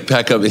bag. I was like,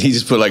 pack up, and he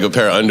just put like a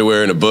pair of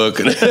underwear and a book.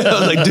 And I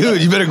was like,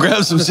 dude, you better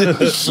grab some shit.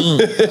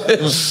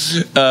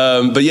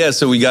 But yeah,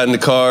 so we got in the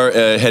car,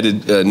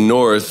 headed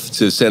north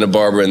to Santa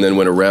Barbara, and then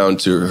went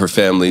around to her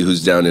family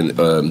who's down in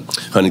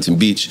Huntington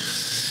Beach.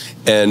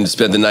 And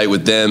spent the night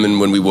with them,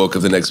 and when we woke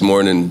up the next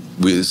morning,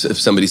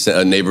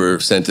 a neighbor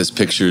sent us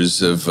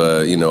pictures of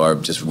our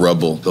just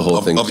rubble. The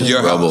whole thing, of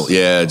your rubble. house.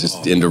 Yeah,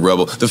 just into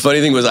rubble. The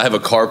funny thing was, I have a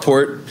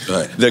carport.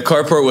 Right. The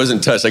carport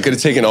wasn't touched. I could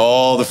have taken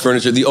all the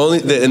furniture.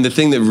 And the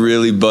thing that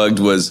really bugged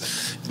was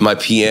my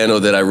piano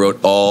that I wrote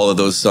all of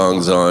those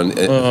songs on.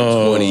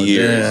 20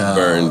 years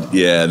burned.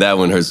 Yeah, that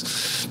one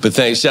hurts. But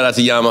thanks. Shout out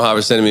to Yamaha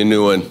for sending me a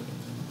new one.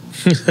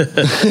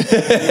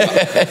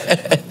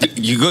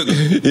 You good?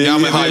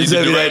 Yamaha, you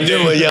did the right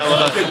new one,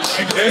 Yamaha.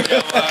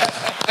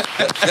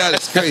 That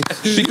is crazy.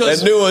 Because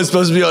that new one's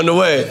supposed to be on the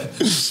way.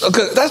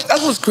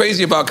 That's what's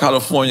crazy about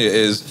California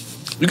is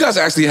you guys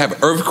actually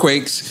have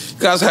earthquakes. You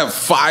guys have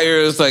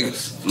fires. Like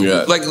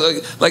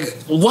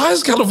why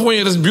is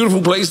California this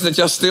beautiful place that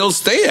y'all still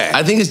stay at?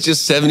 I think it's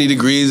just 70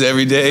 degrees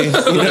every day. You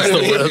know what I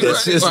mean?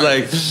 It's just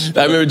like,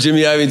 I remember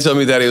Jimmy Iovine told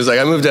me that. He was like,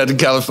 I moved out to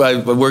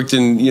California. I worked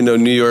in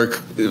New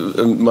York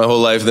my whole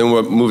life. Then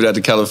moved out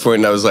to California,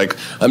 and I was like,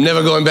 I'm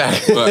never going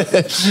back. Right.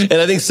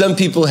 And I think some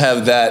people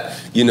have that.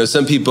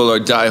 Some people are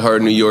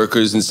diehard New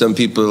Yorkers, and some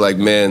people are like,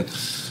 man,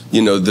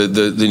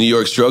 the New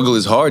York struggle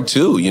is hard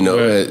too,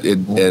 right.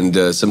 And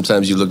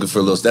sometimes you're looking for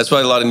a little. That's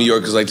why a lot of New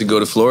Yorkers like to go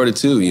to Florida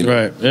too,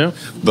 Right. Yeah.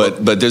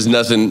 But there's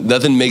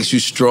nothing makes you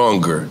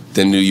stronger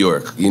than New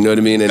York. You know what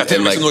I mean? And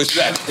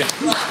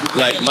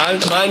like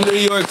my New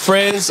York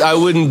friends, I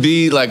wouldn't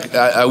be like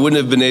I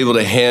wouldn't have been able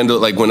to handle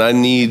like when I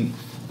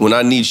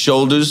need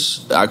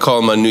shoulders, I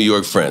call my New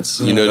York friends.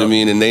 You know what I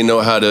mean? And they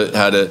know how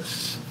to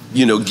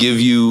give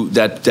you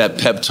that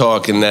pep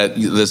talk and that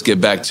let's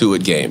get back to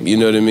it game. You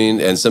know what I mean?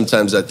 And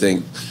sometimes I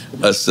think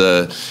us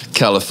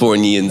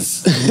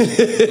Californians,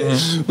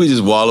 we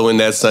just wallow in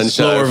that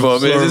sunshine for a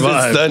minute. Is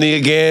it sunny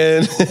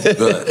again?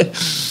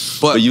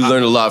 But you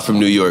learn a lot from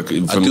New York,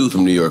 from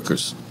New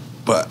Yorkers.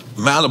 But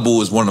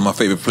Malibu is one of my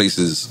favorite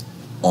places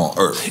on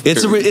earth.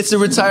 It's a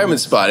retirement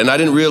spot, and I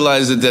didn't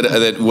realize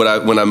that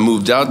when I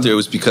moved out there, it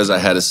was because I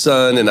had a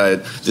son and I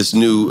had this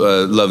new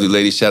lovely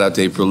lady. Shout out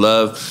to April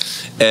Love,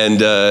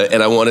 and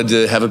I wanted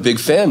to have a big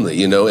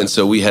family, and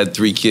so we had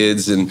 3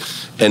 kids, and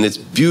it's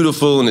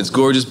beautiful and it's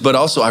gorgeous, but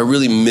also I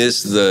really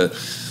miss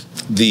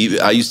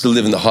I used to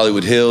live in the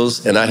Hollywood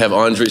Hills, and I'd have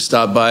Andre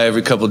stop by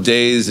every couple of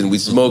days, and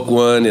we'd smoke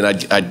one, and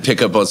I'd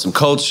pick up on some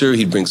culture.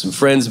 He'd bring some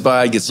friends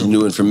by, get some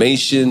new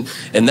information,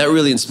 and that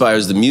really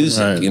inspires the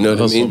music. Right. You know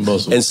what I mean?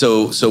 And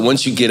so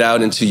once you get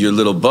out into your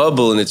little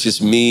bubble, and it's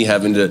just me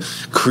having to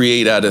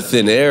create out of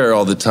thin air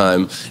all the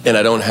time, and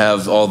I don't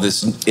have all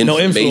this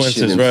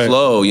information and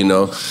flow.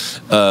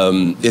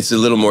 It's a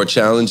little more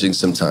challenging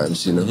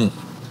sometimes. Mm-hmm.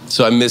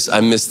 So I miss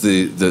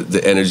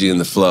the energy and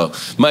the flow.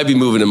 Might be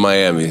moving to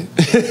Miami.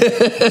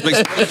 Let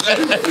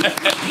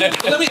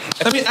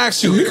me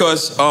ask you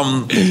because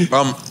one thing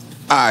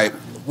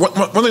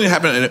that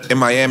happened in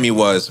Miami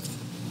was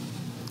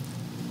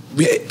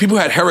people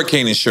had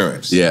hurricane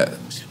insurance,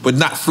 but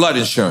not flood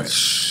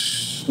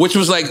insurance, which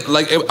was like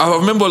I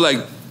remember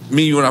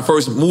me when I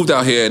first moved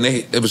out here, and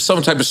it was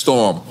some type of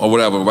storm or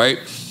whatever, right?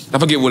 I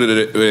forget what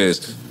it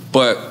is,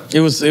 but it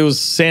was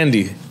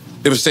Sandy.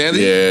 It was Sandy?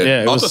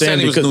 Yeah, it was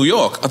Sandy was New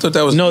York. I thought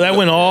that was... No, that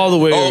went all the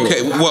way... Oh,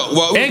 okay,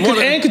 well...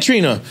 And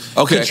Katrina.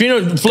 Okay.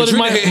 Katrina flooded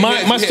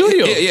my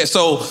studio. Yeah,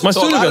 so a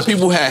lot of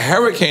people had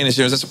hurricane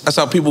insurance. That's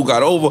how people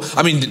got over.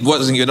 I mean, it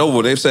wasn't getting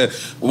over. They've said,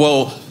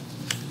 well,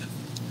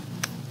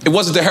 it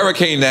wasn't the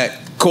hurricane that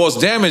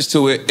caused damage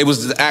to it. It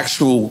was the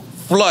actual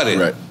flooding,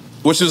 right?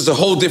 Which is a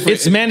whole different.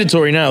 It's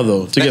mandatory now,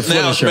 though, to get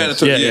flood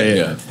insurance.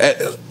 Yeah.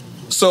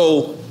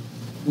 So,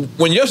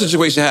 when your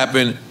situation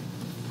happened,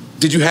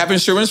 did you have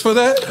insurance for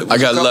that? I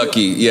got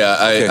lucky. Yeah,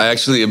 I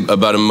actually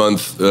about a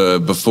month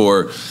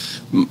before.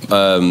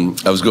 I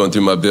was going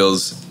through my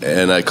bills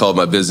and I called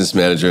my business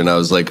manager and I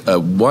was like,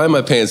 why am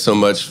I paying so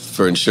much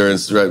for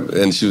insurance? Right?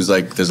 And she was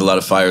like, there's a lot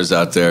of fires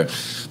out there.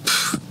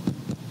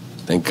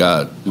 Thank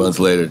God. A month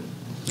later.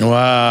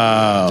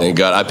 Wow. Thank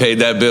God. I paid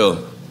that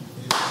bill.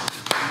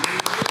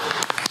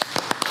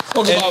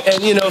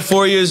 And you know,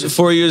 4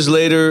 years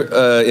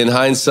later, in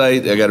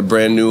hindsight, I got a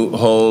brand new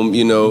home,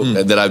 you know,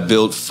 that I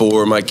built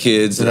for my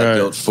kids, that I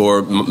built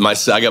for my.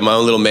 I got my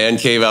own little man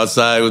cave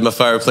outside with my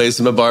fireplace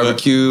and my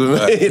barbecue,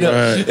 you know,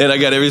 and I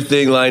got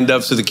everything lined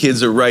up so the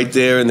kids are right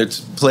there and their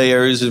play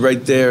areas is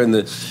right there and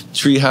the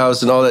tree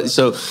house and all that.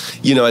 So,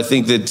 you know, I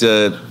think that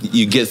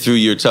you get through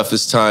your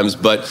toughest times.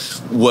 But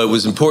what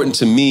was important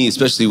to me,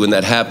 especially when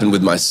that happened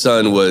with my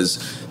son, was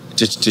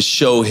just to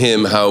show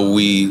him how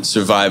we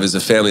survive as a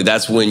family.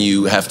 That's when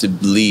you have to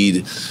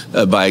lead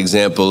by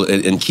example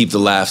and keep the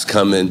laughs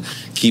coming,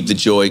 keep the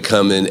joy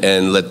coming,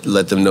 and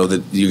let them know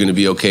that you're going to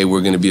be okay,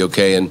 we're going to be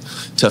okay, and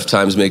tough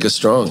times make us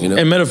strong, you know?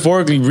 And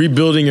metaphorically,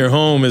 rebuilding your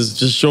home is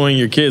just showing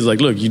your kids, like,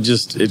 look,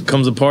 it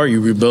comes apart,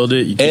 you rebuild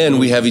it. And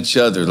we have each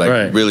other.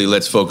 Like, really,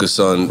 let's focus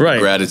on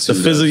gratitude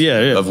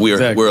of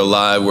we're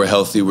alive, we're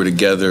healthy, we're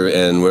together,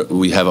 and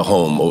we have a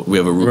home. We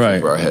have a roof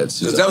over our heads.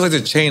 So that was like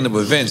the chain of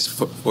events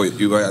for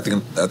you, right?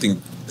 I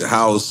think the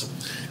house.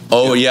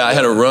 Oh, yeah, I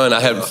had a run.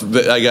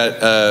 I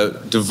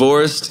got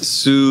divorced,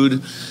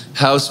 sued,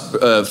 house.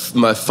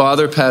 My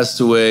father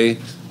passed away.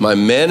 My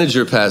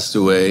manager passed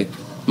away.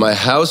 My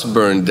house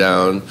burned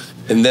down,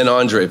 and then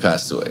Andre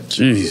passed away.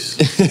 Jeez.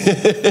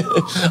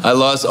 I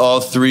lost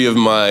all three of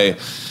my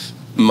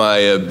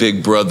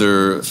big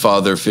brother,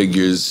 father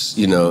figures,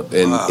 you know,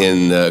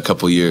 in a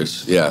couple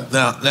years. Yeah.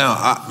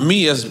 Now,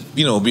 me as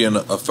you know, being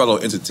a fellow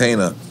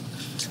entertainer,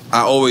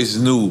 I always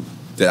knew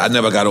that I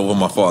never got over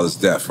my father's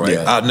death. Right.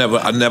 Yeah.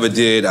 I never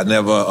did. I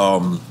never.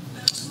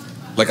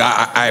 Like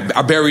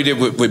I buried it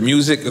with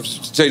music. To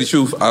tell you the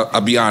truth,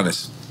 I'll be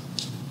honest.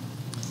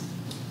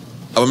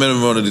 I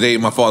remember on the day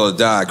my father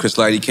died, Chris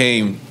Lighty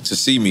came to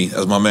see me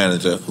as my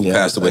manager, who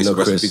passed away. So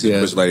Chris Lighty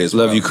as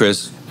well. Love you,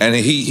 Chris. And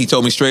he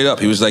told me straight up.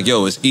 He was like,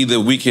 "Yo, it's either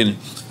we can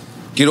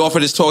get off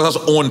of this tour." I was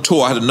on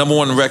tour. I had the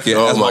 #1 record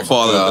as my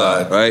father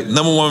died. Right,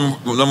 number one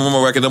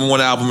record, #1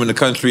 album in the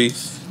country.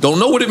 Don't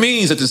know what it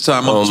means at this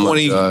time. I'm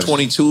 20,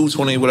 22,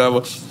 20,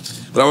 whatever.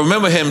 But I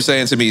remember him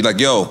saying to me, like,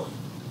 "Yo,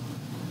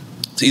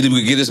 it's either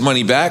we get this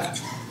money back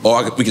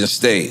or we can just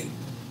stay."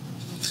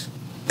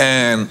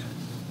 And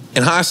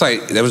in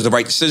hindsight, that was the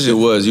right decision. It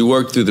was. You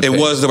worked through the pain.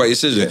 It was the right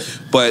decision. Yeah.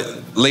 But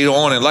later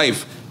on in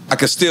life, I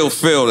could still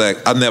feel that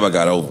I never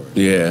got over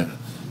it. Yeah.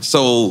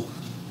 So,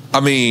 I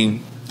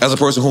mean, as a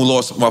person who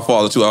lost my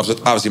father too,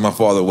 obviously my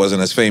father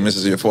wasn't as famous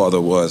as your father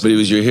was. But he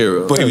was your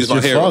hero. But he was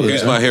my hero. He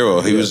was my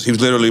hero. He was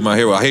literally my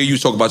hero. I hear you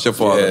talk about your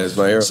father. Yeah, he's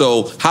my hero.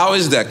 So how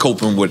is that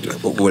coping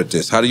with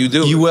this? How do you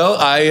do it? Well,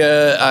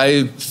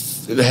 I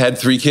had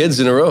 3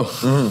 kids in a row.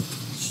 Mm-hmm.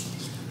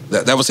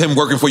 That was him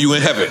working for you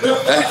in heaven.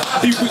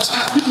 He put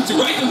you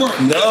right to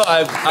work. No,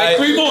 I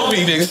 3 more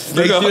me, nigga.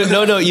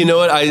 No. You know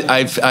what?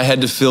 I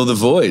had to fill the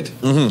void.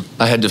 Mm-hmm.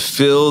 I had to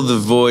fill the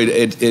void.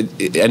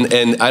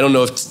 And I don't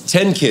know if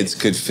 10 kids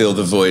could fill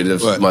the void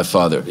of my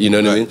father. You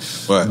know what I mean?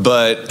 Right.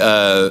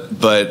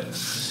 But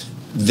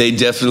they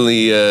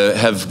definitely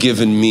have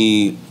given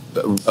me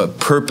a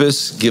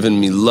purpose, given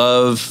me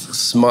love,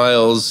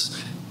 smiles,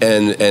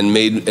 and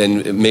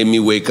made me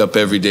wake up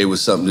every day with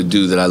something to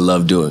do that I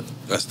love doing.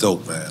 That's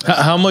dope, man.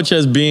 How much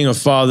has being a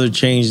father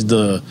changed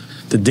the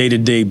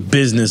day-to-day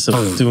business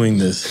of doing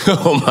this?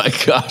 Oh my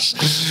gosh.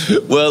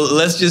 Well,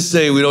 let's just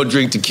say we don't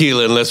drink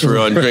tequila unless we're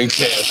on drink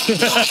camp.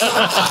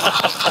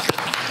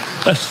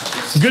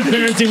 Good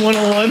parenting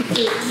 101.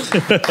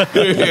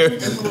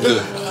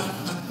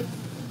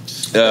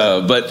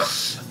 But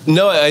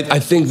no, I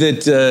think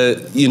that,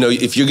 you know,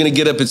 if you're going to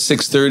get up at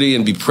 6:30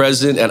 and be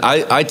present, and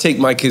I take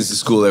my kids to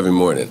school every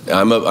morning.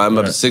 I'm up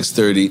at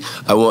 6:30.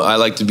 I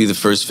like to be the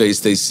first face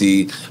they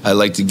see. I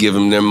like to give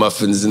them their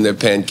muffins and their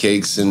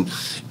pancakes, and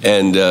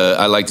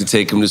I like to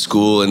take them to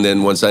school. And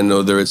then once I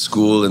know they're at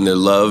school and they're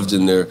loved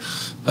and they're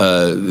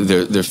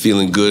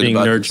feeling good being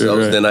about nurtured,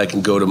 themselves, then I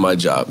can go to my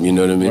job. You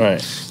know what I mean?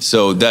 Right.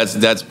 So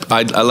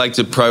I like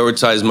to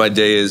prioritize my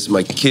day as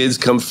my kids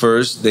come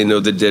first. They know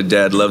that their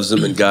dad loves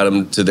them and got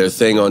them to their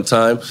thing on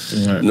time.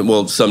 Right.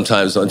 Well,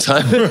 sometimes on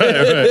time.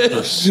 Right.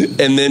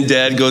 And then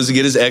dad goes to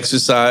get his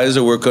exercise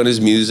or work on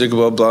his music,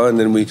 blah, blah, and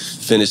then we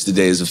finish the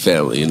day as a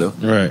family, you know?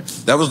 Right.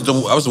 That was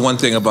the one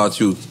thing about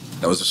you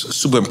that was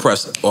super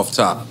impressed off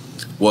top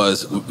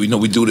was, we know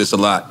we do this a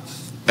lot.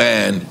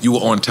 And you were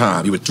on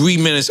time. You were 3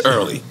 minutes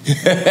early.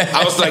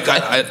 I was like,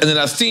 and then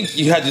I seen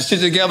you had your shit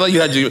together. You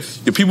had your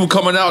people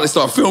coming out. They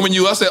start filming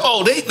you. I said,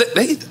 oh,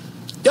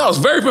 y'all was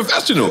very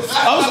professional.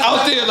 I was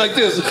out there like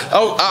this.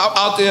 I was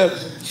out there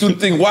doing the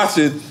thing,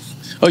 watching.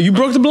 Oh, you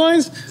broke the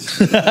blinds?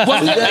 What?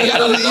 I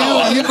don't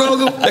know. You broke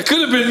them? That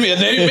could have been me.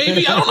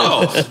 Maybe, I don't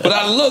know. But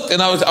I looked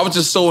and I was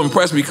just so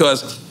impressed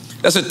because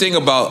that's the thing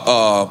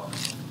about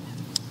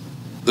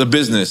the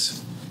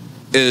business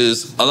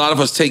is a lot of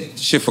us take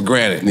shit for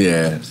granted.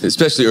 Yeah,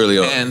 especially early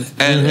on.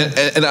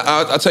 And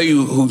I'll tell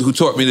you who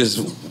taught me this.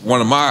 One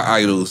of my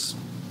idols.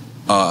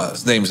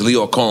 His name is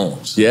Leo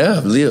Combs.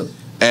 Yeah, Leo.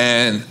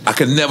 And I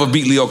could never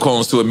beat Leo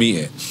Combs to a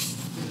meeting.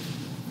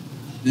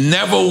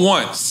 Never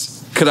once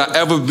could I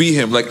ever beat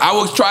him. Like, I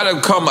would try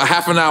to come a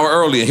half an hour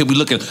early, and he'll be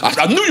looking,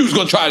 I knew you was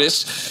going to try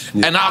this,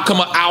 and I'll come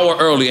an hour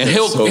early, and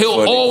he'll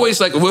always,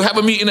 like, we'll have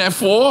a meeting at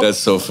 4. That's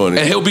so funny.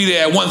 And he'll be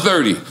there at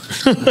 1:30.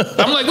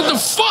 I'm like, what the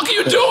fuck are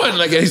you doing?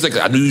 Like, and he's like,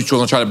 I knew you were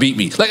going to try to beat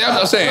me. Like, that's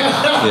what I'm saying.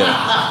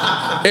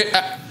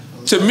 Yeah.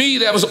 To me,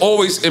 that was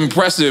always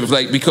impressive,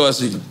 like,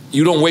 because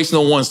you don't waste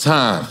no one's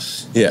time.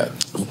 Yeah.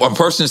 A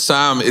person's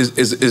time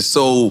is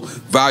so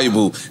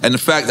valuable. And the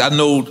fact I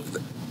know,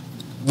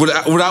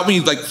 without me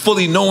like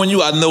fully knowing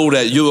you, I know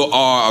that you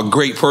are a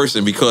great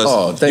person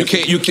because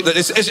you can't.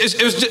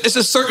 It's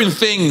just certain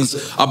things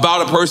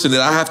about a person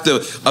that I have to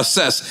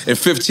assess in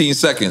 15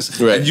 seconds.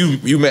 Right. And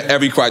you met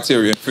every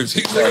criteria in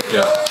 15 seconds.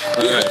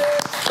 Yeah.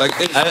 Like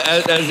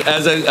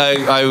as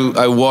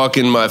I walk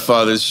in my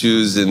father's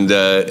shoes,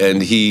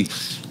 and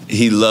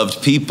he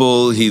loved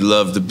people, he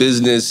loved the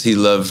business, he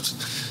loved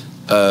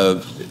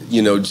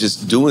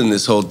just doing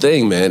this whole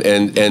thing, man.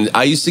 And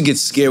I used to get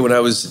scared when I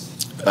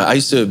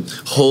used to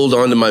hold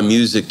on to my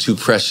music too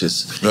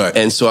precious. Right.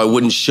 And so I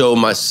wouldn't show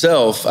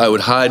myself, I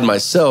would hide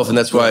myself, and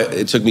that's why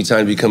it took me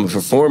time to become a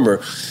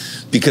performer,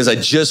 because I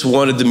just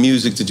wanted the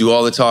music to do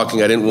all the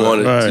talking. I didn't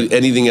want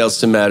anything else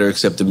to matter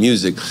except the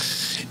music.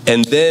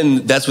 And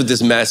then that's what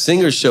this Masked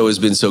Singer show has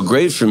been so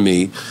great for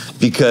me,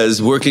 because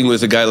working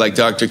with a guy like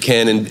Dr.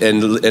 Ken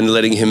and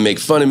letting him make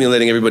fun of me,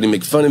 letting everybody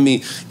make fun of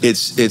me,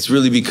 it's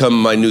really become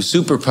my new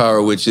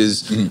superpower, which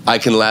is I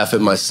can laugh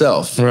at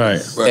myself.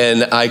 Right.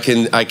 And I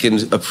can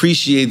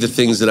appreciate the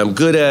things that I'm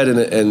good at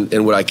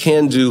and what I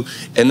can do,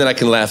 and then I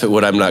can laugh at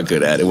what I'm not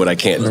good at and what I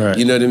can't do.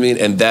 You know what I mean?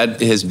 And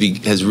that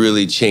has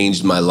really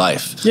changed my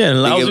life. Yeah, and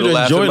allows you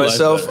to enjoy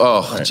myself.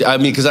 I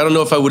mean, because I don't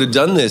know if I would have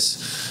done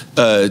this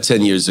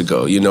 10 years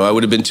ago. I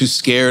would have been too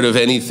scared of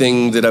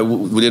anything that I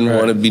didn't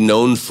want to be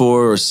known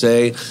for or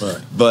say.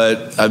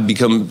 But I've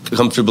become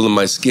comfortable in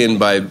my skin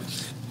by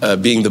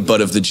being the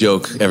butt of the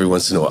joke every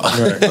once in a while.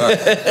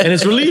 And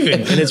it's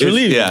relieving.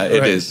 Yeah,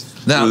 it is.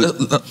 Now,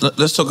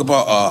 let's talk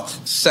about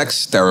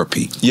sex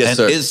therapy. Yes,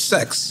 sir. Is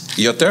sex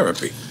your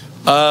therapy?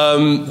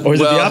 Or is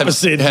it the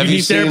opposite? Have you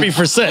need therapy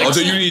for sex? Oh,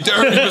 do you need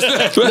therapy for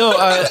sex? No,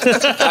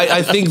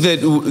 I think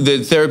that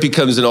the therapy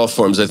comes in all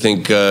forms. I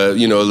think, a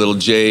little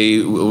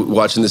Jay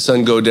watching the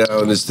sun go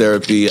down is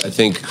therapy. I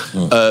think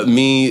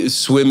me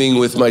swimming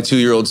with my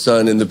 2-year-old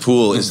son in the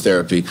pool is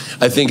therapy.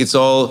 I think it's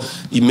all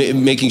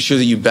making sure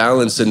that you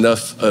balance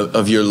enough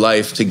of your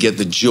life to get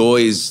the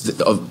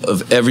joys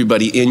of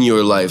everybody in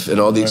your life and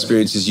all the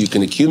experiences you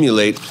can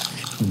accumulate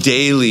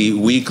daily,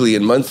 weekly,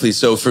 and monthly.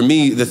 So for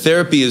me, the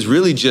therapy is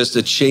really just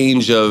a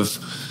change of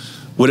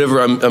whatever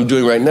I'm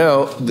doing right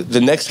now. The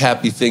next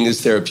happy thing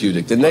is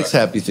therapeutic. The next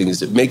happy thing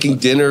is making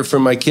dinner for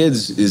my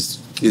kids is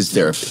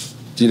therapy.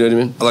 Do you know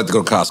what I mean? I like to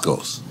go to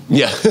Costco's.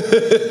 Yeah.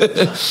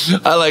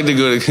 I like to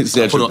go to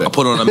Central. I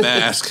put on a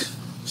mask,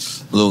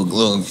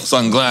 little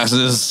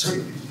sunglasses.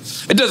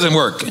 It doesn't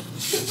work.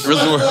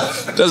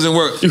 It doesn't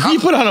work. You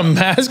put on a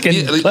mask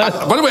and by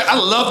the way, I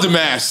love the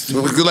mask,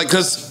 like,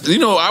 because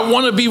I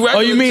want to be regular. Oh,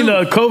 you mean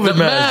the COVID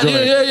mask?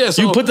 Yeah.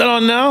 So you put that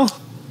on now?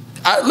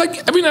 I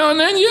like every now and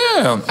then,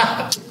 yeah.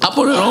 I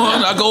put it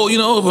on. I go,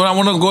 when I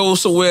want to go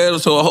somewhere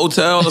to a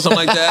hotel or something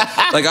like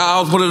that. Like,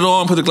 I'll put it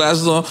on, put the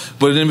glasses on.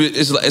 But then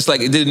it's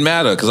like it didn't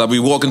matter, because I'll be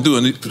walking through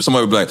and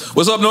somebody would be like,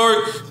 "What's up,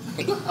 Nori?"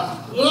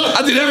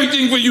 I did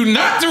everything for you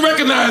not to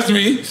recognize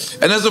me,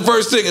 and that's the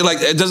first thing.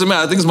 Like, it doesn't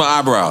matter. I think it's my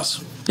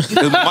eyebrows.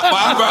 My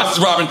eyebrows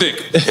is Robin Thicke.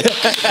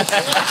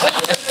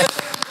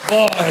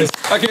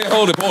 I can't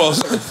hold it.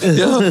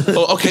 Yeah.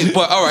 Oh, okay,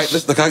 but all right.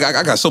 Look,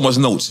 I got so much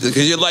notes,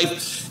 because your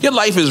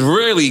life is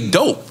really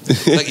dope.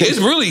 Like, it's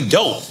really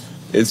dope.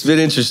 It's been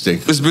interesting.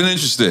 It's been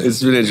interesting.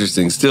 It's been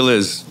interesting. Still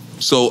is.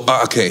 So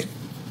okay,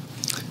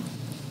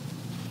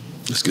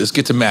 let's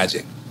get to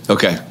magic.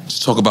 Okay, let's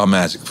talk about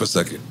magic for a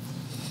second.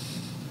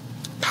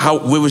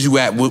 Where was you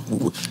at?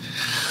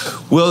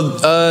 Well,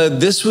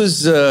 this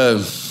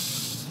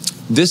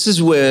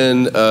is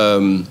when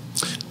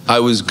I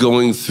was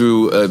going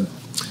through.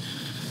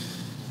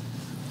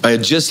 I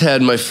had just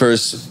had my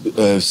first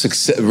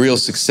real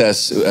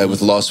success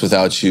with Lost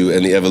Without You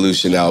and the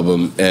Evolution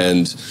album,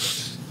 and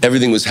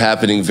everything was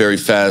happening very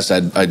fast.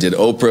 I did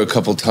Oprah a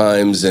couple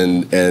times,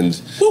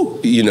 and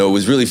you know,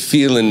 was really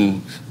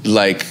feeling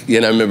like.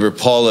 And I remember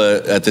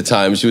Paula at the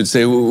time. She would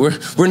say,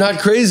 "We're not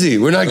crazy.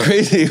 We're not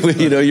crazy.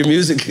 You know, your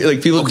music,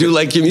 like people do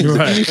like your music."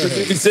 Right.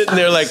 You'd be sitting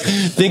there like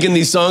thinking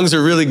these songs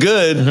are really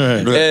good,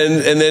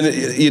 and then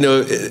you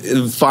know,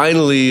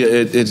 finally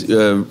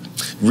it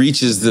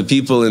reaches the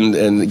people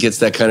and gets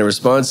that kind of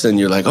response, and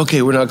you're like,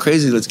 okay, we're not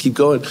crazy. Let's keep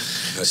going.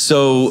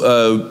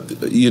 So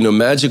you know,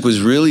 Magic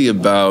was really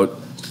about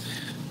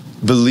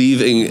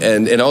believing,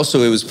 and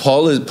also it was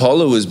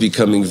Paula was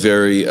becoming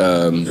very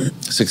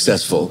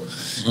successful,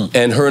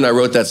 and her and I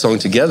wrote that song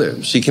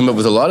together. She came up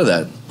with a lot of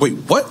that. Wait,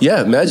 what?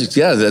 Yeah, Magic.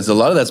 Yeah, that's a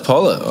lot of that's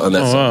Paula on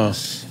that song. Wow.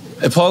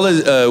 And Paula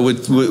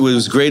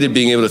was great at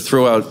being able to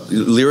throw out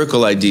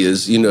lyrical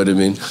ideas. You know what I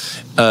mean?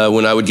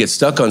 When I would get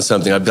stuck on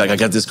something, I'd be like, I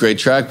got this great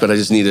track, but I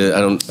just need I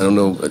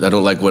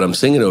don't like what I'm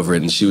singing over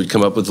it. And she would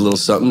come up with a little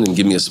something and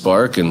give me a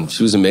spark, and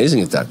she was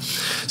amazing at that.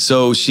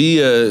 So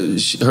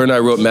her and I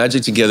wrote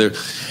Magic together.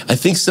 I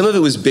think some of it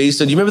was based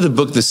on, do you remember the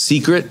book The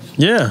Secret?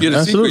 Yeah, The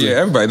absolutely. Secret, yeah,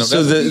 everybody knows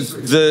so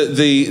that.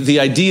 the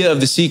idea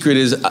of The Secret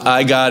is,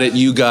 I got it,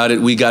 you got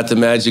it, we got the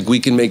magic, we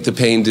can make the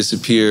pain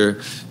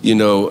disappear, you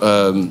know,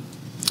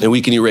 and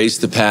we can erase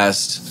the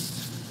past.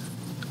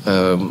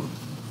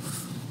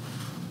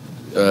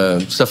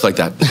 Stuff like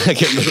that. I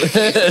can't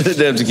remember.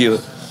 Damn tequila.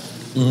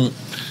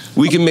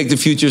 We can make the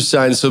future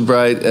shine so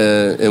bright,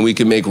 and we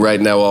can make right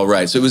now all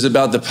right. So it was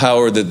about the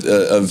power that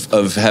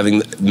of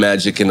having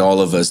magic in all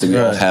of us, that we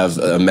all have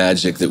a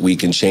magic that we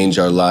can change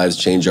our lives,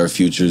 change our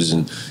futures,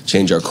 and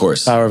change our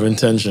course. Power of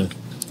intention.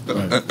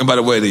 And by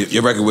the way,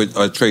 your record with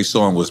Trey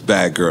Songz was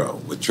Bad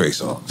Girl with Trey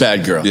Songz.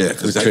 Bad Girl. Yeah,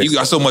 because you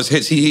got so much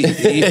hits, he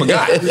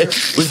forgot.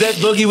 Was that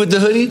Boogie with the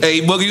hoodie?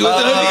 Hey, Boogie with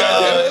the hoodie.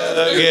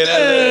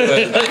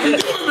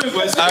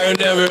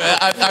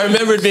 I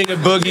remember it being a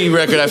Boogie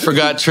record. I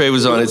forgot Trey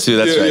was on it too.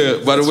 That's right.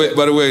 Yeah. By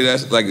the way,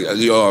 that's like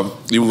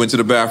you went to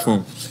the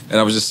bathroom, and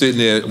I was just sitting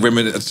there,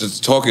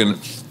 just talking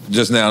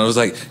just now, and I was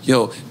like,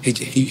 yo,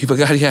 he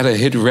forgot he had a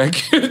hit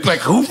record. Like,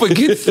 who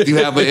forgets you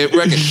have a hit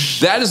record?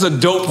 That is a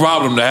dope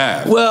problem to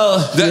have. Well,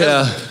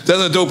 that's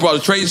a dope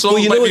problem. Trey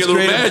Songz might be a little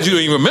mad you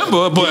don't even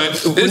remember, but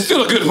it's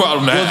still a good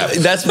problem to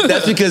have. That's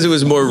because it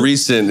was more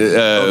recent.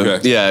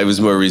 Okay. Yeah, it was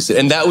more recent,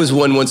 and that was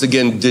one, once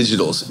again,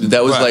 digitals.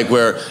 That was like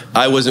where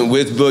I wasn't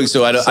with Boog,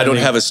 so I don't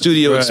have a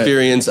studio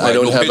experience. I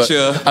don't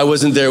have I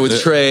wasn't there with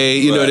Trey.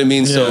 You know what I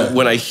mean? So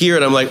when I hear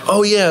it, I'm like,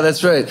 oh yeah,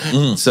 that's right.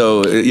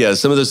 So yeah,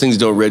 some of those things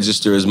don't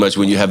register as much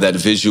when you have that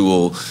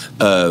visual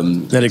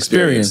that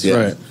experience,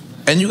 right?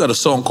 And you got a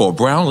song called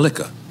Brown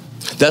Liquor.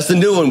 That's the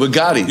new one with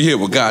Gotti. Yeah,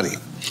 with Gotti.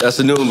 That's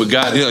the new one with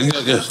Gotti.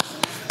 Yeah.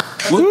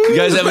 You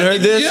guys haven't heard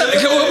this? Yeah,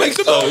 come on, make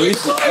some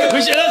let's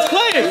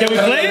play it. Can we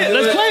play it?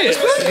 Let's play it.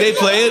 They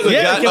play it with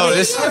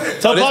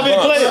Gotti? Tell Bobby to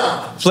play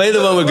it. Play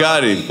the one with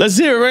Gotti. Let's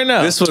hear it right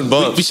now. This one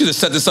bumps. We should have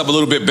set this up a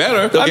little bit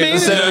better. I mean,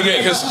 let's set it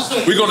again, because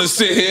we're going to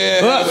sit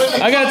here.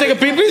 I got to take a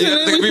pee-pee.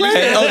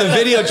 Oh, the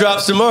video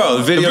drops tomorrow.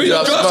 The video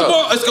drops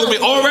tomorrow. It's going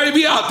to already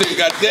be out there,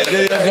 goddamn. The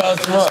video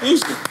drops tomorrow.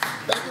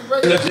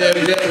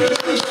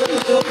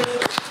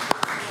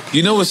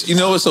 You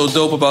know what's so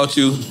dope about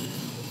you?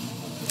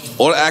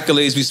 All the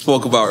accolades we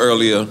spoke about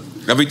earlier,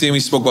 everything we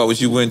spoke about what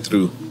you went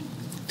through,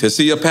 to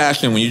see your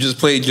passion when you just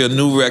played your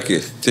new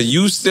record, to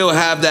you still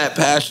have that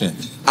passion.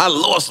 I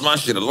lost my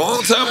shit a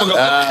long time ago.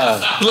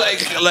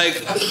 Like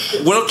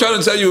what I'm trying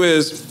to tell you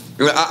is,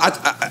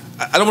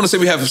 I don't want to say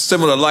we have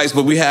similar lives,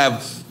 but we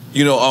have,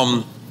 you know,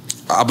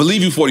 I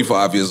believe you're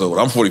 45 years old.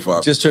 I'm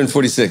 45. Just turned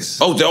 46.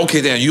 Oh,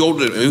 okay, then you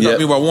older. You got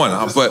me by one.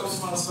 But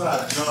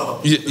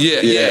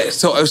yeah.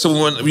 So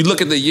when we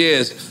look at the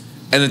years,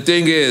 and the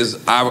thing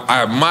is,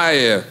 I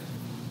admire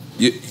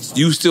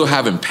you still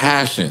having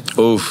passion.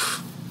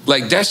 Oof.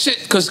 Like that shit,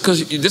 because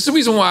this is the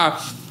reason why,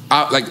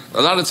 like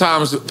a lot of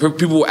times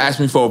people will ask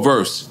me for a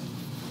verse,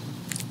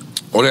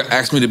 or they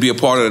ask me to be a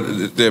part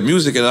of their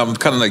music, and I'm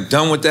kind of like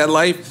done with that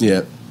life.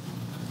 Yeah.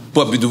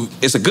 But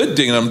it's a good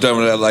thing that I'm done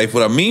with that life.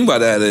 What I mean by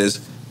that is,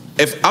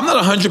 if I'm not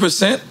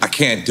 100%, I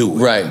can't do it.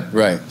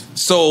 Right.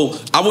 So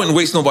I wouldn't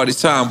waste nobody's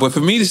time. But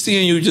for me to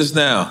seeing you just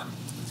now,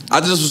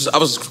 I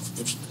was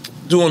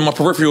doing my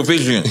peripheral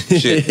vision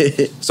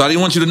shit. So I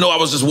didn't want you to know I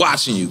was just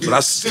watching you, but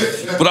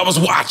I was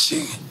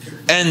watching.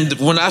 And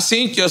when I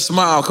seen your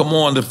smile come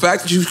on, the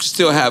fact that you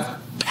still have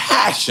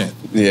passion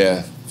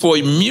for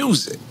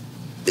music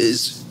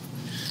is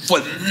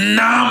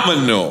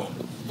phenomenal.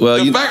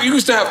 Well, the fact you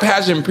used to have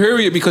passion,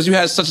 period, because you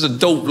had such a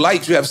dope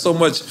life, you have so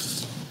much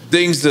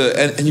things to,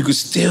 and you could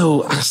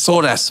still, I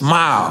saw that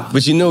smile.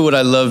 But you know what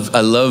I love?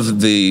 I love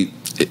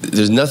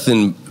there's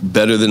nothing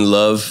better than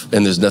love,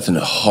 and there's nothing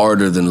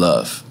harder than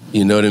love.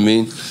 You know what I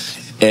mean?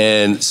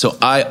 And so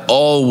I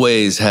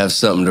always have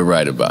something to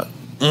write about.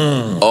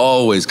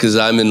 Always, because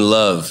I'm in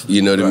love,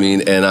 you know what I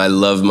mean? And I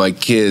love my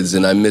kids,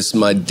 and I miss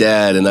my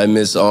dad, and I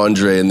miss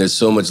Andre, and there's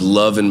so much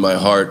love in my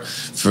heart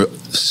for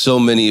so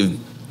many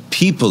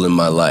people in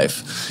my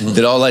life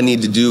that all I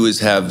need to do is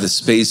have the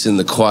space and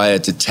the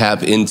quiet to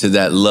tap into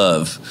that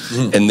love,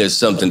 and there's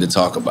something to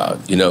talk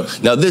about, you know?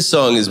 Now, this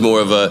song is more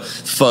of a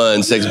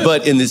fun sex,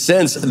 but in the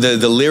sense,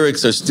 the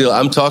lyrics are still,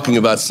 I'm talking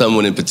about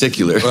someone in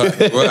particular. Right.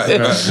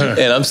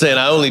 And I'm saying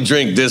I only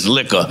drink this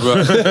liquor.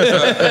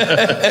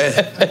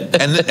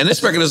 And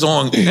this record is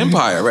on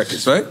Empire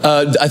Records, right?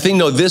 I think,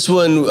 no, this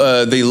one,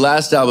 the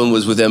last album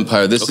was with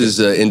Empire. This is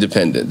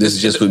independent. This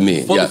is just with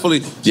me.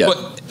 Fully.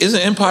 But isn't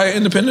Empire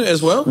independent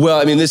as well? Well,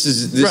 I mean, this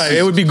is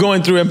it would be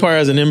going through Empire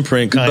as an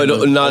imprint, kind of.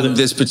 But not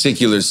this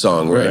particular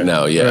song right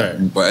now. Yeah,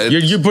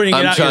 You're putting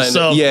it out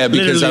yourself. Yeah,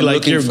 because I'm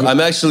looking.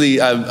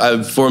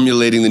 I'm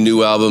formulating the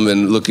new album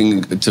and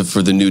looking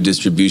for the new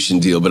distribution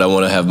deal. But I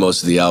want to have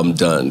most of the album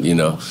done. You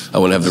know, I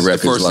want to have the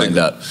records lined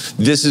up.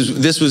 This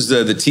was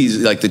the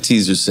teaser, like the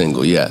teaser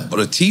single. Yeah. Oh,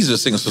 the teaser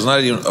single. So it's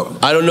not even.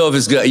 I don't know if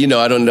it's good. You know,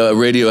 I don't know.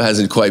 Radio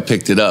hasn't quite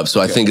picked it up, so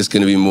I think it's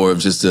going to be more of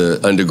just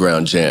an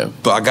underground jam.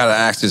 But I gotta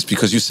ask this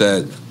because you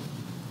said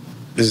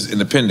this is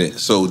independent.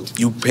 So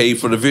you paid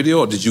for the video,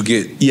 or did you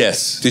get?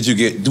 Yes. Did you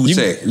get?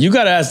 You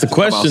got to ask the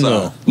question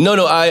though.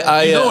 No.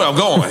 I you know where I'm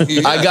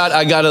going.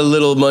 I got a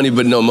little money,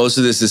 but no, most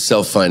of this is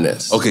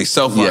self-financed. Okay,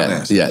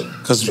 self-financed. Yeah.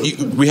 Because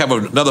we have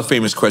another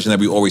famous question that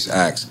we always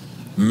ask: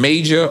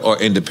 major or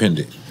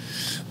independent?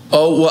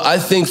 Oh, well, I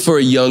think for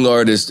a young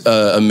artist,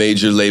 a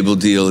major label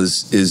deal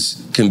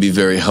can be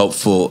very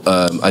helpful.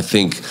 I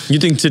think. You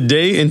think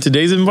in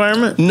today's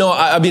environment? No,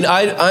 I mean,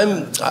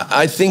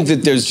 I think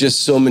that there's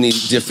just so many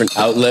different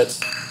outlets.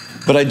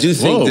 But I do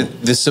think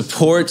that the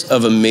support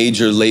of a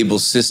major label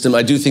system,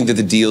 I do think that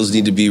the deals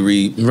need to be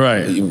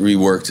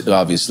reworked,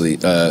 obviously.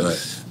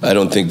 I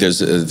don't think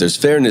there's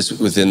fairness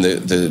within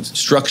the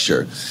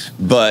structure.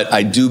 But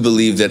I do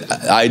believe that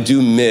I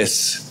do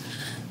miss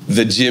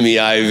the Jimmy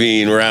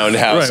Iovine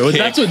roundhouse. Right, well,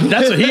 that's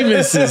what he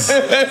misses.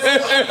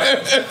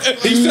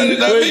 He said it.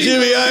 When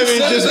Jimmy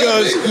Iovine just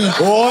goes,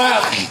 wow.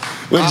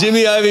 When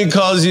Jimmy Iovine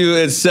calls you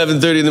at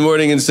 7:30 in the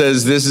morning and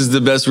says, "This is the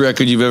best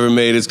record you've ever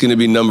made. It's going to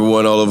be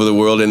 #1 all over the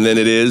world," and then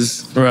it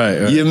is.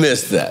 Right. You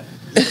missed that.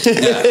 Listen,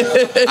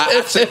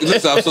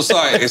 I'm so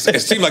sorry. It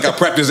seemed like I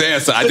prepped his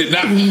answer. I did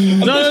not.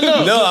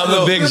 No,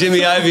 I'm a big Jimmy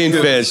Iovine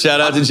fan.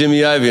 Shout out to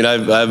Jimmy Iovine.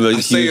 I'm a huge fan.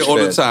 I say it all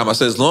the time. I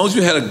say, as long as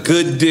you had a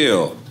good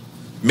deal,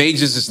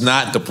 majors is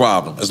not the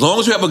problem. As long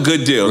as you have a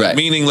good deal,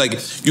 meaning like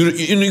you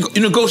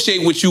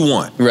negotiate what you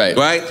want,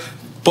 right?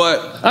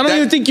 But I don't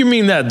even think you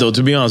mean that though.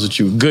 To be honest with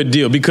you, good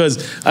deal, because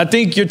I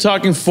think you're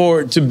talking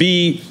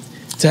to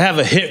have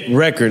a hit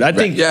record. I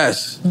think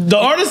the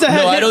artists that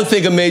have I don't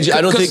think a major.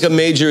 I don't think a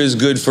major is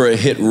good for a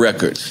hit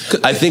record.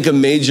 I think a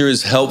major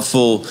is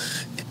helpful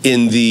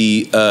in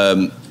the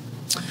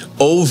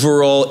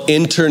overall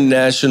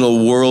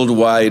international,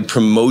 worldwide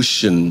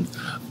promotion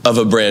of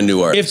a brand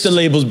new artist. If the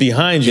label's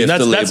behind you.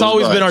 That's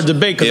always been our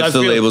debate. If the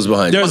label's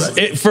behind you.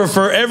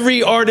 For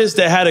every artist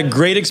that had a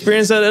great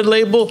experience at that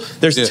label,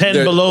 there's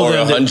 10 below or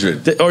them.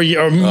 100. Or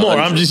more.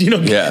 100. I'm just,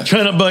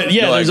 trying to, but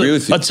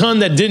there's a ton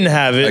that didn't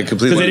have it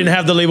because they didn't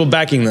have the label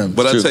backing them.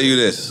 But I'll tell you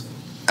this,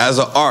 as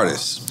an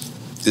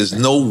artist, there's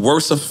no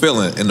worse a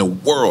feeling in the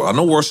world. I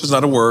know worse is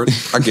not a word.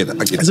 I get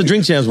it. It's a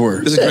Drink Champs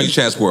word. It's a Drink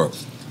Champs word.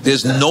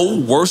 There's no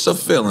worse a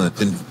feeling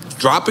than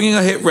dropping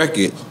a hit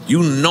record,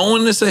 you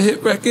knowing it's a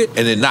hit record,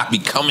 and it not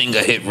becoming a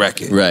hit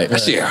record. Right.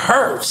 That shit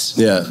hurts.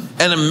 Yeah.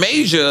 And a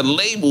major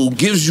label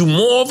gives you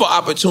more of an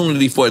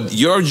opportunity for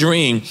your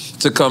dream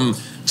to come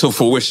to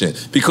fruition.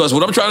 Because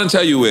what I'm trying to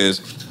tell you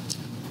is,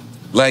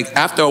 like,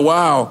 after a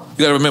while,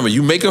 you gotta remember,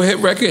 you make a hit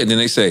record, and then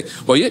they say,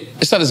 well, yeah,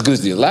 it's not as good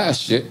as the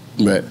last shit.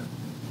 Right.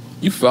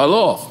 You fell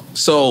off.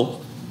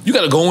 So you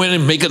gotta go in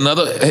and make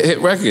another hit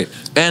record.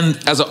 And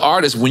as an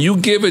artist, when you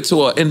give it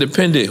to an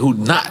independent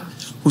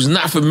who's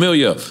not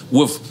familiar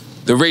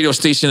with the radio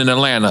station in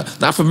Atlanta,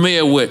 not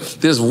familiar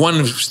with this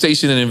one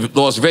station in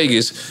Las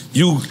Vegas,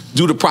 you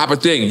do the proper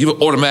thing. You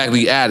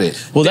automatically add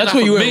it. Well, that's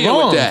where you went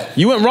wrong.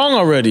 You went wrong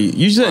already.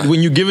 You said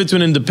when you give it to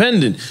an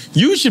independent,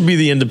 you should be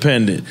the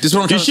independent. This is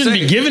what I'm you shouldn't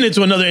be giving it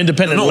to another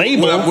independent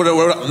label.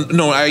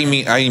 No, I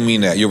ain't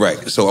mean that. You're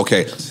right. So,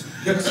 okay.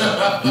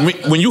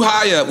 When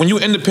you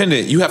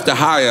independent, you have to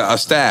hire a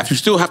staff. You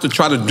still have to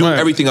try to do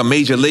everything a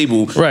major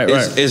label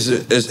is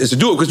to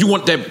do it, because you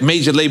want that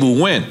major label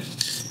win.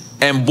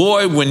 And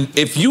boy,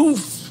 if you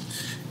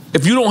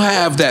don't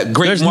have that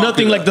great, there's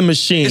nothing like the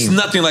machine. It's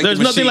nothing like there's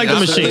the machine. Nothing like the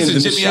machine.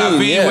 Jimmy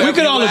Iovine, we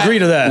could all agree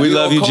to that. We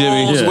love you,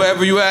 Jimmy.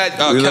 Wherever you at,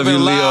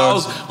 Kevin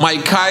Lyles,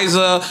 Mike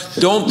Kaiser.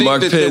 Don't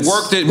think that the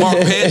work that Mark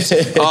Pitts.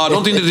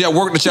 Don't think that the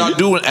work that y'all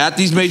doing at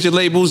these major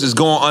labels is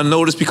going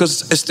unnoticed,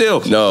 because it's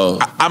still. No,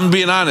 I'm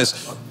being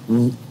honest,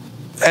 and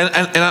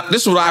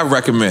this is what I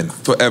recommend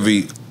for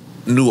every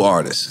new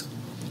artist.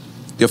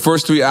 Your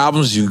first 3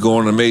 albums, you go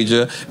on a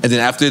major, and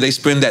then after they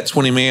spend that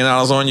 $20 million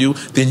on you,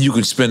 then you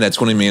can spend that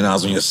 $20 million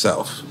on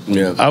yourself.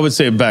 Yeah. I would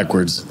say it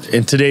backwards.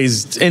 In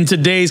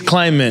today's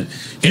climate,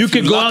 you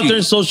could go out there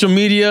in social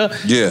media,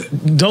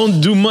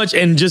 don't do much,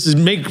 and just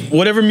make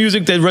whatever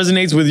music that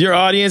resonates with your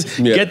audience.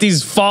 Get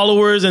these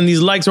followers and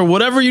these likes or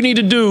whatever you need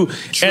to do.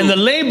 True. And the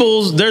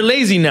labels, they're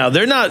lazy now.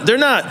 They're not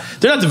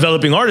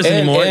developing artists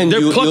anymore. And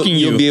they're plucking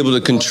you. You'll be able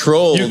to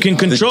control. You can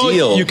control the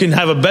deal. You can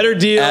have a better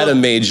deal at a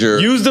major.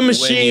 Use the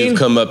machine. When you've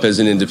come up as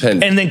an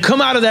independent, and then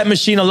come out of that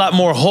machine a lot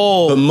more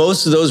whole. But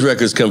most of those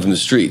records come from the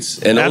streets,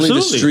 and only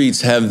the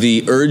streets have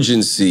the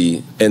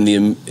urgency and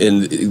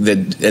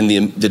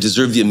that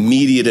deserve the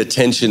immediate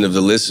attention of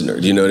the listener.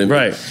 Do you know what I mean?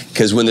 Right.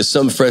 Because when there's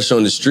something fresh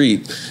on the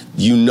street,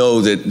 you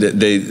know that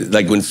they,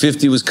 like when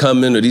 50 was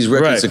coming, or these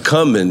records are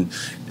coming,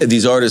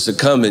 these artists are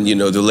coming. You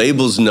know, the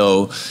labels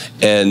know,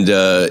 and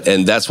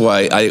that's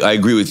why I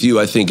agree with you.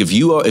 I think if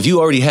you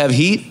already have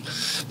heat.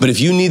 But if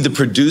you need the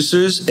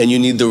producers and you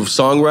need the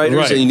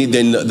songwriters and you need,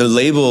 then the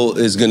label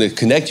is going to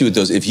connect you with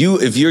those. If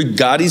you're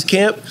Gotti's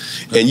camp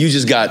and you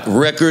just got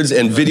records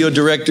and video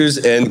directors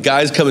and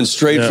guys coming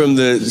straight from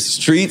the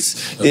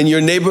streets in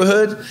your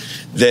neighborhood,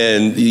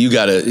 then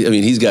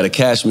he's got a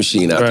cash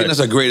machine out there. I think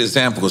that's a great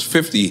example because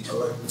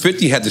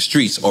 50 had the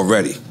streets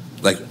already.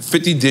 Like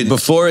 50 did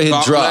before it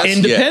dropped.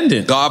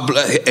 Independent. God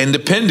bless,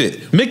 independent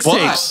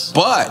mixtapes,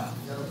 but.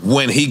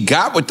 When he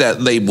got with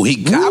that label, he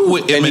got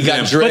with Eminem. And he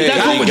got Dre. But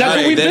that's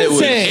what we've been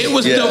saying. It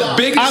was the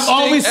biggest I've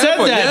always said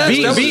ever.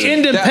 that. Be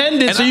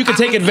independent so you can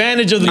take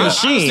advantage of the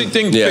machine. I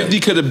think 50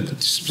 could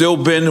have still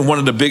been one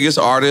of the biggest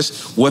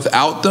artists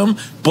without them,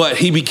 but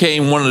he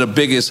became one of the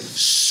biggest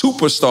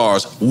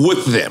superstars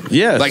with them.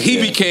 Yes. Like he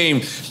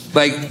became,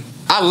 like,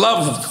 I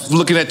love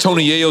looking at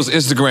Tony Yayo's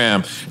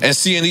Instagram and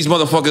seeing these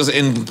motherfuckers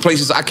in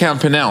places I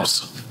can't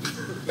pronounce.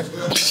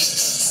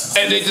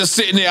 And they just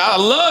sitting there. I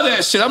love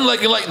that shit. I'm like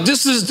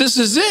this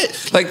is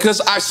it. Like, because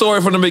I saw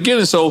it from the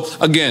beginning. So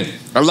again,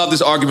 I love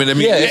this argument. I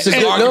mean, it's a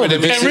good argument.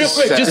 And real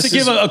quick, just to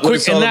give a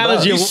quick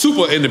analogy, he's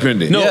super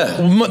independent.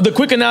 No, the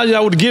quick analogy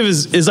I would give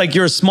is like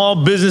you're a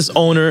small business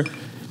owner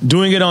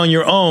doing it on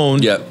your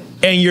own. Yeah.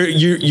 And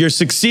you're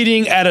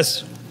succeeding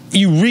at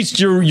you reached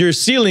your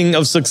ceiling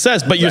of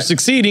success, but you're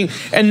succeeding,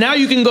 and now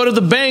you can go to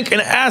the bank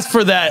and ask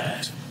for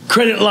that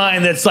credit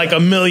line that's like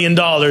 $1 million.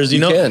 You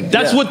know,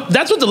 that's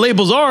what the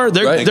labels are.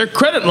 They're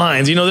credit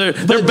lines. You know,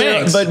 they're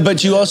banks.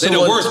 But you also they're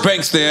the worst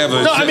banks they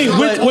ever. No, I mean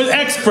with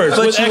experts.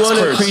 But you want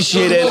to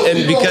appreciate it,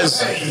 and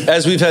because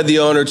as we've had the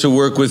honor to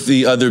work with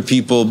the other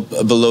people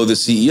below the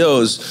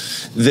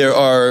CEOs, there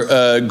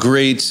are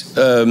great.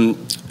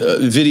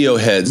 Video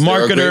heads,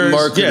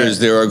 marketers,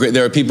 there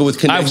are people with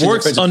connections. I've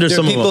worked under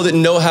some of them. There are people that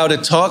know how to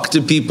talk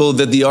to people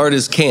that the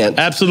artist can't.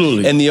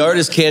 Absolutely. And the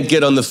artist can't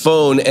get on the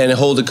phone and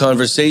hold a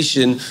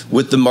conversation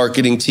with the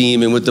marketing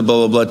team and with the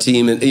blah blah blah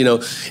team, and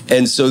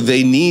and so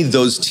they need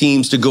those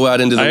teams to go out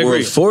into the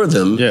world for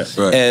them,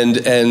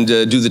 and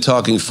do the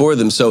talking for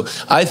them. So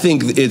I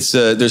think it's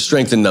there's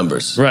strength in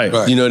numbers,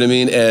 right? You know what I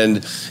mean?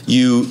 And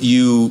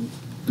you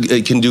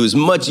can do as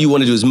much. You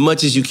want to do as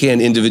much as you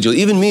can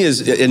individually. Even me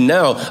and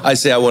now I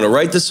say I want to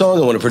write the song.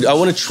 I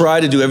want to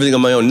try to do everything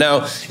on my own.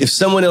 Now, if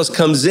someone else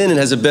comes in and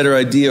has a better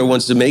idea or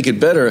wants to make it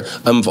better,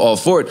 I'm all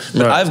for it.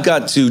 But I've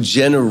got to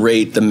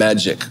generate the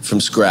magic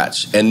from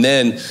scratch, and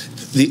then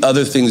the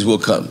other things will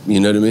come. You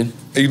know what I mean?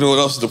 And you know what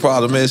else the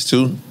problem is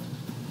too?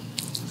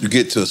 You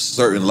get to a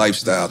certain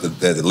lifestyle that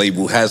the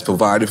label has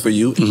provided for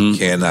you, and you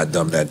cannot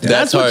dumb that down.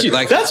 That's what you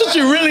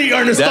really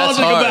are nostalgic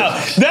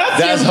about.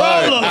 That's your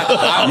problem.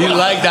 I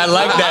like that.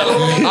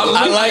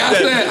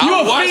 You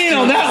a fiend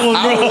on that one,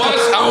 bro.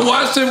 I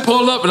watched him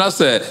pull up, and I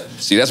said,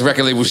 "See, that's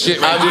record label shit,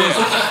 right there.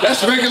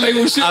 That's record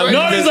label shit, right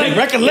there." No, he's like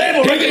record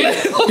label.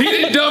 He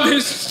didn't dumb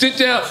his shit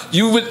down.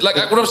 You would like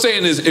what I'm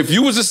saying is, if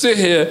you was to sit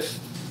here.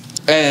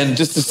 And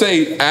just to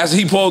say, as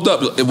he pulled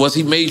up, was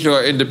he major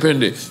or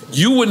independent?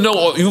 You would know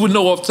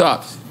off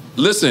top.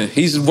 Listen,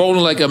 he's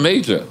rolling like a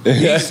major.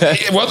 That's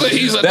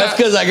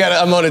because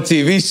I'm on a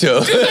TV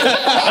show.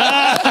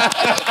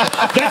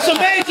 That's a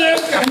major.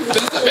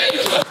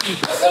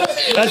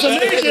 That's a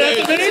major.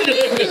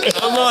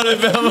 I'm on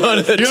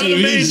a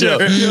TV show.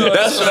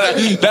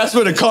 That's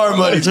where the car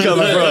money's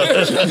coming from.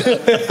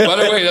 By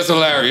the way, that's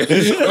hilarious.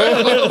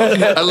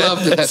 I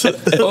love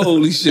that.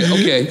 Holy shit.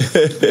 Okay.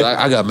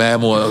 I got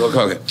mad more.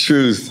 Okay.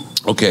 Truth.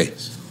 Okay.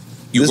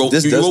 You wrote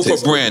for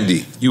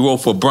Brandy. You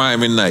wrote for Brian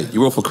McKnight.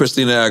 You wrote for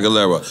Christina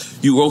Aguilera.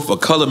 You wrote for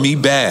Color Me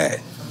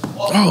Bad.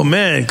 Oh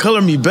man,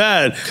 Color Me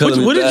Bad.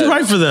 What did you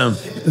write for them?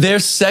 Their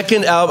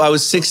second album, I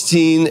was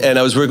 16 and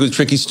I was working with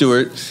Tricky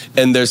Stewart,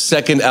 and their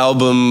second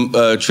album,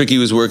 Tricky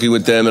was working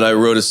with them, and I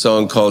wrote a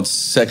song called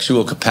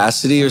Sexual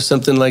Capacity or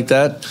something like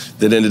that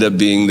ended up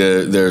being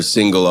their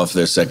single off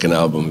their second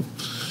album.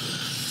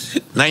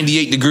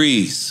 98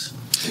 Degrees.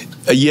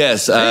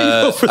 Yes,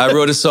 I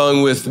wrote a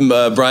song with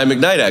Brian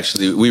McKnight,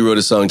 actually. We wrote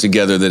a song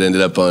together that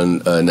ended up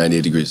on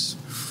 98 Degrees.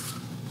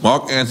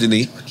 Mark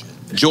Anthony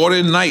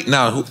Jordan Knight.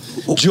 Now,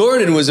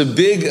 Jordan was a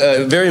big,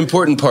 very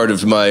important part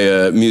of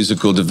my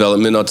musical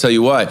development. I'll tell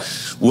you why.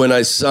 When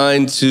I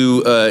signed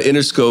to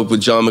Interscope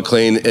with John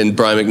McClane and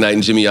Brian McKnight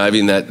and Jimmy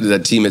Iovine,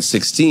 that team at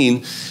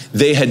 16,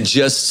 they had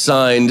just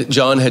signed,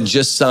 John had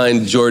just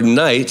signed Jordan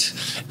Knight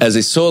as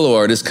a solo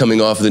artist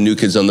coming off of the New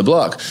Kids on the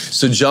Block.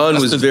 So John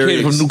was very...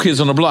 kid from New Kids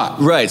on the Block.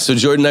 Right, so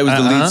Jordan Knight was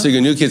the lead singer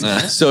of New Kids.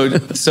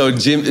 So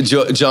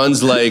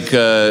John's like,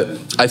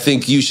 I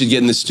think you should get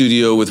in the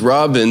studio with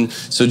Robin.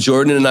 So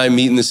Jordan and I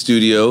meet in the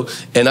studio,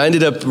 and I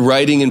ended up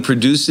writing and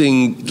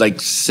producing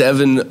like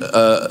 7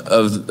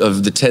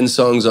 of the 10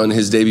 songs on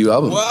his debut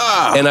album.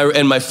 Wow.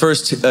 And my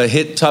first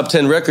hit top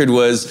 10 record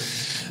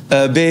was...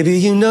 Baby,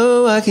 you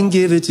know I can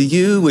give it to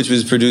you, which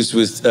was produced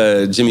with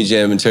Jimmy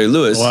Jam and Terry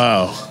Lewis.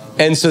 Wow.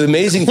 And so the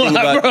amazing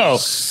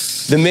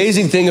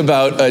thing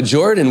about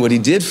Jordan, what he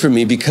did for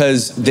me,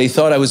 because they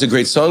thought I was a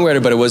great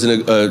songwriter, but I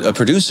wasn't a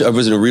producer. I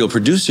wasn't a real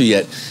producer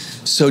yet.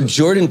 So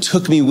Jordan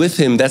took me with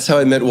him. That's how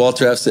I met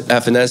Walter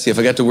Afanasieff.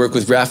 I got to work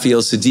with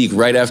Raphael Sadiq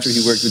right after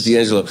he worked with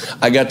D'Angelo.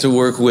 I got to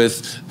work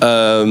with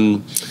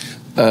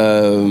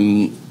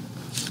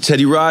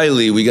Teddy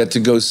Riley. We got to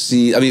go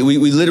see, I mean, we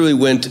literally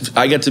went,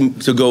 I got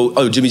to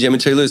go, Jimmy Jam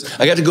and Terry Lewis.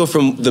 I got to go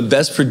from the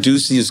best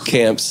producers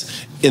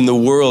camps in the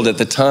world at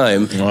the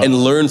time and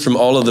learn from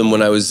all of them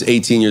when I was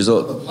 18 years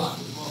old.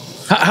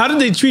 How did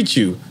they treat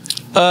you?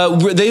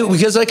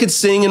 Because I could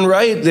sing and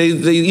write, they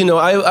you know,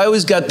 I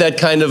always got that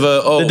kind of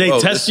a, Did they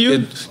test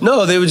you?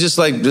 No, they were just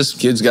like, this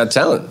kid's got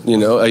talent, you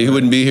know, he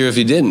wouldn't be here if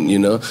he didn't, you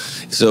know.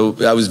 So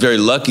I was very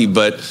lucky,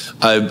 but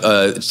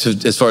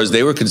as far as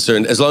they were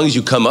concerned, as long as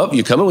you come up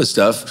with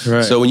stuff.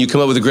 Right. So when you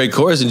come up with a great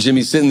chorus and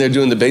Jimmy's sitting there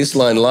doing the bass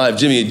line live,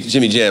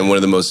 Jimmy Jam, one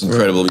of the most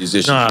incredible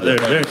musicians.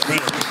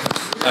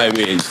 I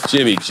mean,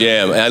 Jimmy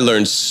Jam. I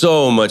learned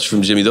so much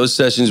from Jimmy. Those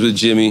sessions with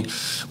Jimmy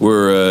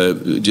were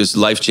just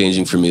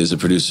life-changing for me as a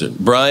producer.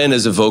 Brian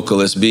as a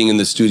vocalist, being in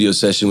the studio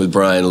session with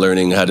Brian,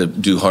 learning how to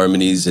do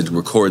harmonies and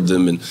record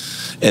them,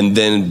 and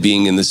then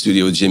being in the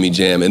studio with Jimmy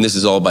Jam. And this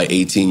is all by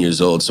 18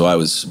 years old, so I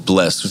was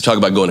blessed. We talk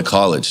about going to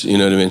college, you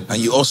know what I mean? And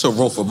you also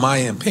wrote for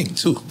Maya and Pink,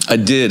 too. I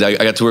did. I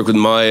got to work with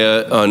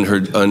Maya on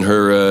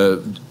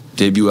her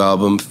debut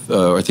album,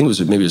 or I think it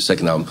was maybe her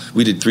second album.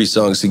 We did 3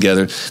 songs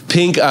together.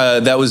 Pink,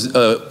 that was,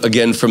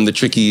 again, from the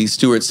Tricky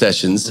Stewart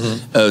sessions.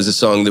 It was a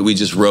song that we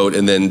just wrote,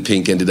 and then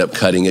Pink ended up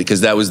cutting it,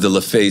 because that was the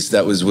LaFace.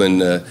 That was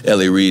when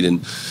L.A. Reid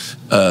and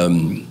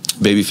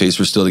Babyface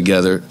were still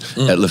together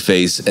at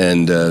LaFace,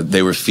 and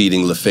they were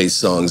feeding LaFace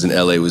songs, and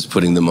L.A. was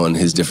putting them on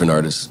his different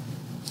artists.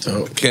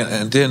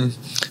 And then,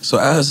 so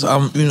as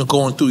I'm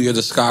going through your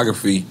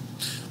discography,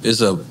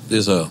 there's a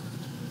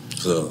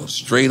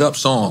straight up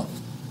song.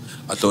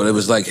 I thought it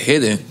was like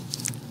hidden,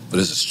 but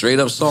it's a straight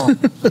up song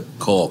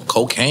called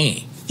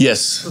Cocaine.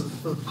 Yes.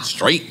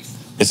 Straight.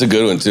 It's a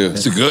good one too.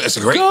 It's a great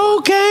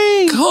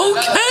Cocaine. Cocaine.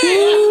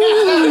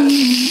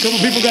 A couple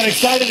people got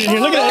excited in here.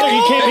 Look at that.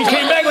 He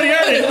came back when he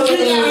heard it.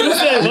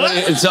 Said,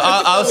 what? So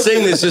I'll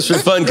sing this just for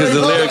fun, because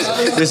the lyrics,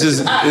 this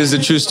is a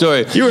true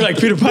story. You were like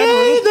Peter Piper.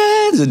 Baby,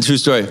 it's a true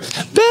story.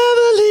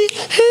 Beverly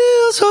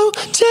Hills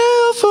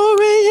Hotel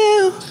 4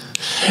 a.m.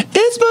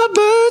 It's my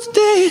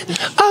birthday,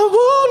 I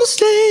wanna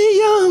stay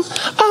young,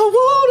 I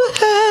wanna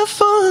have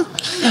fun,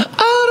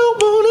 I don't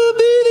wanna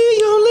be the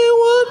only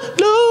one,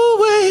 no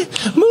way.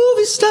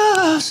 Movie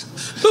stars,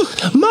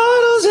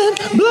 models and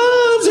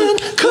blondes and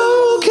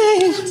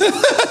cocaine,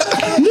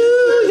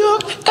 New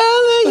York,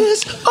 LA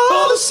is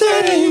all the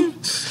same.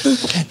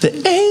 The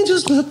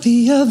angels look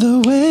the other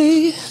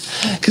way,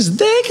 'cause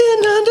they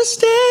can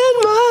understand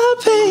my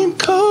pain.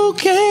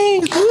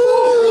 Cocaine.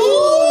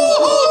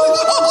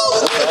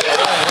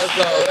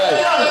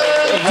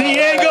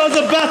 Diego's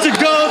about to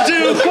go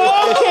do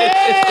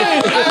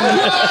cocaine.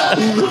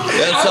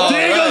 That's all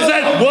Diego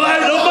said, "Well, I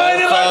don't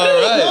mind if I do."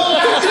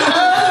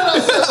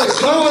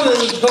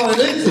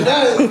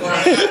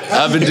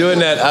 I've been doing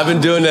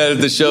that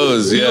at the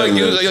shows. Yeah,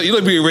 you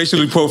look being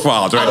racially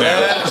profiled right now.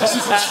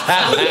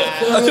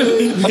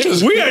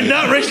 We are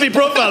not racially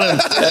profiling.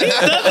 He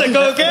does the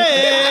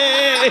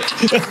cocaine.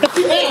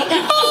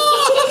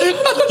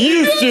 He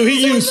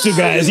used to,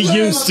 guys. He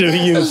used to.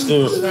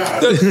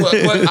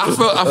 But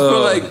I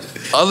feel like,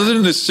 other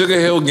than the Sugar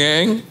Hill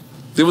Gang,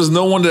 there was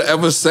no one that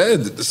ever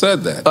said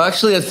that.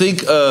 Actually, I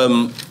think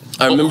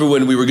I remember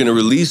when we were going to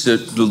release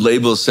it, the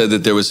label said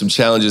that there were some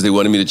challenges. They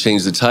wanted me to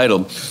change the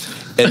title.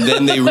 And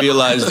then they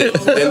realized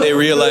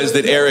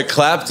that Eric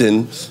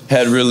Clapton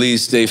had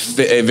released a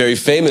very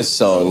famous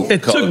song.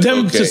 It took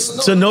them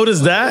to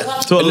notice that.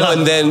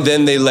 And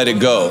then they let it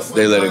go.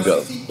 They let it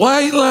go.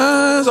 White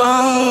Lines.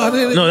 Oh, I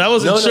didn't. No, that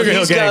wasn't Sugar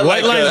Hill Gang.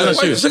 White Lines.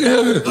 Sugar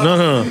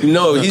Hill.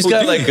 No, he's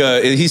got like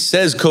he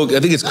says coke. I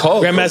think it's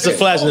called Grandmaster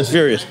Flash and the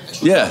Furious.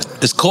 Yeah,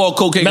 it's called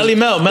cocaine. Melly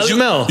Mel.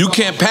 You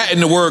can't patent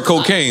the word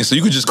cocaine, so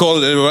you could just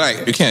call it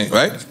right. You can't,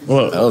 right?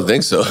 Well, I don't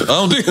think so. I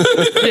don't think.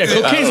 Yeah,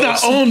 cocaine's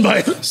not owned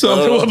by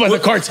the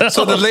cartel.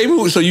 So the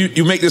label. So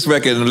you make this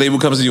record, and the label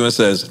comes to you and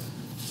says,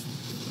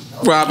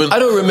 Robin. I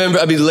don't remember.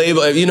 I mean,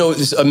 label. You know,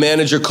 a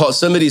manager called.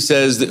 Somebody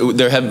says that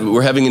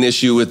we're having an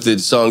issue with the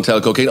song title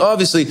 "Cocaine."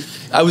 Obviously,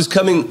 I was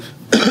coming.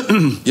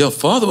 Your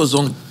father was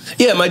on.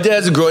 Yeah, my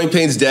dad's a Growing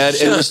Pains dad,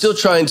 and we're still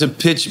trying to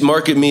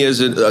market me as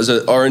an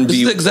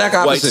R&B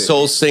white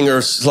soul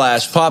singer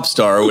 / pop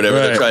star or whatever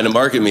they're trying to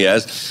market me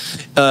as.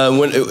 I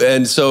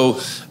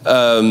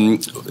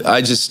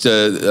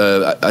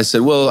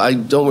said, well, I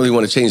don't really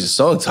want to change the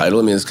song title.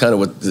 I mean, it's kind of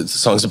what the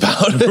song's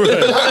about.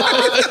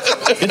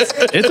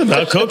 It's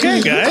about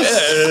cocaine,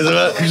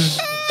 guys.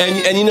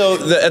 And you know,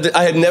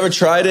 I had never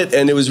tried it,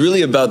 and it was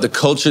really about the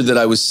culture that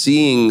I was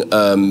seeing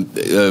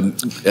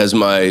as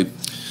my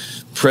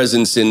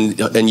presence in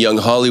young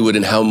Hollywood,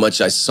 and how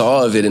much I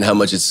saw of it and how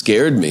much it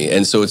scared me.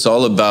 And so it's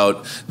all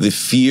about the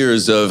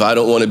fears of, I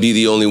don't want to be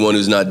the only one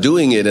who's not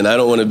doing it, and I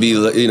don't want to be,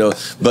 you know,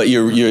 but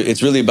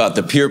it's really about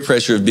the peer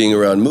pressure of being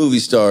around movie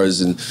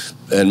stars and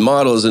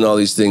models and all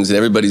these things, and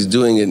everybody's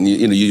doing it, and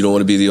you don't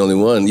want to be the only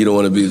one. You don't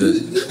want to be the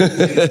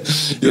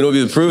you don't want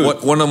to be the prude.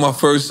 One of my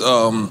first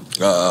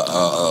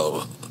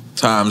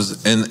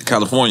times in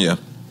California,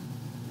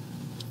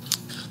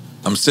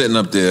 I'm sitting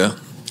up there,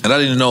 and I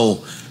didn't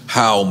know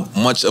how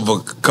much of a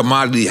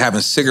commodity having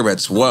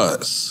cigarettes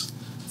was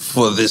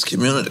for this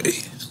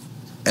community.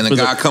 And the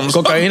guy comes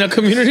up, cocaine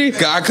community?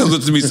 Guy comes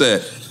up to me and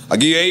said, I'll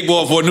give you 8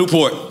 ball for a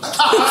Newport.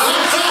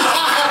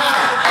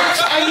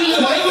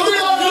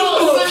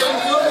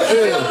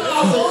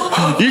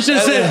 You should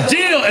have said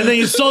deal, and then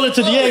you sold it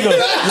to Diego.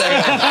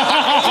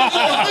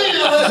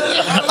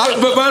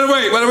 But by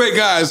the way,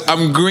 guys,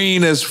 I'm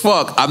green as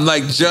fuck. I'm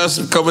like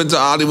just coming to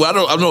Hollywood. I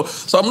don't know.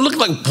 So I'm looking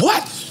like,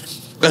 what?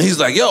 And he's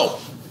like, yo,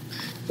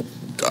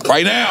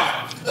 right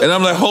now. And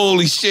I'm like,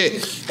 holy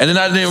shit. And then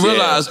I didn't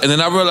realize, and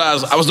then I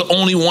realized I was the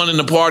only one in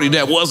the party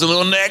that wasn't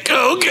on that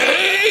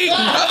cocaine.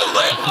 I was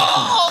like,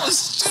 oh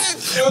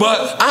shit.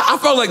 But I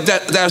felt like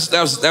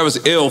that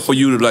was ill for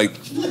you to like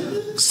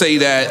say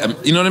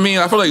that. You know what I mean?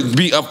 I feel like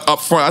be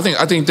up front.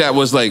 I think that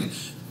was like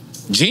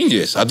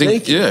genius. I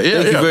think, Thank you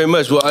very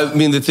much. Well, I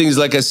mean, the thing is,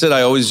 like I said,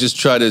 I always just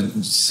try to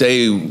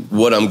say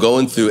what I'm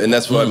going through, and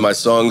that's why my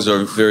songs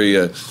are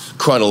very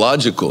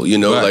chronological. You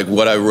know, like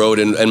what I wrote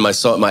and my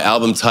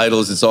album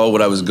titles. It's all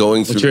what I was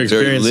going through,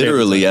 very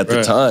literally at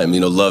the time. You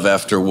know, Love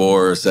After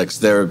War, Sex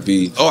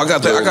Therapy. Oh, I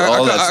got that. I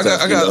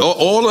got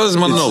all of this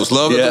in my notes.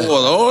 Love After War.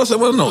 All that's in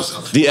my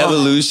notes. The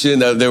evolution.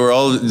 They were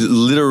all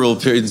literal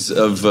periods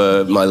of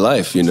my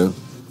life. You know.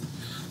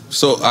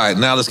 So, all right,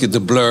 now let's get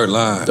the blurred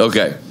line.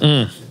 Okay.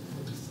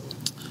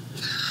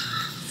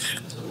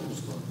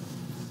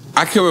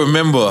 I can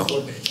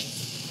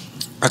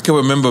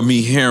remember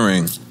me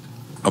hearing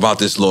about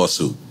this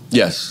lawsuit.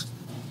 Yes.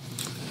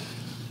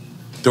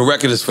 The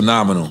record is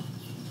phenomenal.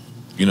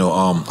 You know,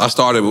 I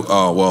started,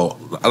 well,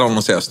 I don't want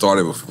to say I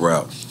started with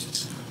Pharrell,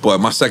 but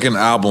my second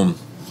album,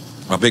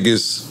 my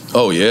biggest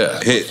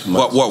hit,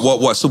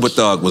 what Super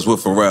Thug was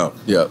with Pharrell.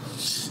 Yeah.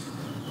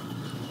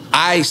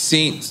 I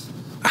seen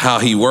how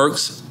he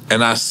works,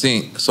 and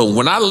so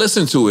when I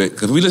listen to it,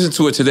 because we listened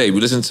to it today,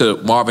 we listened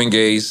to Marvin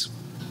Gaye's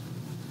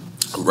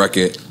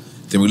record,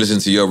 then we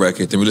listened to your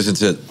record, then we listened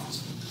to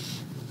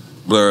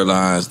Blurred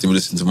Lines, then we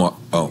listened to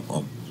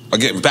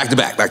again, back to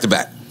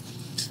back.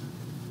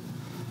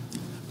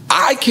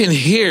 I can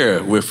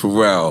hear where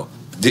Pharrell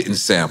didn't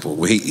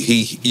sample.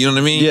 He you know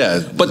what I mean? Yeah.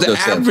 But the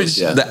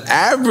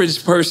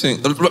average person,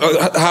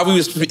 how we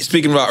were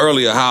speaking about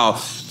earlier, how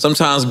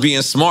sometimes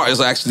being smart is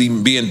actually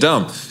being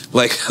dumb.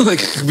 Like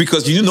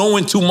because you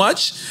knowing too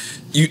much,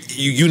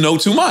 you know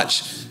too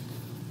much.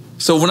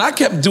 So when I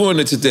kept doing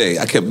it today,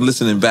 I kept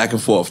listening back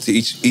and forth to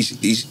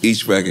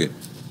each record.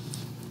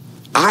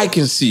 I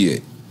can see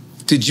it.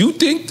 Did you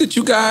think that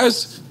you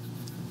guys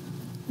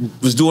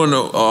was doing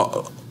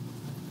wrong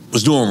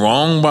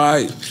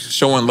by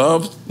showing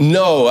love?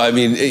 No, I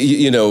mean,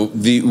 you know,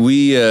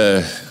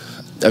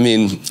 I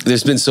mean,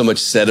 there's been so much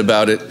said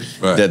about it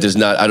that there's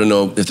not. I don't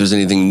know if there's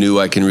anything new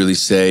I can really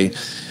say.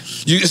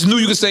 It's new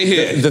you can say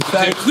here. The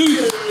fact.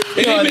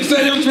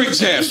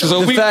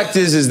 The fact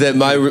is that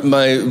my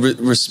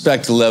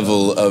respect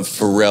level of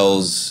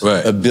Pharrell's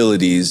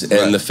abilities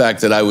and the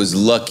fact that I was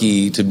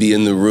lucky to be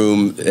in the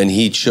room and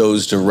he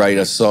chose to write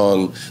a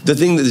song. The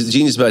thing that's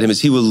genius about him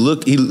is he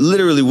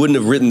literally wouldn't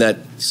have written that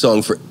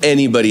song for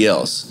anybody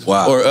else.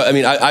 Wow. Or I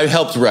mean, I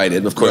helped write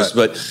it, of course,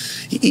 but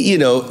you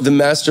know, the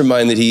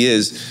mastermind that he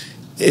is.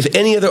 If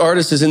any other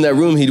artist is in that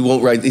room,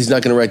 he's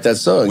not going to write that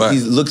song. Right. He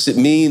looks at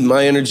me,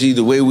 my energy,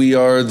 the way we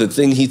are, the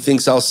thing he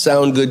thinks I'll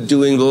sound good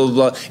doing, blah,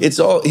 blah, blah. It's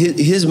all,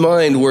 his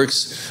mind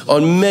works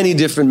on many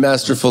different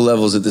masterful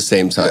levels at the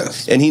same time.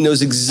 Yes. And he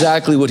knows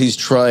exactly what he's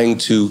trying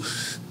to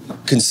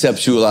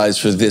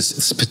conceptualize for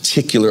this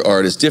particular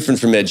artist, different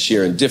from Ed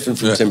Sheeran, different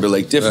from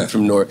Timberlake, different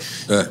from Nora.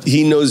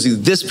 He knows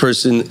this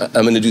person,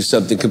 I'm going to do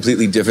something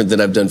completely different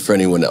than I've done for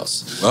anyone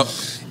else. Well,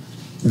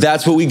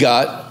 that's what we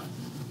got.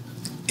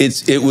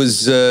 It's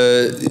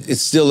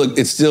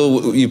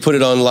still you put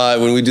it on live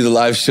when we do the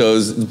live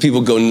shows,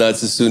 people go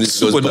nuts as soon as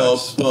it goes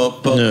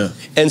bump, bump. Yeah.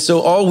 And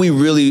so all we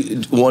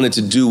really wanted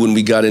to do when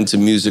we got into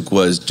music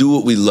was do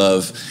what we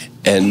love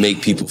and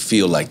make people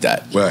feel like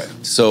that. Right.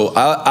 So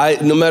I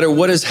no matter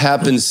what has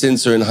happened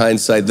since or in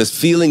hindsight, the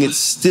feeling it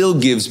still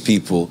gives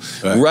people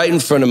right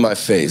in front of my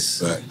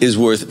face is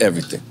worth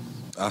everything.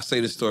 I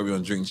say this story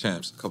on Drink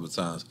Champs a couple of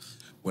times.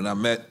 When I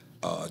met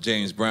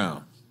James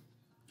Brown,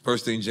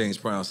 first thing James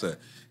Brown said,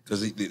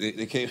 because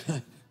they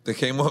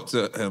came up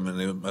to him and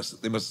they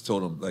must have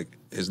told him, like,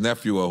 his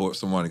nephew or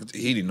someone,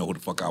 he didn't know who the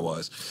fuck I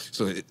was.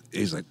 So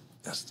he's like,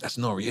 that's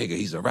Noriega,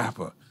 he's a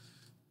rapper.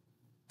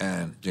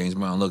 And James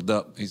Brown looked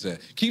up, he said,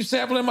 keep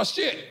sampling my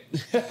shit.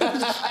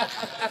 I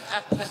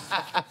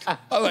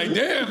was like,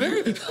 damn,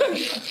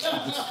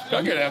 nigga.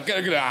 I get a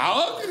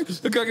hug?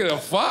 I get a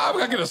five?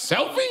 I get a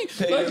selfie?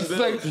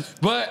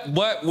 But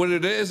what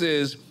it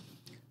is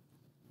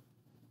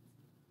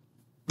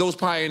those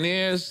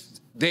pioneers,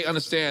 they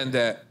understand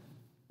that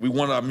we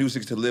want our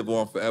music to live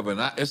on forever. And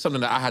it's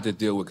something that I had to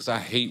deal with because I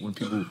hate when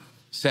people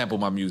sample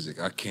my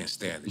music. I can't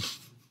stand it.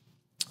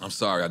 I'm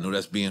sorry, I know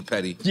that's being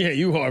petty. Yeah,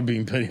 you are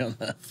being petty on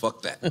that.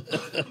 Fuck that.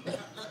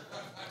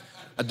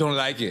 I don't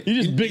like it. You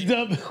just bigged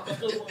up.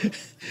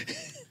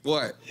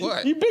 What?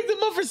 You bigged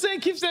him up for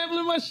saying keep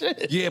sampling my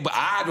shit. Yeah, but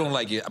I don't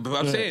like it. But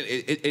I'm saying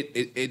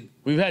it.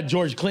 We've had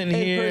George Clinton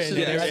here.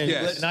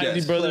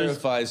 Let's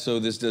clarify so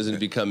this doesn't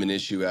become an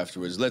issue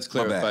afterwards. Let's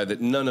clarify that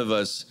none of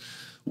us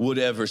would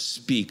ever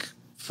speak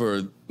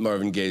for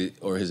Marvin Gaye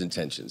or his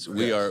intentions.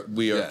 We are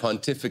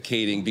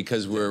pontificating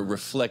because we're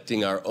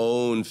reflecting our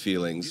own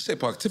feelings. You say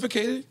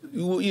pontificated?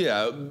 Well,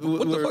 yeah.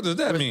 What the fuck does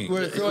that mean?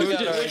 We're throwing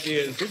out our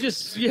ideas. We're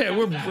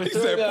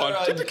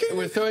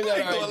throwing out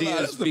our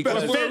ideas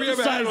because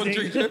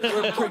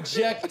we're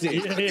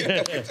projecting.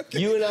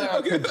 You and I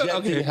are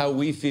projecting how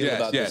we feel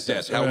about this.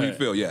 Yes, how we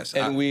feel, yes.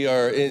 And we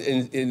are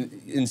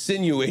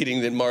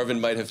insinuating that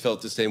Marvin might have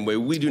felt the same way.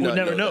 We do not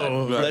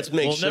know. Let's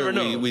make sure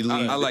we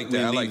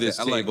leave this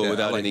table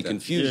without any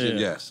confusion.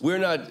 Yes. We're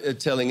not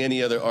telling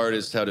any other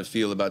artist how to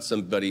feel about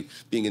somebody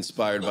being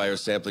inspired by or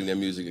sampling their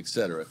music,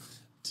 etc.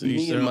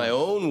 Me in my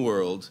own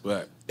world,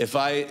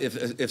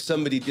 if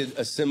somebody did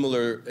a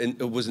similar and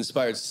was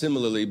inspired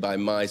similarly by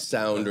my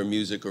sound or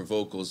music or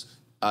vocals,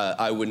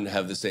 I wouldn't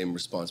have the same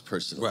response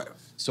personally. Right.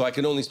 So I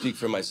can only speak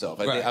for myself.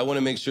 I want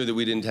to make sure that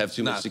we didn't have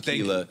too much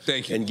tequila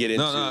and get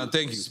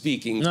into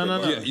speaking.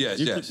 No.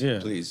 Yes.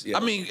 Please. I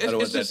mean,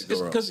 it's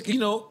because, you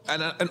know,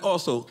 and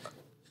also,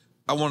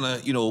 I want to,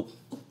 you know,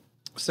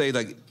 say,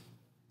 like,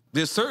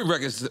 there's certain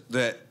records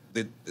that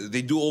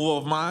they do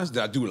over of mine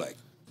that I do like.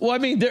 Well, I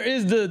mean, there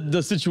is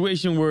the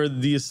situation where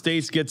the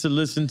estates get to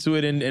listen to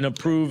it and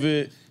approve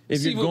it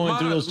if you're going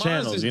through those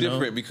channels, is you know?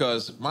 different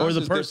because or the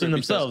person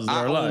themselves that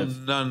are alive. I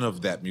own none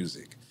of that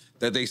music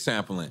that they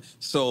sampling.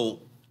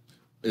 So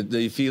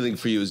the feeling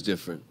for you is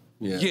different.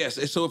 Yeah.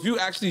 Yes. So if you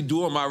actually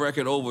doing my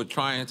record over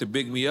trying to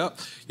big me up,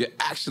 you're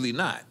actually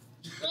not.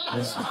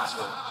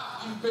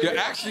 You're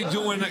actually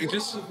doing it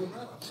just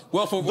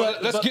well for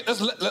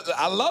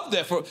I love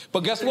that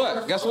but guess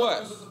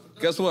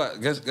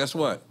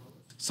what?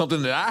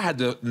 Something that I had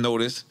to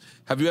notice.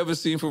 Have you ever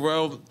seen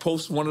Pharrell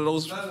post one of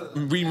those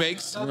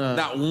remakes? No.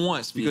 Not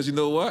once, because you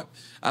know what?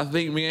 I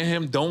think me and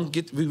him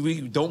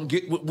we don't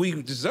get what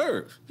we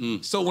deserve.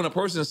 So when a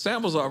person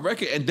samples our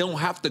record and don't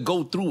have to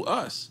go through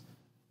us,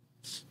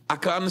 I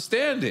can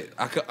understand it.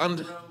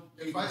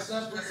 If I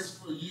sample this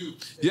for you.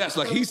 Yes,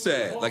 like he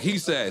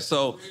said.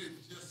 So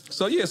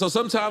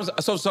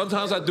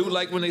sometimes I do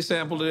like when they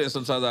sample it, and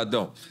sometimes I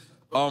don't.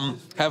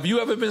 Have you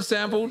ever been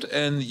sampled?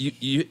 And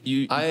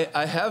you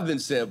I have been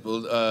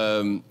sampled.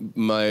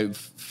 My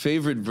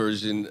favorite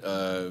version,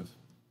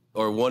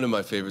 or one of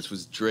my favorites,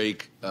 was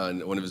Drake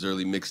on one of his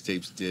early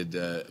mixtapes did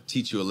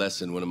 "Teach You a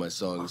Lesson," one of my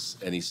songs,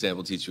 and he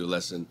sampled "Teach You a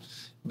Lesson,"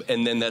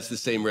 and then that's the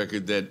same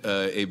record that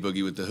A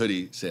Boogie with the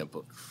Hoodie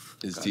sampled.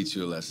 Is Teach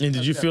You a Lesson. And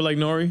did you feel like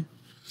Nori?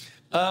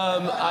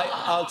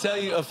 I'll tell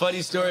you a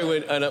funny story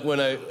when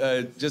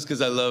I just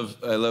because I love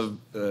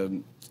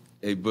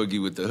A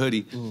Boogie with the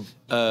Hoodie.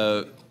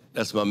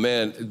 That's my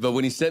man. But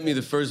when he sent me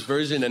the first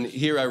version, and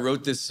here I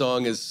wrote this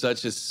song as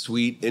such a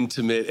sweet,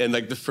 intimate, and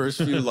like the first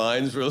few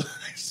lines were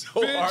like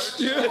so hard.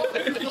 Yeah.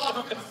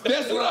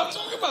 That's what I'm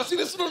talking about. See,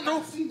 this is what I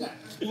don't see that.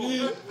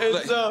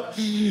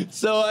 And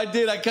so I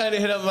did. I kind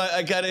of hit him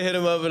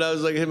up, and I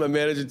was like, hit my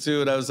manager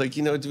too, and I was like,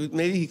 you know, dude,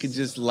 maybe he could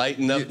just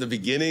lighten up the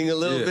beginning a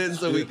little bit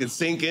so we could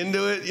sink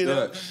into it, you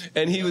know.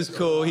 And he was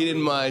cool. He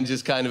didn't mind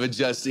just kind of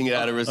adjusting it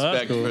out of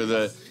respect for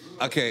the.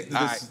 Okay,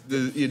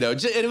 you know,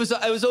 and it was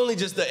only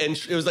just the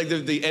it was like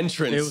the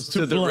entrance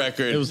to the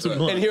record. It was too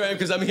blunt. And here I am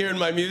because I'm hearing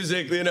my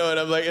music, you know, and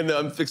I'm like, and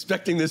I'm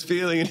expecting this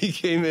feeling, and he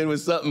came in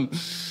with something,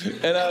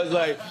 and I was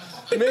like,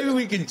 maybe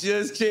we could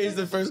just change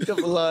the first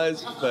couple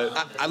lines.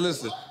 But I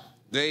listen.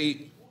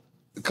 A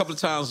couple of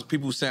times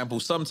people sample.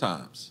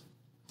 Sometimes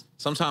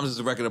it's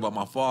a record about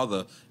my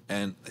father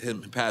and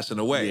him passing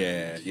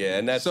away. Yeah,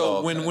 and that's so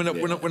all when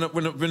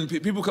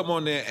people come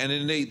on there and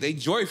then they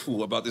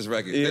joyful about this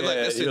record. They're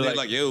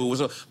like, yo, what's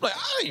up? I'm like,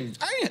 I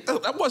ain't,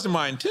 that wasn't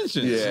my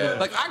intention. Yeah.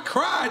 Like I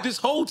cried this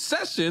whole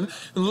session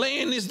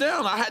laying this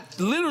down. I had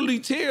literally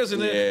tears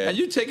in it, and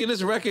you taking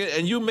this record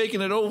and you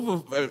making it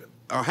over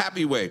a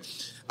happy way.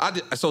 I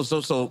don't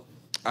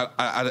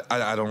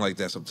like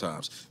that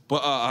sometimes. But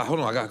hold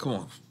on, come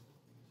on.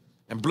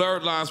 And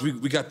Blurred Lines, we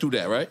got through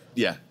that, right?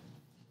 Yeah.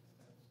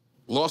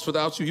 Lost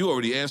Without You, you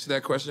already answered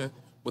that question.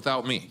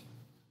 Without Me.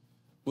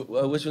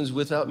 Which one's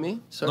Without Me?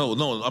 Sorry.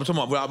 No, I'm talking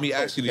about Without Me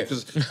asking you,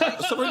 because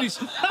some of these...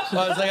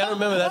 I was like, I don't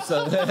remember that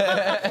song.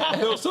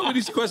 Some of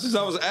these questions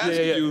I was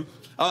asking you,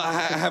 I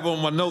have on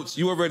my notes,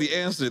 you already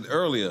answered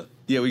earlier.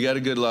 Yeah, we got a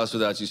good Lost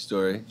Without You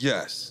story.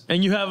 Yes.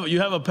 And you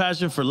have a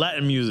passion for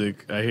Latin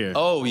music, I hear.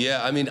 Oh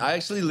yeah, I mean, I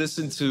actually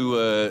listen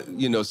to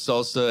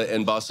salsa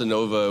and bossa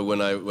nova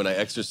when I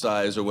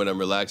exercise or when I'm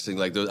relaxing.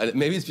 Like those,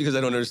 maybe it's because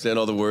I don't understand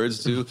all the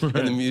words too, right.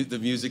 And the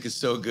music is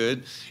so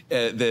good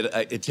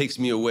that it takes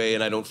me away,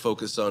 and I don't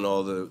focus on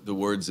all the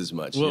words as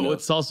much. Well, what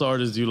salsa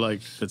artists do you like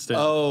that stand?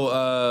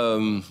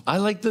 I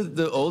like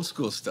the old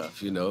school stuff.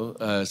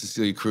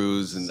 Cecilia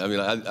Cruz, and I mean,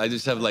 I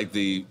just have like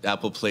the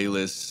Apple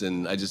playlists,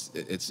 and it's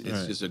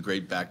just a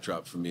great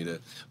backdrop for me to.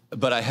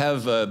 But I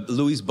have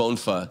Luis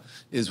Bonfa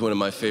is one of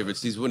my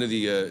favorites. He's one of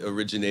the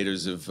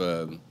originators of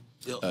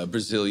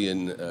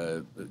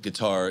Brazilian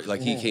guitar.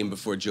 Like he came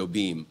before Joe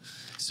Beam.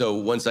 So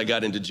once I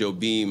got into Joe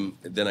Beam,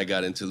 then I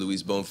got into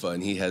Luis Bonfa,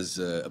 and he has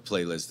a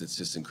playlist that's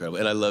just incredible.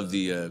 And I love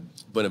the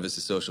Buena Vista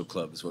Social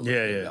Club. It's one of my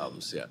favorite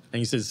albums. Yeah. And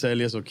you said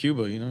Celias or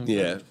Cuba, Yeah. You know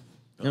what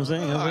I'm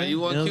saying?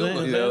 You want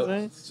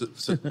Cuba?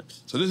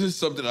 So this is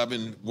something I've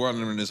been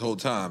wondering this whole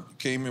time. You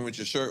came in with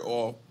your shirt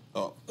off.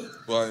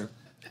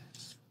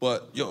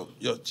 But your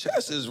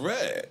chest is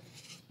red.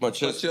 My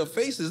chest, but your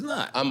face is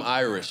not. I'm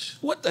Irish.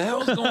 What the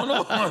hell's going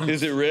on?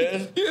 Is it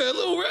red? Yeah, a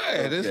little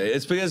red. Okay.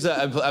 It's because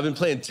I've been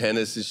playing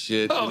tennis and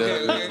shit.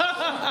 Okay.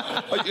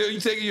 Are you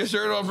taking your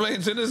shirt off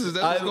playing tennis? Is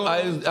that what's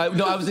going on?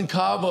 No, I was in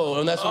Cabo,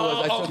 and that's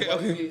what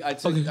it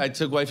was. I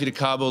took wifey to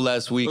Cabo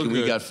last week, and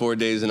we got 4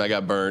 days, and I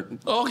got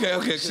burnt.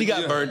 Okay. She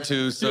got burnt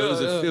too,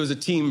 so it was a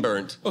team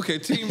burnt. Okay,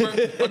 team burnt.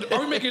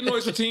 Are we making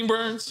noise for team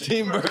burns?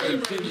 Team burnt.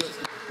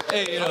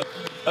 Hey,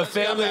 a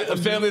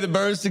family that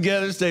burns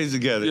together stays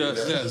together. Yes.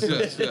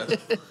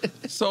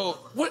 So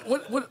what?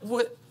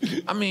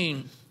 I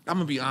mean, I'm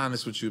gonna be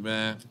honest with you,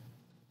 man.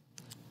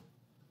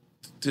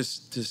 To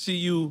see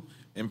you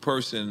in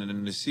person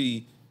and to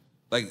see,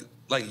 like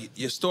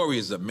your story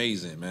is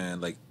amazing,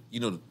 man. Like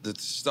the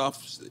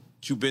stuff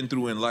that you've been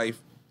through in life,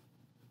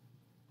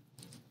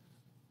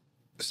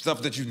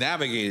 stuff that you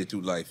navigated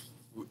through life.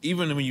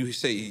 Even when you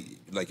say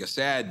like your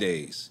sad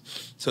days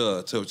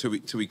to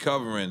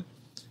recovering.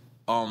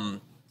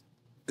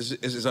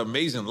 It's an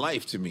amazing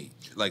life to me.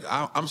 Like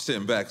I'm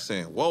sitting back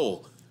saying,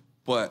 "Whoa!"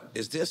 But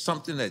is there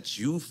something that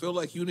you feel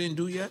like you didn't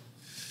do yet?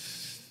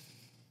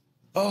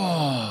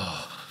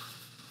 Oh,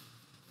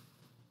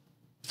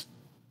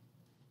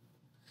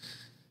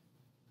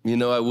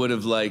 I would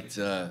have liked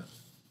my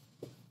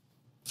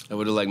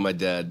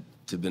dad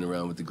to have been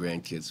around with the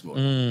grandkids more.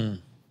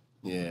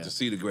 Yeah, to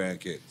see the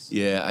grandkids.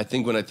 Yeah, I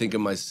think when I think of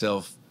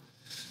myself,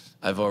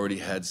 I've already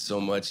had so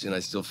much, and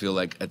I still feel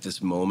like at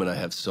this moment I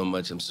have so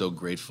much. I'm so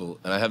grateful.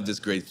 And I have this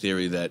great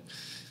theory that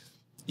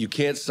you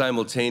can't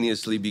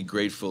simultaneously be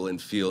grateful and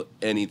feel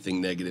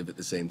anything negative at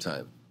the same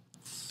time.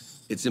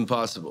 It's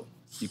impossible.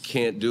 You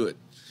can't do it.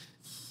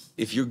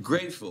 If you're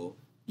grateful,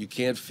 you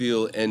can't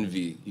feel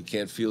envy. You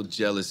can't feel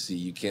jealousy.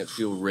 You can't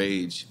feel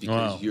rage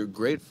because you're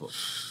grateful.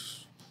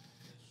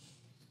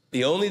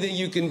 The only thing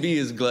you can be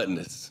is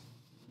gluttonous.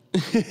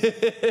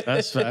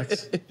 That's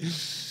facts.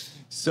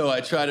 So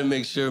I try to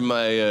make sure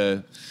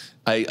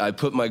I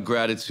put my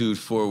gratitude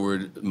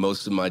forward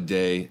most of my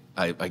day.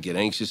 I get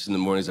anxious in the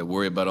mornings. I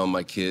worry about all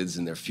my kids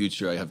and their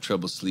future. I have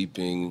trouble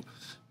sleeping.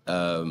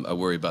 I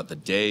worry about the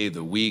day,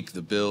 the week,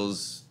 the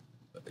bills,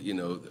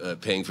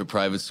 paying for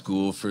private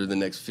school for the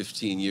next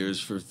 15 years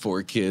for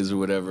 4 kids or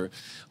whatever.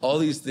 All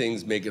these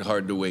things make it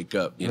hard to wake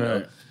up,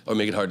 right. Or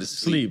make it hard to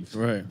sleep.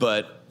 Right.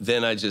 But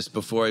then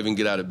before I even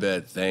get out of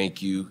bed,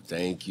 thank you.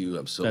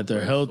 I'm so that they're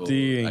grateful.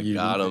 healthy. And I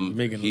got them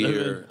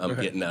here. I'm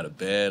right. getting out of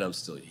bed. I'm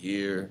still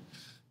here.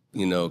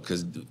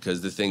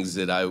 Because the things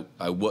that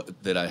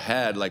I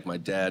had, like my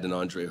dad and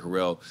Andre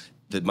Harrell,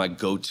 that my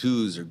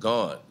go-tos are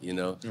gone.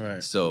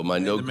 Right. So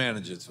the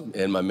manager too.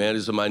 And my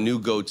manager. So my new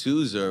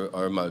go-tos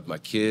are my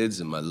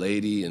kids and my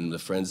lady and the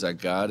friends I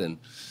got, and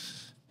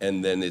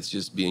then it's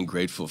just being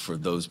grateful for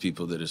those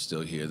people that are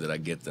still here, that I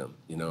get them,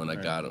 and I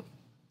got them.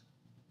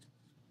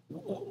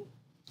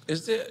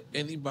 Is there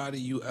anybody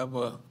you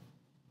ever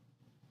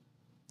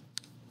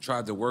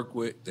tried to work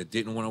with that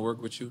didn't want to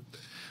work with you?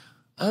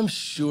 I'm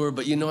sure,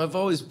 but I've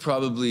always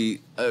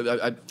probably,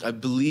 I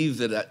believe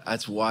that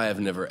that's why I've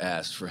never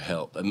asked for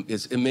help. And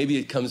maybe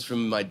it comes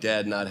from my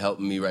dad not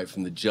helping me right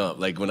from the jump.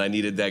 Like when I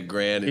needed that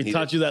grant. And he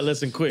taught you that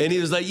lesson quick. And he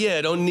was like,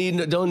 yeah, don't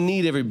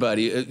need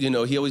everybody.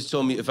 He always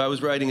told me if I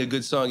was writing a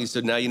good song, he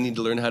said, now you need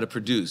to learn how to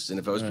produce. And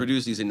if I was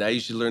producing, he said, now you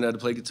should learn how to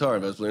play guitar.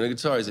 If I was learning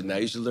guitar, he said, now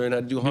you should learn how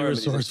to do harmony.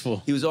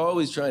 Resourceful. He was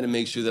always trying to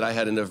make sure that I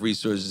had enough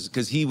resources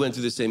because he went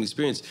through the same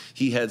experience.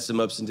 He had some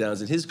ups and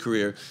downs in his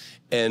career.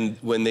 And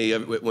when he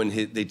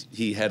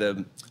had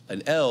took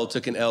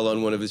an L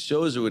on one of his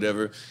shows or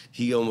whatever,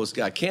 he almost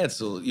got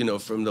canceled,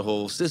 from the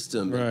whole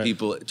system. Right. And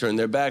people turned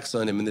their backs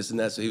on him and this and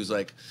that. So he was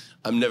like,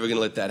 I'm never going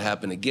to let that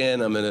happen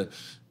again. I'm going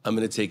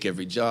to take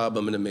every job.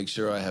 I'm going to make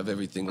sure I have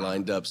everything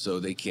lined up so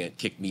they can't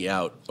kick me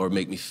out or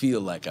make me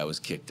feel like I was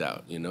kicked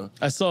out,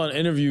 I saw an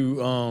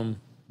interview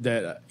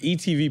that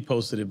ETV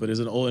posted it, but it's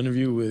an old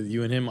interview with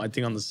you and him, I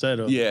think, on the set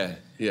of. Yeah.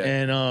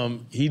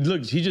 And he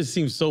just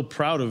seemed so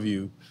proud of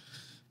you.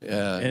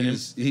 Yeah, and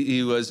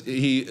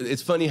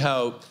it's funny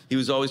how he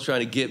was always trying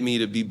to get me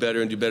to be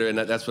better and do better, and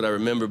that's what I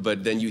remember.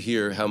 But then you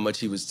hear how much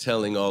he was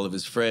telling all of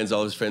his friends.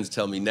 All his friends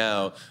tell me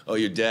now, "Oh,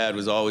 your dad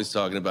was always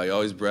talking about you,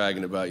 always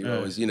bragging about you,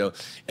 always, you know."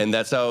 And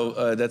that's how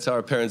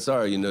our parents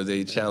are. You know,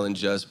 they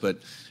challenge us, but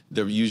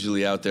they're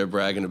usually out there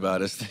bragging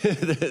about us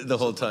the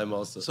whole time.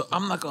 Also, so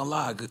I'm not gonna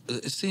lie.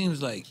 It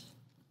seems like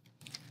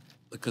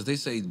because they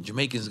say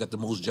Jamaicans got the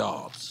most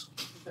jobs.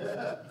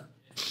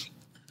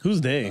 Who's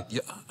they?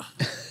 Yeah.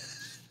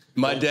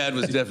 My dad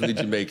was definitely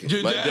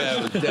Jamaican. My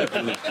dad was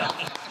definitely.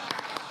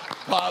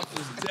 Pops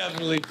was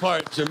definitely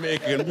part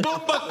Jamaican.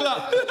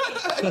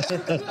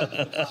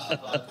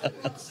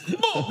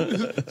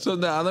 So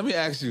now let me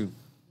ask you.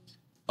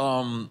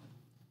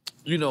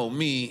 You know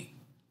me,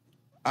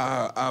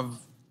 I've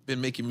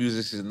been making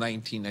music since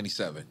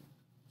 1997.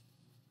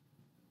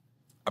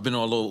 I've been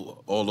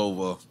all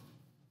over.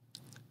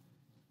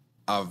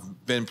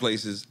 I've been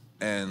places,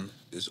 and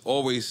it's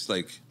always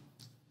like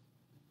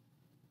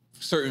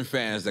certain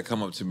fans that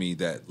come up to me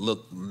that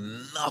look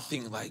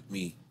nothing like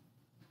me,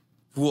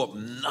 grew up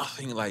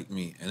nothing like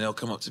me, and they'll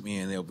come up to me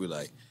and they'll be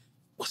like,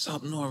 "What's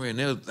up, Nori?" And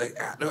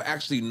they'll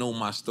actually know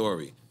my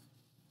story.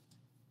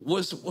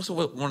 What's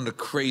one of the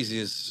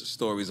craziest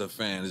stories a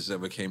fan has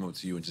ever came up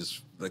to you and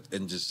just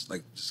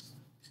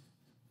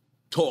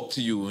talk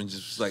to you and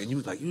just like, and you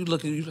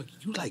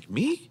like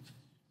me?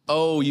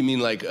 Oh, you mean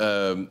like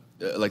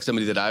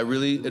somebody that I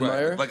really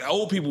admire? Right. Like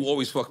old people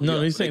always fuck me up.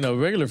 No, he's saying a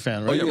regular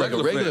fan, right? Oh, yeah, like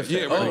a regular fan.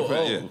 Yeah, regular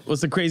fan. Yeah.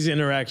 What's the crazy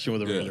interaction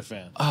with a regular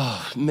fan?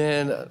 Oh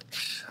man,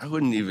 I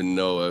wouldn't even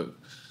know.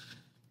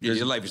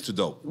 Your life is too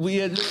dope.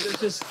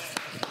 It's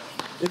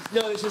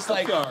just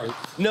like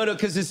no,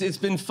 because it's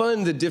been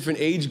fun. The different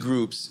age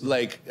groups,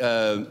 like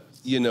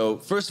you know,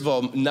 first of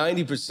all,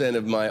 90%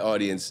 of my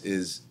audience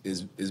is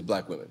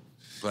black women.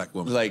 Black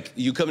woman. Like,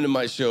 you come into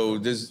my show,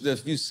 there's a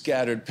few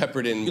scattered,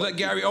 peppered in. You like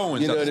Gary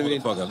Owens. You know what I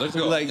mean? Let's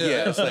go. Like,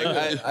 yeah, it's like,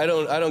 I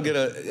don't get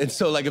a... And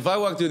so, like, if I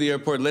walk through the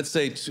airport, let's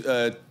say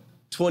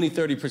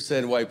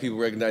 20-30% white people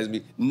recognize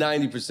me,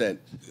 90%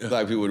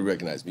 black people would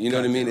recognize me. You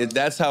know what I mean?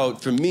 That's how,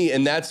 for me,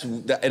 and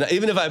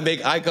even if I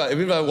make eye contact,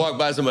 even if I walk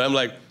by somebody, I'm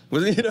like,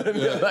 you know what I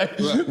mean? Yeah, like,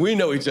 right. We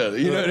know each other.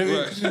 You know what I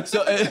mean? Right.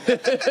 So,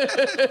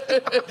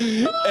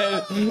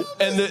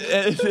 and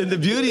the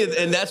beauty,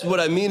 and that's what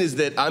I mean is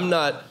that I'm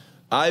not...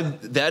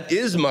 that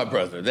is my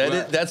brother.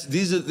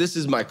 This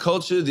is my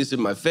culture. These are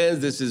my fans.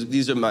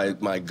 These are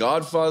my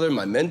godfather,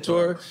 my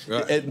mentor,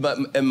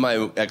 and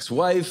my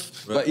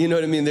ex-wife. Right. But you know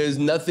what I mean? There's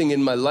nothing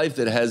in my life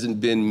that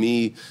hasn't been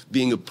me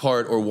being a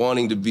part or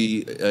wanting to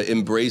be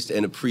embraced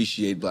and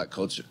appreciate black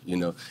culture. You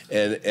know,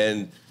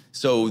 and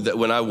so that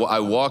when I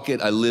walk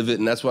it, I live it,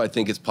 and that's why I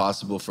think it's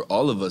possible for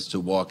all of us to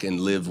walk and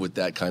live with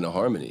that kind of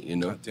harmony. You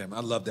know? God damn, I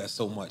love that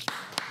so much.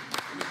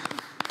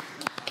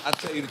 I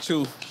tell you the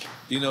truth.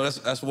 You know,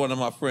 that's one of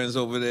my friends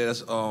over there.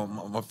 That's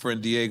my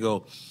friend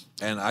Diego,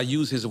 and I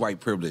use his white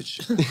privilege.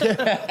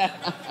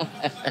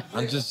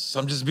 I'm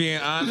just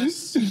being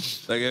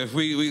honest. Like if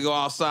we go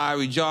outside,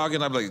 we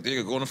jogging, I'm like,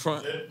 Diego, go in the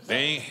front.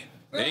 They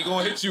ain't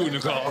gonna hit you in the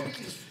car.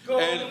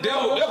 And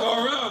they'll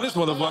go around this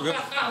motherfucker.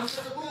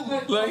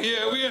 Like,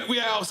 yeah, we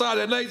outside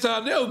at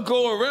nighttime. They'll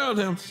go around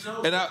him.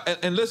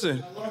 And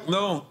listen,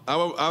 no,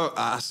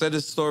 I said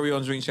this story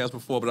on Drink Champs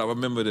before, but I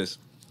remember this.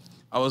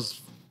 I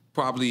was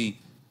probably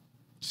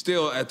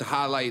still at the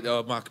highlight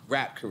of my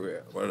rap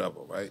career, whatever,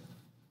 right?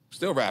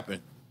 Still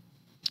rapping.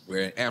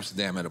 We're in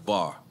Amsterdam at a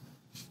bar.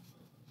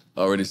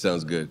 Already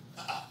sounds good.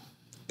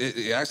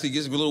 It actually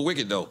gets a little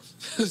wicked, though.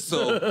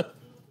 So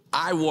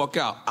I walk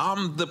out.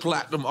 I'm the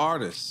platinum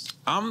artist.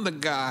 I'm the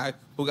guy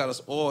who got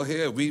us all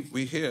here. We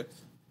here.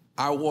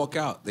 I walk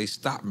out. They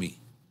stop me.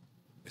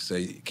 They say,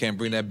 "You can't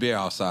bring that beer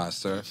outside,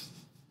 sir." I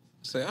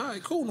say, "All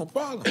right, cool, no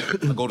problem."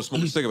 I go to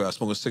smoke a cigarette. I was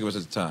smoking cigarettes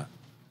at the time.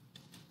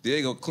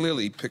 Diego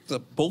clearly picked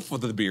up both of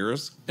the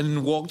beers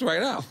and walked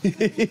right out.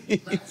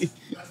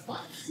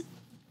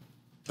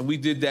 And we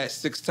did that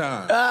 6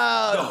 times.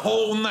 The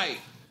whole night.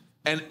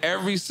 And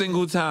every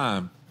single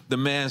time, the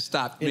man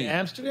stopped me. In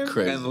Amsterdam?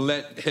 And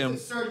let him...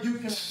 Sir, you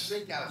cannot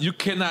drink out here. You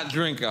cannot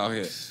drink out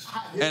here.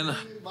 And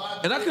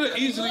I could have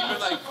easily been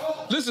like,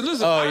 listen,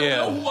 oh,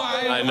 yeah. I know who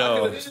I am. I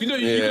know. You know,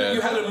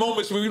 you had a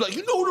moments where you're like,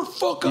 you know who the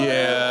fuck I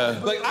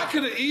am. Like, I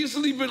could have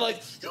easily been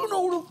like, you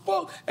know who the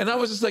fuck. And I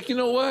was just like, you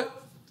know what?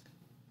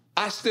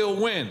 I still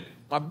win.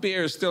 My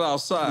beer is still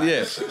outside.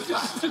 Yeah.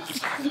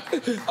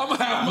 I'm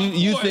gonna have my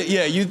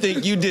you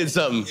think you did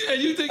something. Yeah,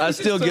 you think I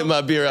still get my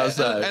beer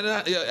outside.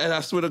 And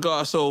I swear to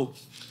God, so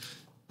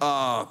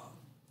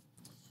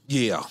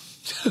yeah.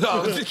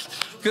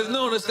 Because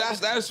no,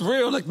 that's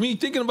real. Like me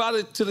thinking about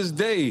it to this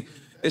day,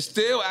 it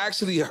still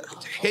actually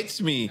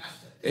hits me.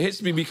 It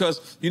hits me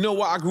because you know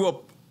what? I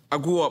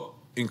grew up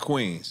in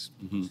Queens.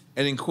 Mm-hmm.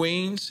 And in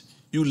Queens,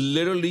 you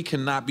literally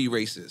cannot be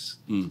racist.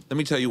 Let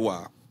me tell you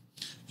why.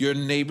 Your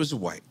neighbor's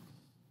white.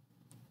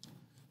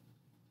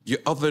 Your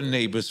other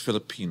neighbor's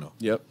Filipino.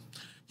 Yep.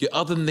 Your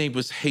other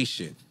neighbor's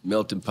Haitian.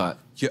 Melting pot.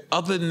 Your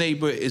other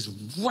neighbor is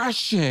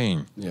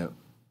Russian. Yeah.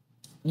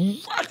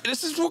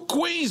 This is for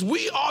Queens.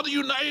 We are the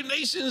United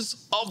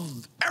Nations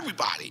of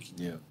everybody.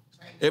 Yeah.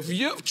 If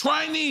you're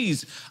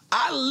Chinese,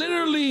 I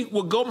literally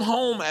would go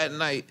home at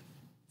night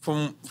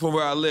from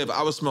where I live.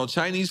 I would smell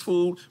Chinese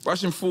food,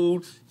 Russian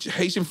food,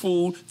 Haitian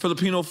food,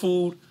 Filipino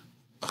food,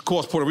 of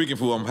course Puerto Rican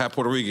food. I'm half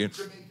Puerto Rican.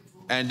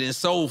 And then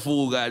soul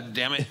food, God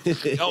damn it.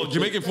 Oh,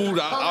 Jamaican food.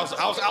 I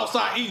was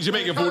outside eating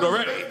Jamaican food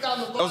already.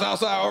 I was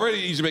outside already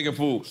eating Jamaican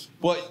food.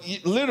 But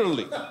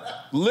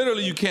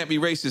literally you can't be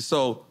racist.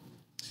 So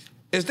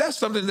is that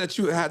something that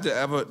you had to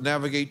ever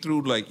navigate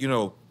through? Like, you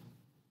know,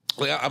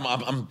 like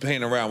I'm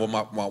playing around with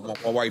my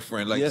white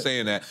friend, like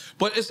saying that.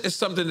 But it's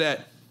something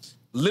that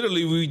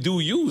literally we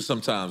do use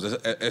sometimes.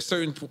 At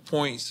certain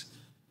points,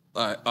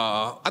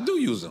 I do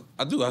use them.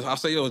 I do. I'll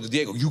say, yo,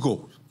 Diego, you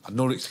go. I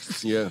know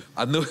this. Yeah.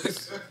 I know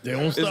this. They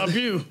won't stop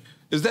you.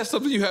 Is that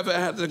something you ever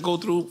had to go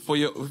through for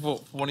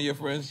one of your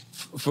friends?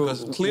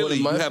 Because clearly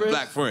you have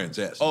black friends,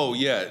 yes. Oh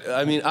yeah,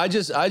 I mean, I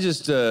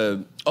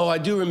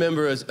do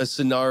remember a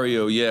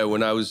scenario. Yeah,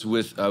 when I was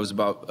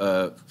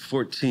about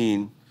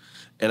 14,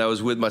 and I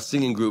was with my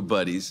singing group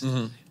buddies,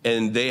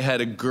 and they had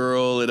a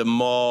girl at a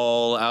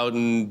mall out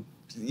in,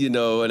 you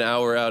know, an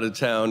hour out of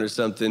town or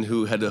something,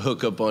 who had to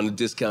hook up on a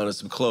discount of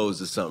some clothes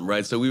or something,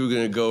 right? So we were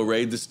gonna go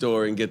raid the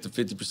store and get the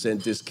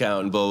 50%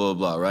 discount and blah, blah,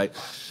 blah, right?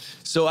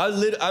 So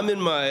I'm in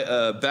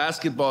my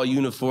basketball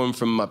uniform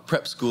from my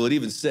prep school. It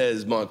even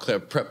says Montclair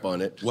Prep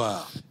on it.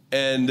 Wow.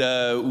 And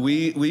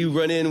we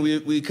run in,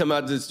 we come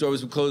out to the store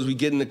with some clothes, we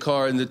get in the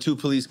car, and the 2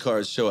 police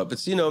cars show up.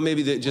 It's, you know,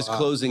 maybe they're just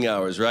closing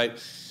hours, right?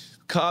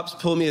 Cops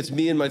pull me, it's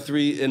me and my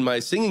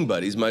singing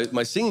buddies,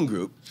 my singing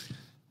group,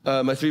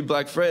 my 3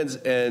 black friends,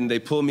 and they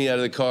pull me out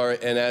of the car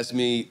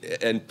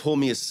and pull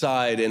me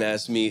aside and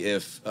ask me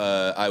if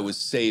I was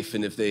safe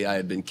and if I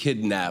had been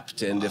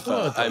kidnapped, and if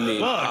what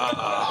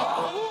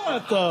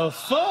the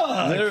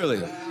fuck?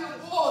 Literally.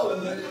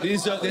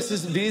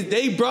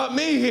 They brought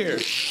me here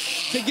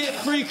to get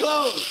free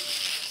clothes.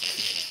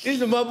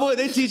 These are my boys.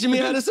 They teaching me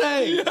how to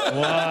sing.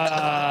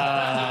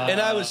 Wow. And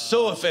I was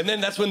so offended. And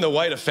then that's when the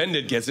white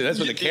offended gets it. That's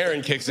when the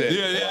Karen kicks in.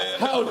 Yeah.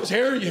 How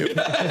dare you?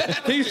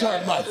 These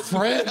are my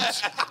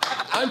friends.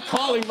 I'm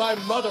calling my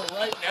mother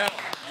right now.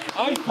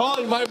 I'm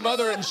calling my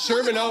mother in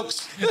Sherman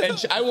Oaks,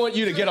 and I want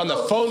you to get on the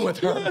phone with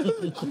her.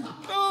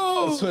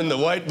 That's when the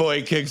white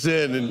boy kicks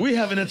in. And we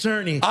have an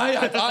attorney.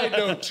 I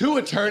know 2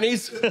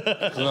 attorneys.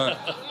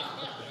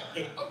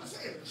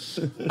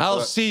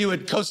 I'll see you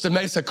at Costa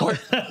Mesa Court.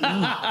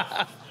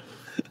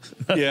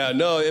 Yeah,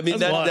 no, I mean,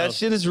 that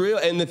shit is real.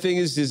 And the thing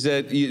is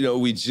that, you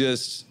know,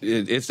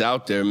 it's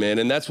out there, man.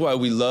 And that's why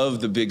we love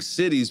the big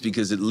cities,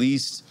 because at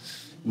least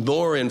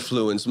more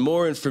influence,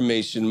 more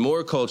information,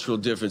 more cultural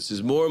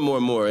differences, more and more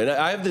and more. And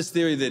I have this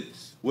theory that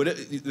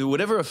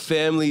whatever a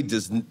family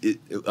does,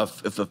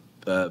 if a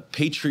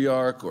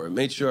patriarch or a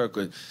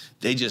matriarch,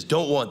 they just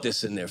don't want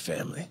this in their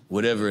family,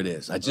 whatever it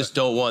is. I just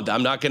don't want that.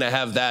 I'm not going to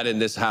have that in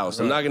this house.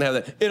 I'm not going to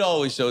have that. It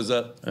always shows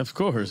up. Of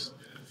course.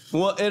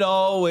 Well, it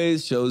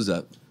always shows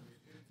up.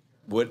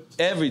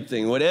 Whatever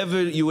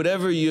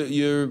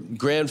your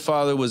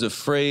grandfather was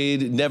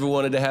afraid, never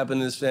wanted to happen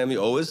in his family.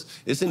 Oh,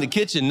 it's in the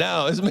kitchen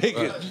now. It's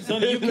making.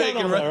 Sonny, you count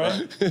on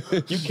that,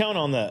 right? You count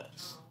on that.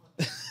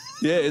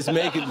 Yeah, it's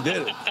making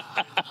dinner.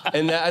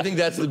 And I think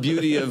that's the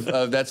beauty of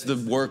that's the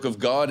work of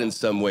God in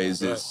some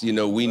ways. Is, you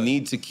know, we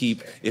need to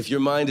keep, if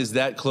your mind is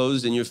that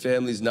closed and your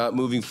family's not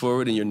moving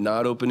forward and you're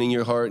not opening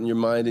your heart and your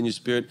mind and your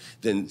spirit,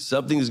 then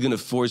something is going to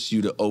force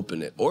you to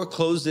open it or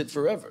close it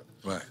forever.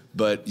 Right.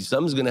 But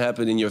something's going to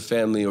happen in your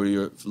family or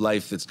your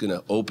life that's going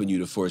to open you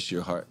to force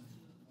your heart.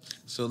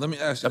 So let me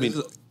ask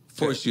you.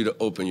 Force you to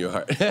open your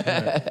heart.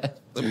 Let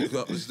me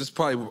go. This is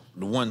probably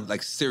the one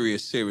like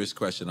serious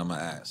question I'm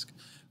gonna ask.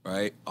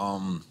 Right?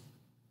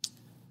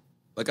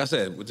 Like I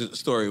said, with the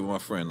story with my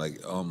friend,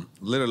 like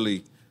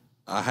literally,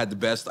 I had the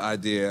best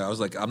idea. I was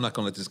like, I'm not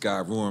gonna let this guy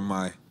ruin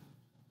my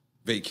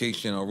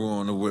vacation or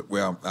ruin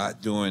where I'm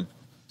at doing,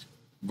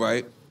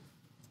 right?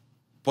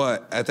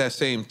 But at that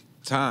same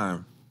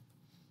time,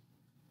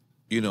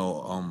 you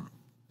know,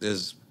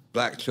 there's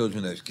black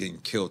children that's getting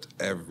killed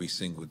every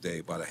single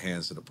day by the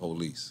hands of the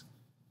police.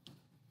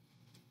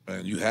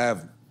 And you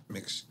have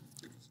mixed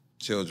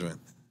children.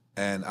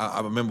 And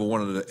I remember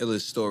one of the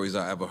illest stories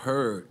I ever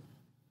heard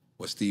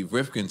was Steve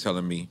Rifkin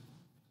telling me,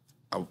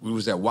 we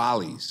was at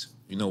Wally's.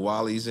 You know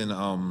Wally's in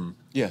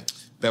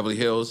Beverly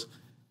Hills?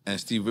 And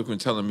Steve Rifkin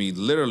telling me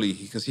literally,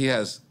 because he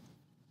has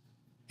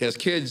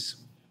kids,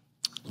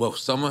 well,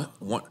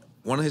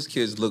 one of his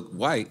kids look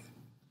white,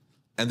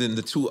 and then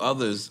the 2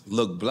 others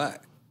look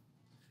black.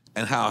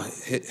 And how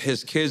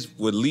his kids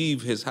would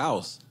leave his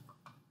house,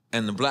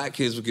 and the black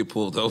kids would get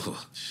pulled over.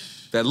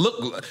 That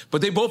look, but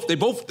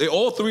they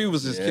all 3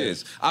 was his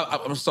kids.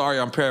 I'm sorry,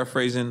 I'm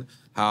paraphrasing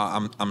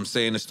how I'm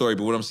saying the story,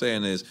 but what I'm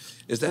saying is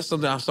that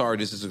something? I'm sorry,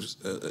 this is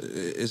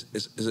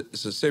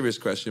it's a serious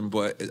question,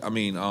 but I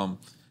mean,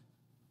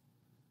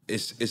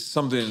 it's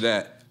something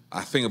that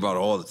I think about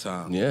all the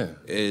time. Yeah,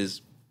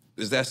 is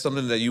Is that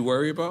something that you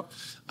worry about?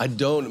 I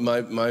don't.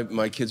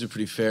 My kids are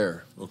pretty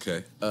fair.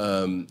 Okay.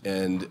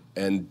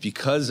 And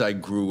because I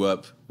grew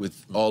up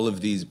with all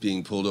of these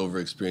being pulled over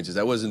experiences,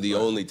 that wasn't the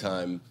only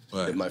time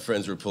that my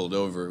friends were pulled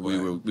over.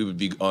 Right. We would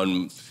be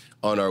on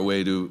our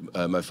way to.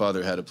 My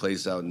father had a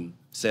place out in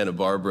Santa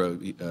Barbara,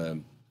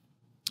 and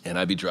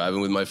I'd be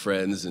driving with my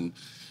friends and.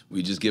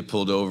 We just get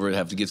pulled over and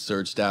have to get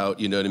searched out.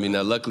 You know what I mean?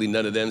 Now, luckily,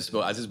 none of them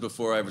smoked. This is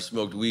before I ever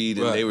smoked weed,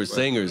 and they were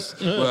singers.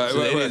 So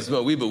they didn't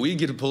smoke weed, but we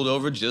get pulled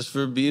over just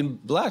for being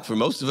black, for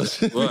most of us.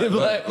 Being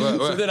black.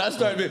 So then I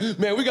started being,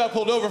 man, we got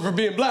pulled over for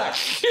being black.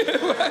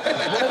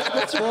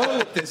 What's wrong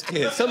with this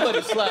kid?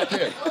 Somebody slap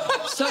him.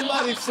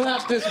 Somebody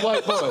slap this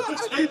white boy.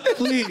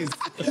 Please.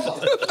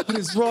 What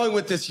is wrong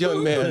with this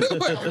young man?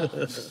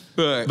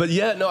 But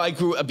yeah, no, I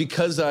grew up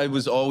because I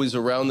was always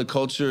around the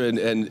culture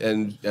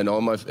and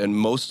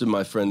most of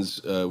my friends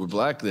were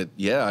black, that,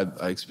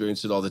 I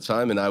experienced it all the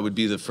time, and I would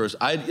be the first.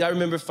 I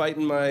remember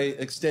fighting my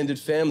extended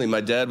family.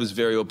 My dad was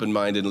very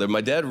open-minded. My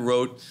dad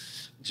wrote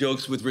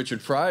jokes with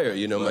Richard Pryor.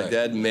 You know, my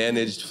dad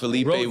managed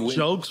Felipe.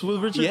 Jokes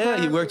with Richard Pryor?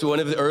 Yeah, he worked one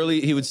of the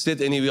early, he would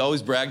sit and he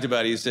always bragged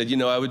about it. He said, you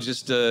know, I would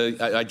just,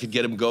 I could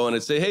get him going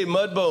and say, hey,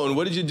 Mudbone,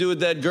 what did you do with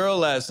that girl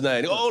last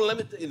night? Oh, let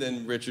me tell you.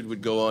 Then Richard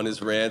would go on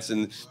his rants,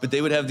 but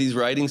they would have these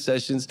writing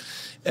sessions.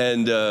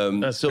 And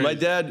so my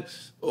dad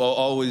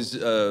always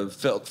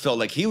felt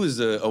like he was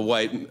a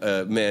white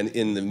man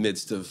in the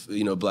midst of,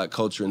 you know, black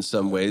culture in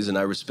some ways, and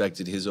I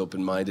respected his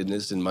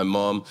open-mindedness. And my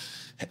mom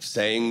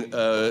sang,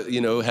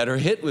 you know, had her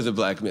hit with a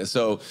black man.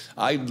 So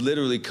I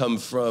literally come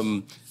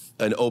from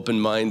an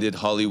open-minded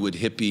Hollywood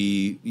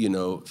hippie, you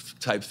know,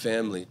 type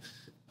family.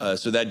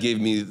 So that gave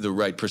me the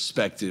right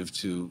perspective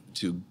to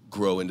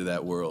grow into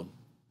that world.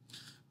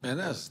 Man,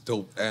 that's a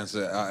dope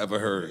answer I ever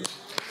heard.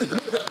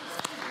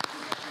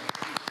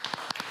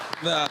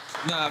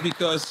 Nah,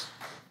 because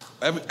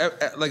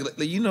like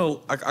you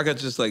know, I got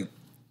just like,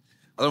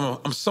 I don't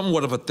know, I'm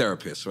somewhat of a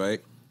therapist,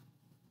 right?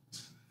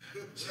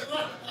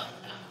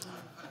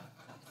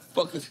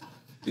 Fuck.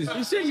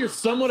 You say you're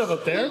somewhat of a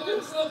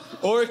therapist?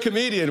 Or a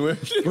comedian. We're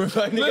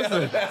finding out.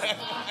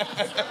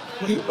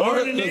 Or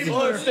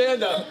a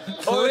stand-up.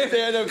 Or a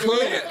stand-up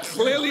comedian.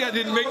 Clearly, I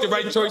didn't make the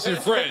right choice in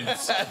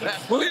Friends.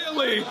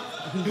 Clearly.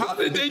 How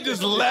did they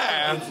just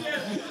laugh?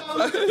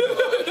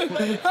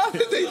 How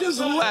did they just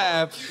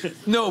laugh?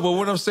 No, but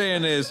what I'm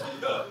saying is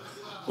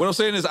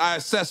I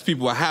assess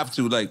people. I have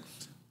to, like,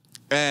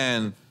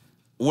 and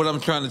what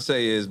I'm trying to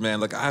say is, man,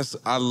 like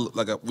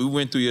we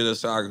went through your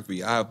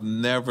discography. I've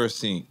never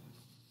seen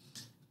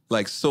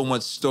like so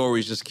much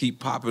stories just keep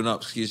popping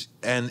up,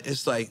 and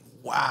it's like,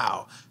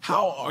 wow,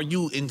 how are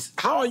you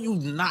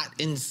not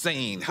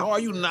insane? How are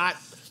you not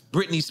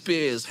Britney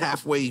Spears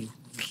halfway?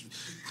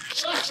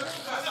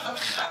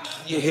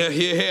 Your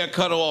hair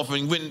cut off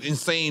and went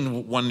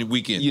insane one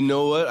weekend. You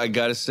know what? I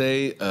gotta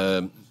say,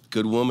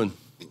 good woman.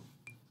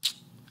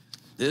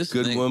 This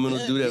good woman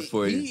will do that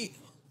for you.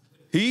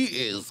 He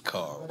is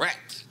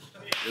correct.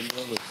 Good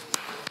woman.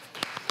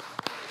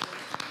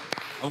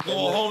 I'm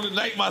going home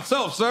tonight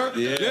myself, sir.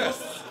 Yeah.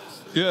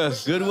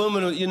 Yes. Good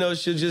woman, you know,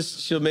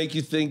 she'll make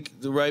you think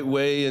the right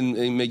way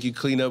and make you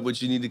clean up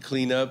what you need to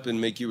clean up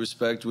and make you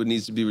respect what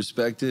needs to be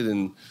respected,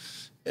 and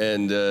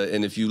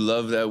if you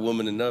love that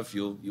woman enough,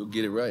 you'll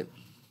get it right.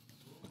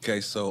 Okay,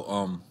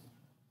 so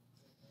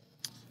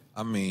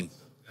I mean,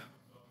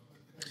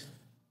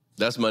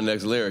 that's my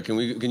next lyric. Can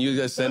you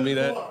guys send me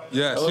that?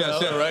 Yes,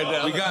 yes. Right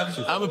now. We got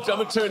you. I'm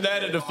gonna turn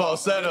that into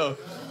falsetto.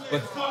 I'm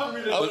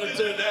gonna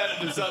turn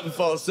that into something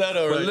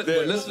falsetto right there.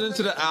 But listening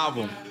to the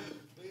album,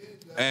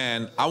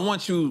 and I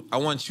want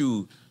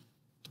you.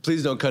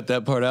 Please don't cut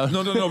that part out.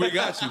 No, we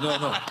got you.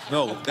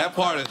 No. That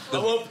part is. I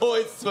want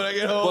points when I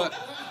get home.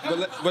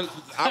 But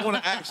I want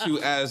to ask you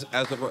as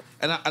a,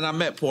 and I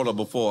met Paula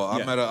before.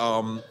 I met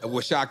her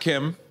with Sha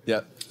Kim.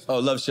 Yeah. Oh,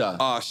 love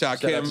Sha. Sha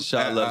Kim.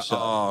 Love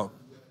Sha.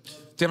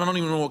 Damn, I don't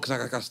even know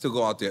because I still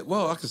go out there.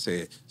 Well, I can say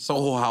it.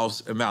 Soho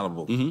House in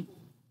Malibu.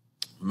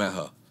 Mm-hmm. Met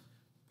her.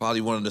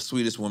 Probably one of the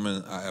sweetest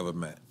women I ever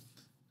met.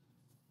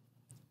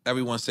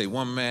 Everyone say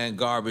one man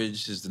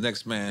garbage is the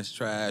next man's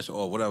trash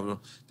or whatever.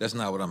 That's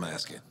not what I'm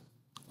asking.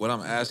 What I'm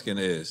asking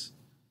is,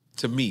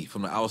 to me,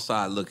 from the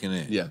outside looking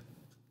in. Yeah.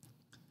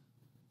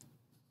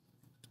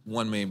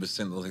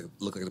 1,000,000%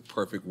 look like the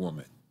perfect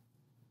woman.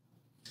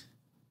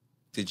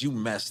 Did you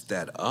mess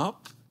that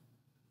up,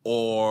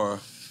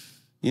 or?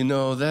 You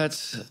know,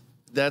 that's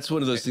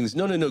one of those things.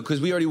 No,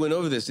 because we already went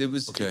over this. It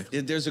was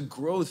there's a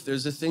growth.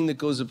 There's a thing that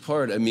goes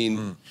apart. I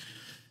mean,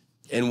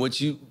 and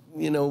what you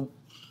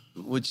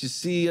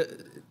see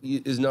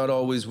is not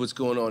always what's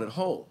going on at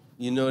home.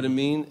 You know what I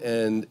mean?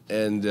 And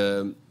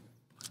can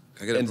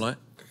I get a blunt?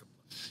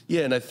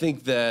 Yeah, and I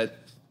think that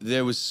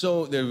there was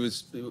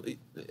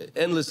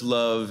endless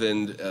love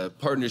and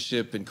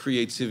partnership and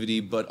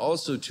creativity, but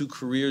also two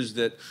careers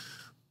that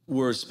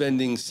were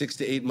spending 6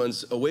 to 8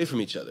 months away from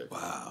each other.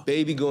 Wow.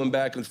 Baby going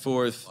back and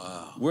forth.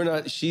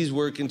 Wow. She's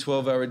working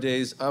 12-hour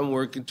days, I'm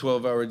working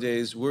 12-hour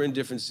days. We're in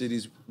different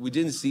cities. We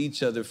didn't see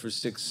each other for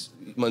 6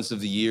 months of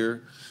the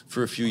year,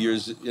 for a few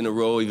years in a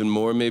row, even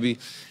more maybe.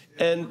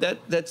 And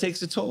that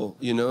takes a toll,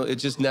 you know? It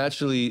just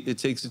naturally, it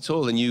takes a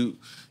toll.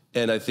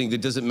 And I think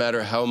it doesn't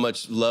matter how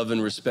much love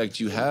and respect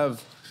you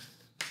have,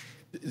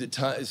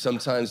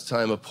 sometimes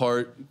time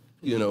apart,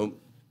 you know,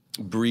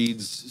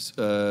 breeds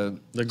two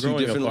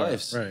different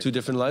lives, right. Two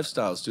different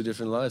lifestyles, two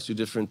different lives, two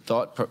different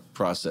thought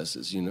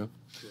processes, you know?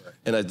 Right.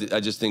 And I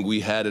just think we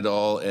had it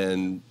all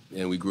and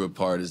we grew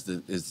apart is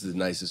the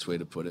nicest way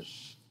to put it.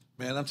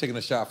 Man, I'm taking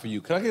a shot for you.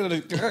 Can I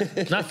get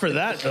a... Not for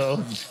that,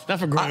 though. Not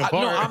for growing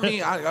apart. No, I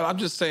mean, I'm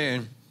just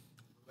saying...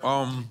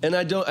 And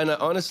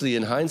honestly,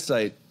 in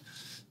hindsight,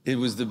 it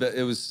was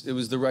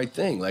the right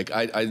thing. Like,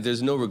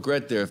 there's no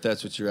regret there if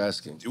that's what you're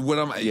asking. You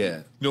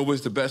know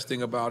what's the best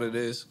thing about it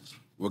is,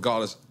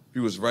 regardless if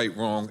he was right,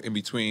 wrong, in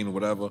between,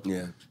 whatever,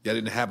 y'all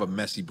didn't have a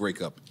messy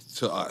breakup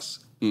to us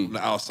from the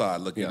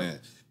outside looking in.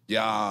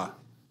 Y'all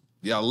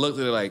looked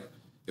at it like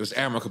it was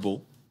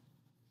amicable.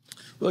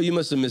 Well, you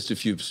must have missed a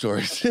few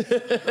stories. He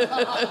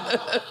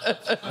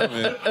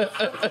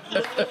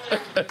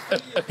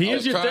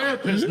is your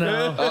therapist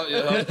now.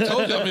 I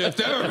told you I'm your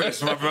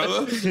therapist, my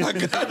brother. I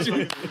got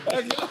you.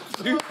 I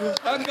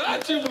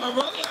got you, my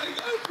brother. I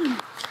got you.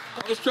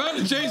 I was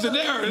trying to change the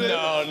narrative.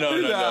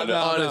 No.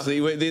 Honestly,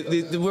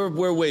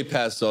 we're way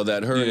past all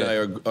that. Her and I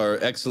are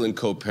excellent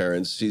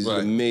co-parents. She's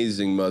an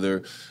amazing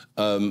mother.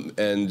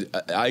 And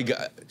I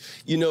got,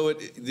 you know,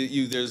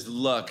 there's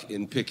luck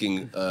in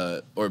picking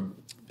or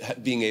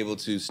being able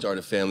to start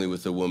a family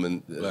with a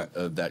woman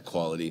of that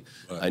quality.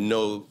 Right. I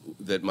know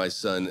that my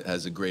son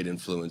has a great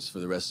influence for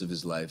the rest of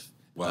his life.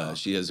 Wow.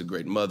 She has a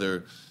great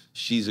mother.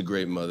 She's a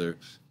great mother.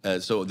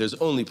 So there's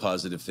only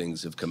positive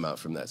things have come out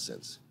from that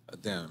sense.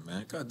 God damn,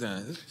 man. God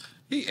damn.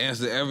 He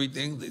answered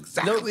everything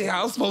exactly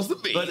how it's supposed to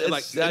be. But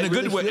like, in a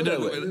good way.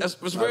 That's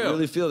real. I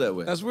really feel that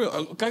way. That's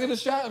real. Can I get a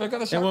shot? I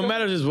got a shot. And what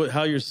matters is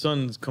how your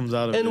son comes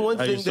out of it. And one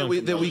thing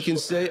that we can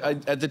say,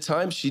 at the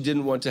time, she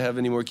didn't want to have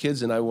any more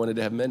kids, and I wanted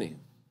to have many.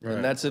 Right.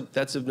 And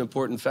that's an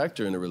important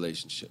factor in a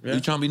relationship. Yeah.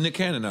 You trying to be Nick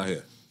Cannon out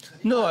here?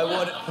 No, I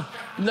want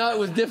not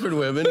with different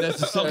women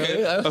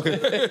necessarily.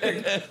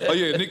 Okay. Oh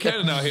yeah, Nick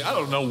Cannon out here. I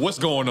don't know what's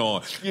going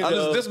on.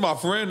 This is my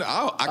friend.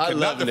 I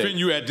cannot defend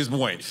you at this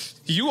point.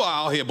 You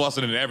are out here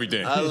busting into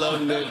everything. I love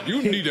Nick.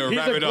 You need to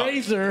wrap it up.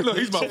 Look,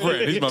 he's my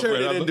friend. He's my friend. He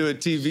turned it into a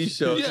TV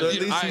show. Yeah, so at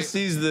least he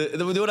sees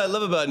what I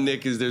love about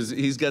Nick is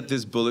he's got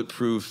this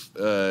bulletproof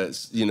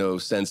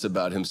sense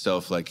about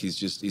himself. Like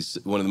he's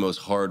one of the most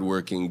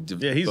hardworking,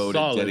 devoted, he's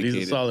solid. dedicated.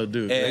 He's a solid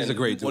dude. And he's a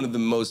great dude. One of the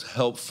most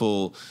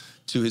helpful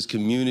to his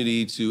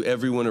community, to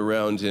everyone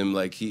around him.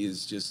 Like he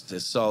is just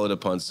solid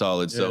upon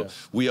solid. So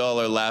we all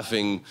are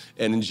laughing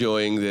and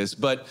enjoying this.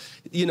 But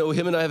you know,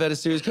 him and I have had a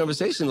serious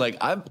conversation. Like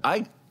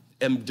I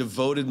have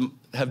devoted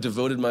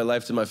my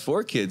life to my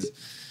 4 kids.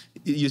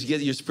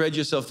 You spread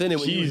yourself thin,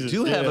 and when you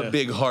do have a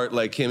big heart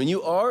like him, and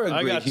you are a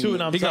great human. I got 2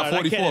 and I'm he got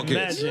 44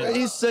 kids.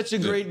 He's such a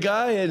great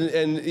guy,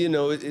 and you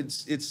know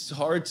it's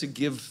hard to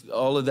give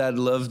all of that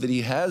love that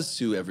he has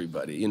to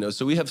everybody. You know,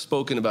 so we have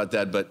spoken about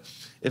that, but.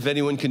 If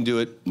anyone can do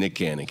it, Nick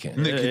Cannon can.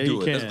 Nick can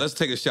do it. Let's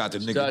take a shot to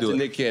Nick can do it.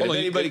 Nick Cannon. If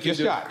anybody can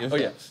do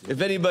it. If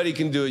anybody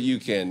can do it, you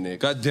can, Nick.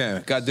 God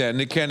damn,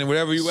 Nick Cannon,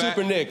 wherever you at.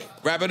 Super Nick.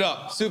 Wrap it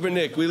up. Super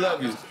Nick, we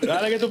love you.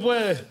 Dale que tú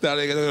puedes.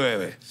 Dale que tú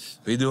puedes.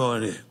 We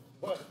doing it.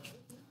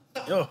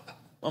 Yo,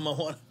 mama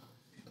one.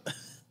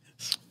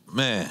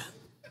 Man.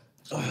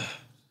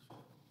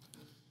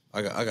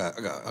 I got.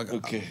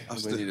 Okay, I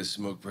might need a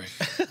smoke break.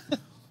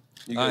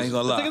 I ain't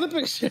gonna lie. Take the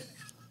picture.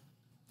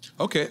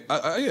 Okay,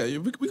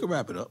 we can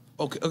wrap it up.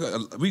 Okay.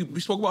 We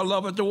spoke about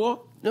love at the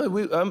war. No,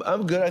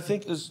 I'm good. I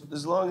think as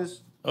long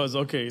as it's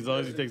okay. As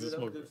long as he takes the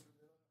smoke.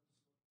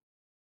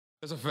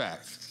 That's a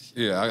fact.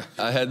 Yeah,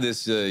 I had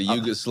this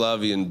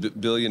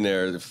Yugoslavian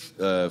billionaire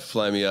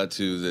fly me out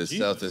to the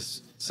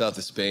south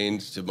of Spain,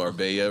 to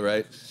Marbella,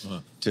 right,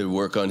 to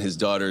work on his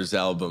daughter's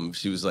album.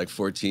 She was like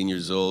 14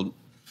 years old,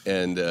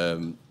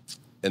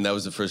 and that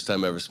was the first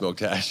time I ever smoked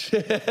hash.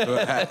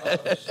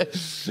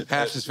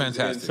 Hash is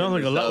fantastic. Sounds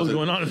like a lot was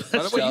going on.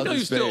 By the way, you know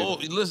you still owe,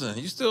 listen.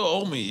 You still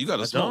owe me. You got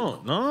to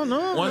smoke. No.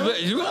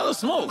 You got to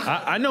smoke.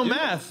 I know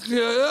math.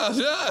 Yeah.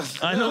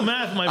 I know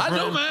math, my friend. I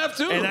know math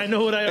too. And I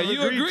know what I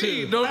agreed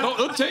to.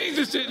 Don't change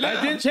this shit now.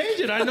 I didn't change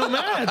it. I know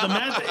math. The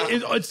math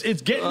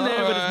it's getting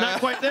there, but it's not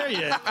quite there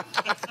yet.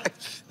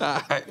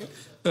 All right.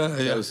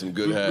 That was some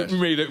good hash.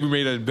 We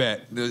made a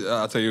bet.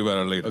 I'll tell you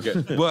about it later.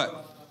 Okay.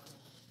 But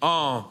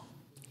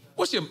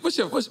what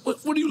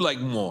do you like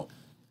more?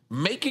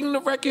 Making the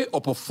record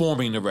or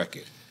performing the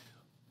record?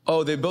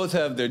 Oh, they both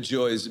have their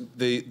joys.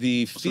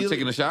 The So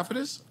taking a shot for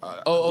this?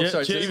 Sorry.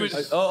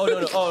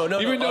 No.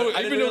 Even though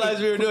I didn't realize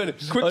we were doing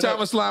it. Quick time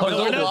of slime is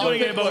over. We're not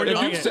doing it, but we're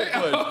doing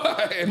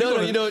it.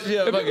 No, you know, if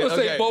people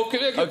say both,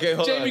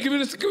 hold Jamie, on.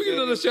 can we get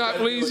another shot,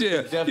 please?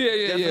 Yeah.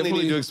 Definitely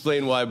need to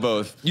explain why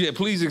both. Yeah,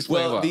 please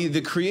explain why. Well,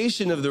 the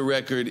creation of the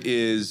record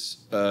is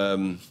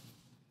a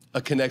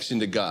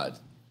connection to God.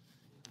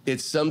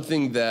 It's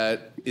something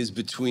that is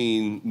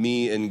between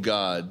me and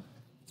God.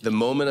 The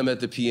moment I'm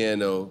at the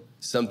piano,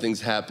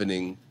 something's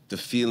happening. The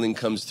feeling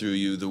comes through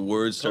you. The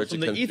words start to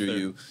come through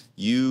you.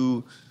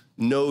 You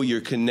know you're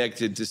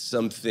connected to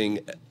something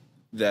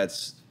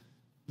that's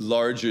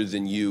larger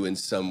than you in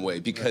some way,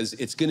 because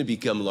it's going to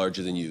become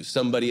larger than you.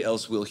 Somebody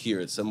else will hear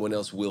it. Someone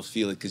else will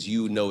feel it because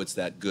you know it's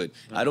that good.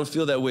 I don't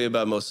feel that way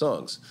about most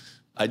songs.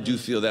 I do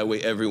feel that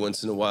way every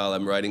once in a while.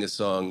 I'm writing a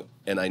song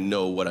and I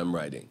know what I'm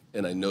writing.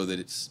 And I know that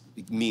it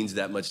means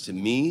that much to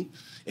me.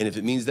 And if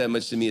it means that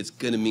much to me, it's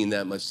going to mean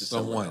that much to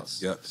someone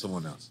else. Yeah,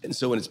 someone else. And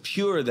so when it's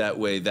pure that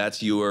way,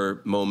 that's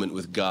your moment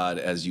with God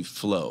as you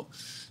flow.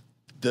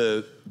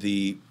 The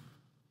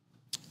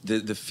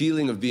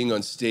feeling of being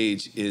on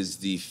stage is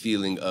the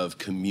feeling of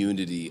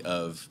community,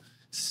 of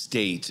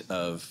state,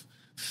 of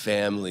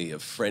family,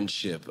 of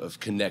friendship, of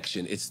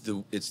connection. It's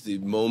the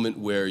moment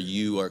where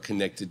you are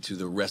connected to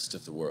the rest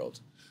of the world.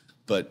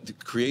 But the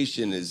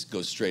creation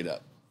goes straight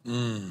up.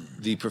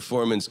 The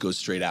performance goes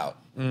straight out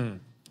and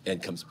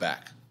comes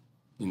back.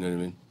 You know what I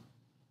mean?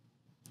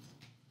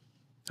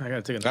 I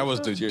gotta take a That was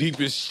the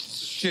deepest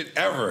shit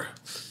ever.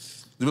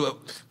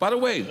 By the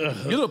way,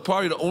 you're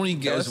probably the only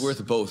guest that was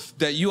worth both.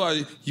 That you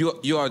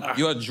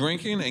are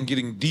drinking and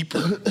getting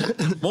deeper.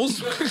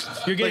 Most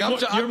you're getting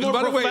you're more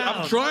by the way,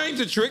 profound. I'm trying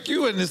to trick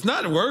you and it's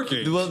not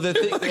working. Well, the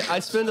thing, I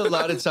spend a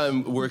lot of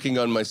time working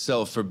on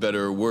myself for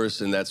better or worse,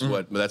 and that's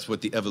what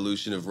the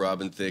evolution of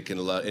Robin Thicke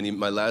and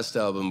my last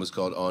album was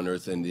called On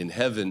Earth and in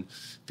Heaven,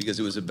 because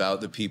it was about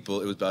the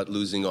people. It was about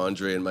losing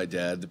Andre and my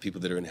dad, the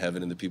people that are in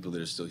heaven and the people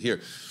that are still here.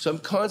 So I'm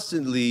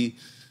constantly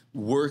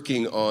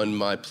working on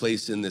my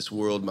place in this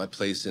world, my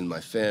place in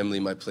my family,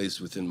 my place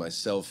within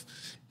myself.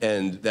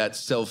 And that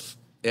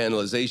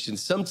self-analyzation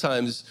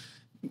sometimes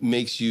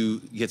makes you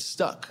get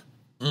stuck.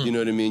 You know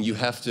what I mean? You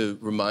have to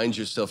remind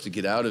yourself to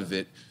get out of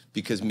it,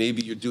 because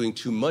maybe you're doing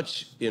too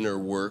much inner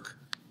work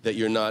that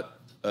you're not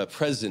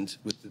present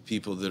with the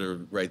people that are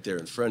right there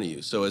in front of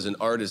you. So as an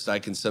artist, I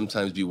can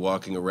sometimes be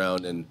walking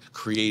around and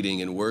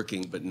creating and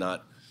working, but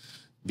not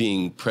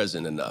being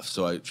present enough.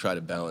 So I try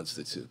to balance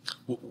the two.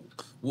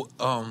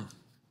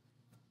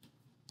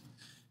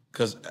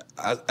 Because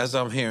as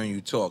I'm hearing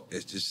you talk,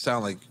 it just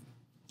sounds like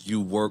you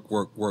work.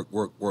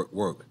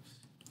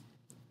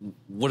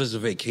 What does a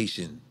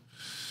vacation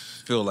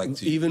feel like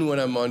to you? Even when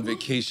I'm on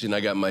vacation, I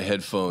got my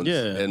headphones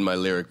and my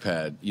lyric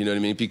pad. You know what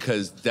I mean?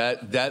 Because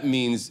that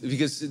means,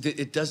 because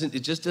it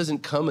just doesn't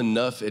come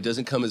enough. It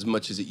doesn't come as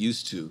much as it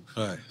used to.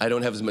 Right. I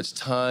don't have as much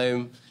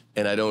time,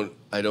 and I don't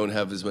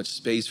have as much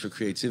space for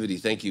creativity.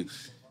 Thank you.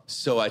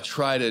 So I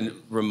try to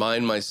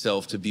remind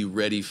myself to be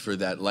ready for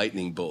that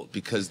lightning bolt,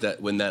 because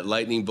when that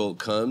lightning bolt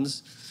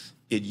comes,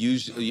 I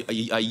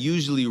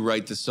usually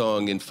write the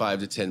song in 5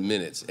 to 10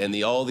 minutes, and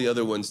all the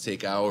other ones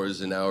take hours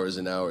and hours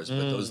and hours.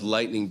 But those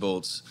lightning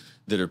bolts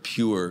that are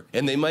pure,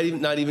 and they might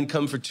not even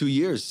come for 2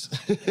 years.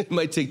 It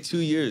might take 2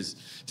 years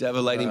to have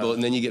a lightning bolt,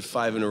 and then you get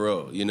 5 in a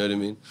row. You know what I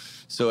mean?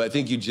 So I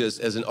think you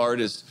just, as an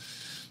artist,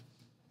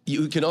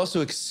 you can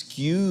also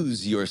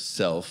excuse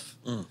yourself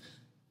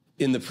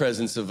in the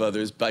presence of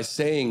others by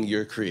saying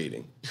you're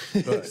creating.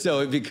 Right.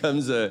 So it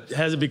becomes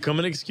Has it become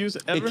an excuse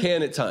ever? It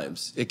can at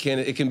times. It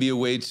can be a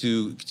way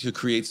to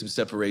create some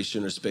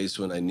separation or space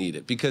when I need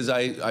it. Because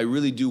I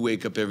really do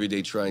wake up every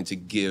day trying to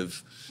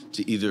give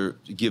to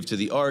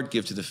the art,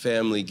 give to the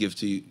family, give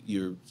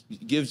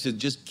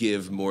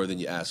more than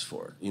you ask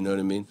for. You know what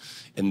I mean?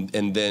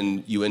 And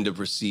then you end up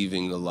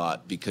receiving a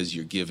lot because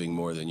you're giving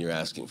more than you're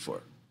asking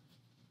for.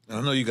 And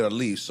I know you gotta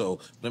leave, so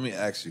let me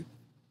ask you.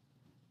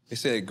 They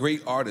say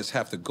great artists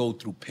have to go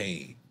through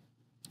pain.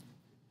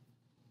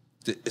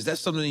 Is that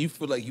something you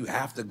feel like you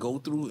have to go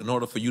through in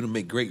order for you to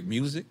make great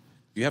music?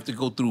 You have to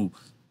go through.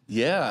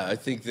 Yeah, I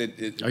think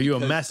that. Are you a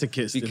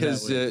masochist?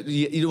 Because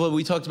you know,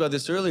 we talked about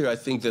this earlier. I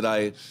think that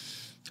I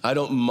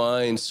don't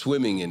mind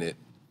swimming in it,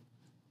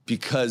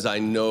 because I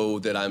know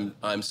that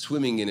I'm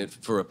swimming in it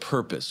for a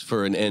purpose,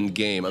 for an end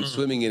game. I'm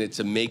swimming in it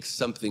to make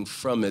something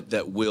from it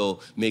that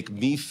will make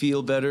me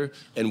feel better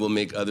and will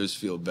make others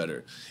feel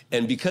better.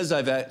 And because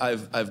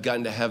I've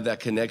gotten to have that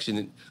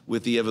connection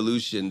with the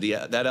evolution,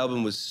 that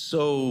album was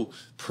so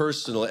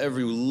personal.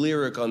 Every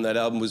lyric on that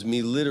album was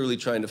me literally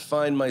trying to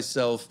find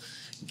myself,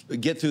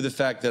 get through the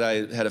fact that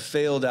I had a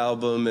failed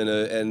album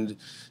and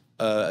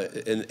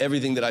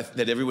everything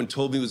that everyone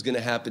told me was going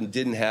to happen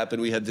didn't happen.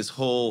 We had this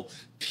whole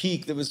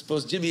peak that was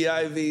supposed to, Jimmy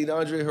Iovine,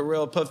 Andre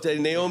Harrell, Puff Daddy,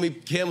 Naomi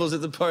Campbell's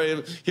at the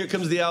party. Here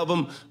comes the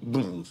album.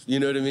 Boom. You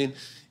know what I mean?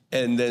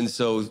 And then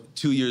so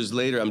 2 years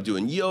later, I'm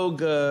doing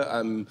yoga.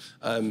 I'm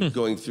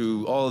going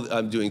through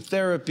I'm doing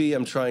therapy.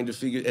 I'm trying to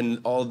figure,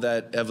 and all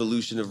that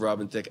evolution of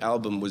Robin Thicke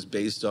album was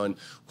based on,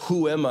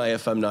 who am I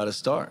if I'm not a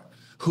star?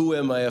 Who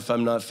am I if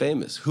I'm not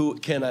famous? Who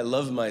can I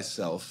love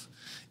myself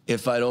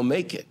if I don't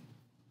make it?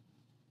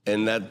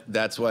 And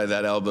that's why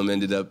that album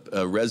ended up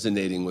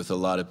resonating with a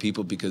lot of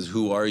people, because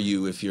who are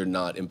you if you're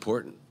not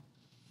important?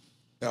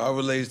 I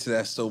related to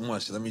that so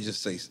much. Let me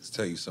just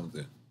tell you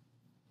something.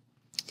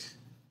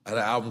 I had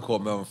an album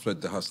called Melvin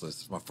Flint, The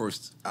Hustlers. It's my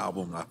first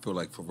album. I feel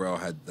like Pharrell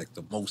had like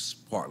the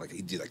most part. Like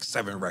he did like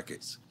 7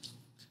 records.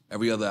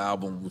 Every other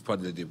album, we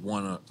probably did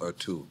 1 or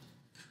 2.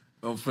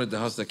 Melvin Flint, The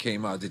Hustler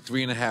came out, did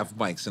 3.5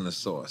 mics in the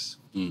sauce.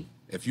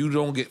 If you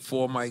don't get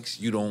 4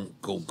 mics, you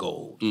don't go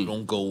gold. You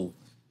don't go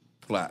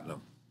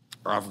platinum.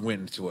 I've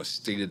went into a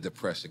state of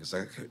depression. It's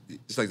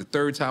like the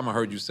third time I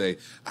heard you say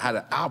I had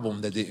an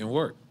album that didn't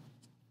work.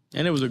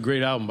 And it was a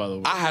great album, by the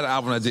way. I had an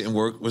album that didn't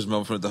work, was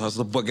Motherfucker the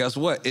Hustler, but guess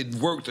what? It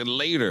worked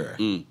later.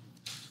 Do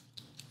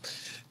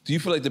you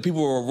feel like the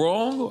people were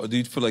wrong, or do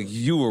you feel like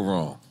you were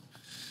wrong?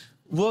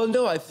 Well,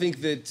 no, I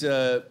think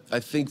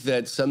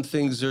that some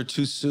things are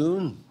too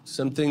soon.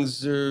 Some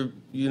things are,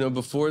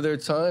 before their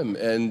time,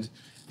 and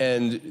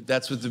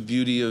that's what the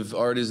beauty of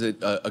art is.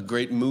 That a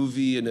great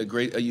movie and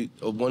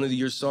one of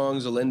your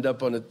songs will end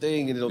up on a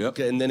thing, and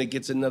and then it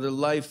gets another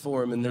life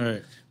form, and then.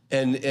 Right.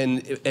 And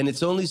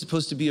it's only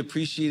supposed to be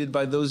appreciated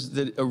by those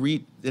that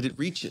it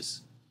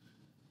reaches,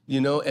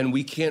 and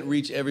we can't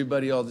reach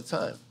everybody all the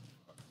time.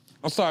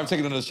 I'm sorry, I'm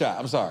taking another shot.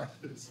 I'm sorry.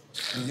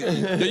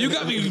 Yeah, you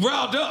got me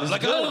riled up.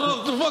 Like, I don't know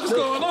what the fuck's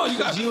going on.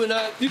 What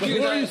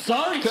are you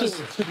sorry?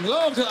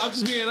 No, because I'm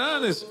just being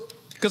honest.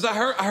 Because I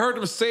heard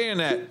him saying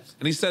that,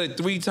 and he said it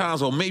 3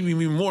 times, or maybe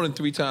more than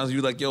 3 times.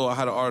 You like, yo, I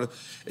had an artist.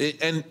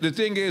 And the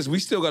thing is, we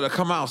still got to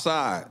come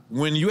outside.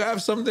 When you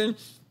have something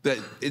that,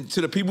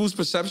 to the people's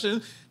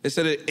perception, they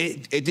said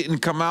it didn't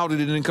come out,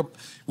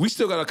 we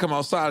still got to come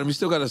outside, and we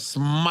still got to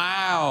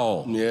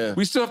smile. Yeah.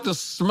 We still have to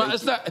smile.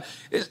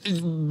 It's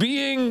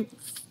being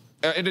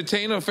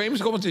entertainer, famous.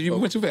 You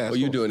went too fast. Oh,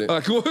 you doing it. I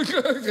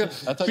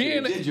thought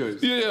you did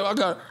yours. Yeah, I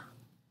got it.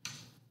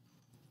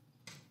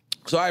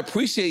 So I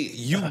appreciate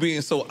you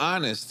being so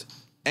honest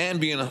and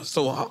being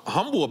so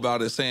humble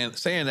about it,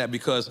 saying that,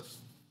 because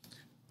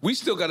we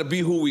still got to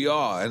be who we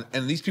are.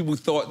 And these people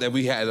thought that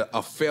we had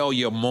a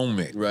failure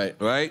moment.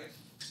 Right?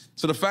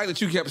 So the fact that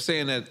you kept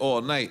saying that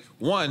all night,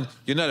 1,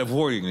 you're not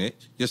avoiding it.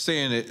 You're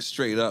saying it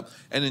straight up.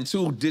 And then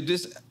 2, did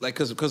this, like,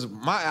 because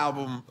my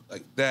album,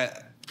 like,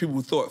 that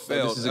people thought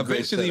failed,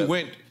 eventually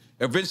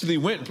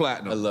went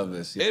platinum. I love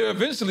this. Yeah. It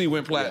eventually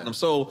went platinum. Yeah.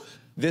 So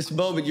this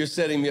moment, you're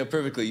setting me up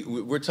perfectly.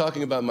 We're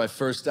talking about my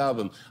first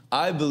album.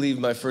 I believe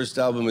my first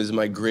album is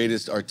my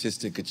greatest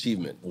artistic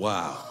achievement.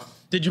 Wow.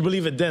 Did you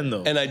believe it then,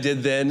 though? And I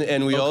did then,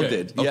 and we all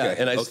did. Yeah,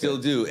 and I still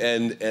do.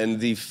 And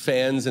the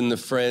fans and the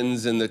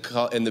friends and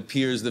the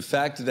peers, the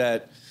fact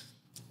that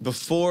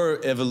before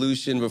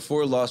Evolution,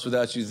 before Lost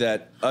Without You,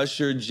 that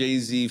Usher,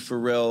 Jay-Z,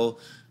 Pharrell,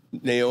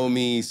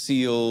 Naomi,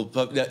 Seal,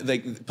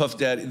 Puff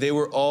Daddy, they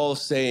were all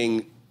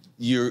saying,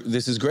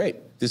 this is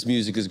great. This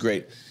music is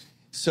great.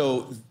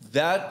 So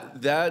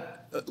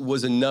that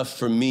was enough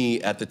for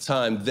me at the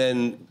time.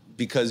 Then,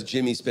 because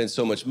Jimmy spent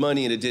so much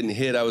money and it didn't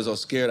hit, I was all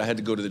scared. I had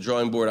to go to the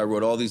drawing board. I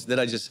wrote all these. Then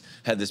I just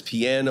had this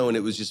piano, and it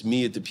was just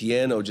me at the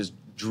piano just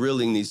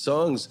drilling these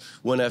songs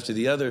one after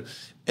the other.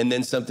 And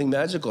then something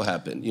magical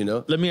happened,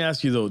 Let me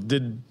ask you, though.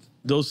 Did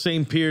those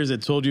same peers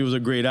that told you it was a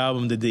great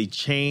album, did they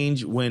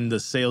change when the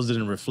sales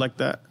didn't reflect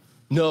that?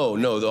 No,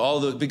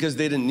 because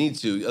they didn't need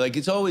to. Like,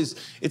 it's always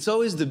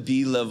the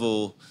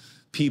B-level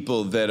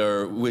people that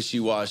are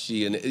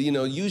wishy-washy, and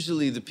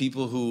usually the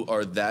people who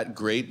are that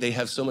great, they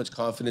have so much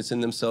confidence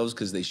in themselves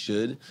because they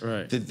should,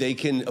 that they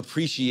can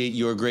appreciate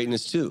your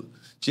greatness too.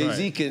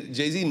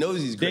 Jay-Z knows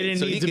he's great. They didn't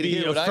so need he to can be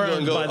hear what I go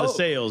and go, by the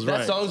sales,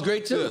 that song's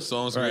great too. Yeah, that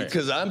song's great.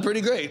 Because I'm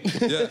pretty great.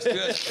 Yes,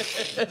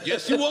 good.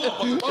 Yes, you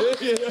are.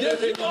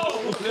 Yes, you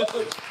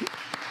are.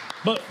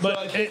 But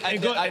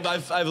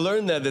I've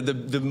learned that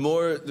the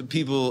more the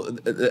people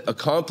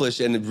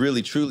accomplish and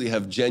really truly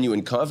have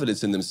genuine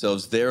confidence in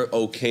themselves, they're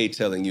okay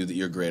telling you that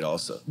you're great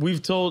also.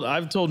 I've told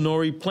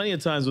Nori plenty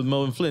of times with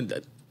Melvin Flint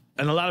that,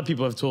 and a lot of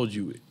people have told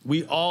you,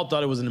 we all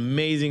thought it was an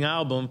amazing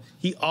album.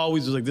 He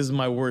always was like, this is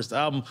my worst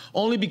album.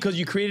 Only because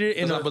you created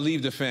it I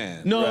believe the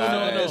fan. No. No,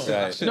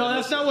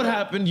 that's not what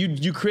happened.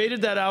 You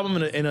created that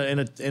album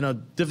in a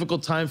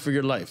difficult time for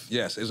your life.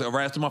 Yes, it was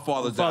right after my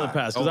father died. Father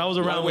passed, because I was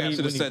around when I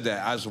should have said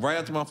that. I was right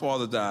after my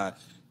father died.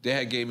 They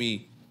had gave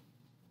me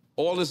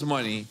all this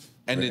money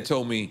and then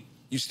told me,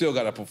 you still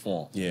got to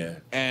perform. Yeah.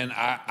 And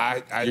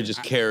you're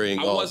just carrying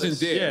all this. I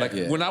wasn't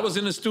there. When I was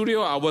in the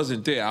studio, I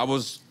wasn't there. I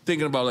was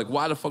thinking about, like,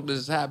 why the fuck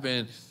does this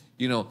happen?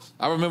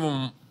 I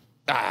remember,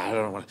 I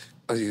don't want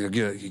to, you're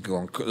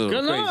going crazy.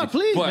 No,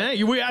 please, man.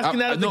 You were asking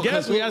that as the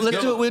guest.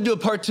 We'll do a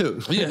part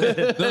 2. Yeah.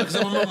 Because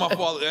I remember my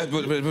father,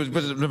 but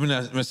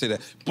let me say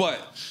that. But,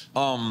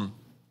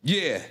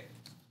 yeah,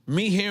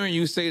 me hearing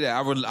you say that,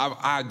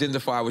 I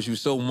identify with you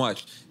so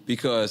much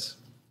because,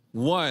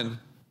 1,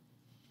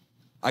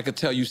 I could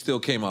tell you still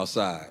came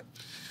outside.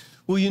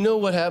 Well,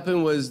 what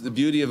happened was the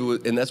beauty of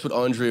it, and that's what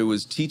Andre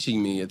was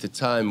teaching me at the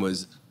time,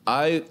 was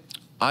I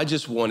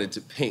just wanted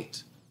to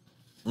paint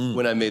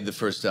when I made the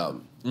first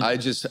album. I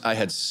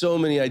had so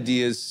many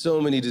ideas, so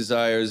many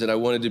desires, and I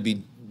wanted to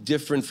be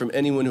different from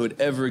anyone who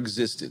had ever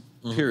existed,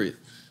 period.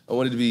 I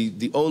wanted to be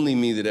the only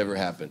me that ever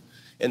happened.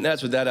 And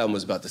that's what that album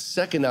was about. The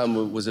second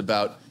album was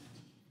about,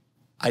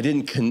 I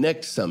didn't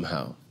connect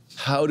somehow.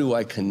 How do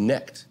I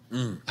connect?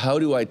 How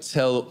do I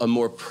tell a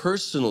more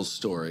personal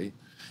story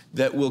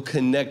that will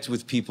connect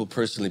with people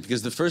personally?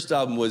 Because the first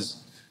album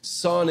was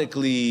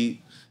sonically,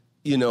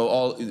 in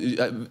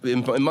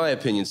my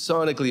opinion,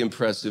 sonically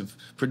impressive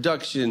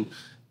production,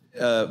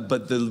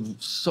 but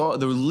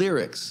the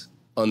lyrics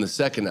on the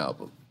second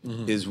album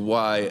is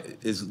why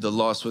is the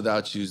Lost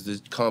Without Yous, the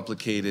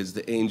Complicateds,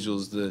 the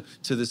Angels, the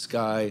To the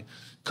Sky,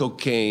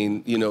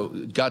 Cocaine, you know,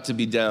 Got to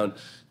Be Down.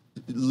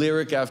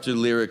 Lyric after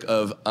lyric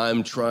of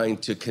I'm trying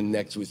to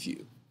connect with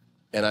you.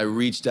 And I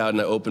reached out and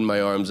I opened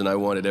my arms and I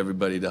wanted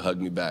everybody to hug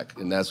me back.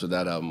 And that's what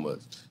that album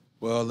was.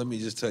 Well, let me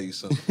just tell you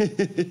something.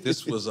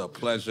 This was a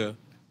pleasure.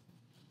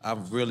 I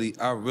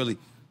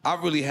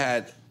really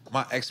had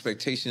my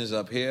expectations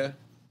up here,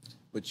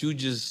 but you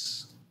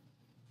just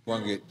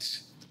swung it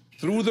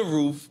through the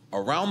roof,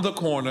 around the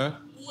corner.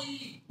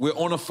 We're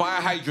on a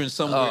fire hydrant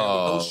somewhere with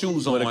no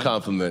shoes on. What a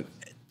compliment.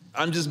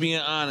 I'm just being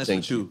honest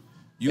with you.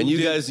 And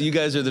you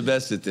guys are the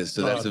best at this,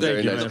 so that's a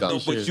very nice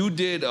compliment. But you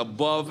did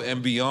above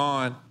and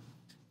beyond.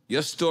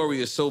 Your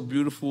story is so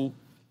beautiful,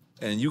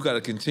 and you got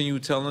to continue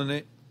telling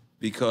it,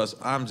 because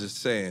I'm just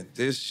saying,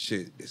 this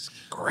shit is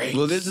great.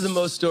 Well, this is the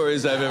most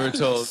stories I've ever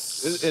told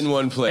in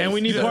one place. And we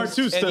need part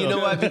two still. And you know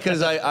why?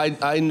 Because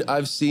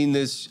I've seen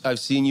this, I've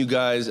seen you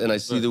guys, and I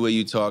see the way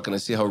you talk, and I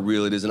see how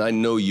real it is, and I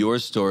know your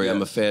story.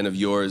 I'm a fan of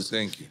yours.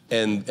 Thank you.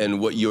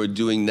 And what you're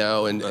doing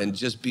now, and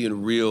just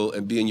being real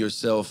and being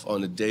yourself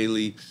on a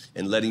daily,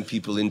 and letting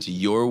people into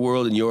your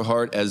world and your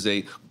heart as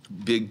a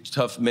big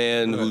tough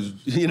man who's,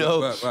 you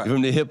know,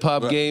 from the hip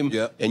hop game,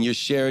 and you're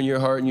sharing your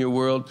heart and your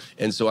world.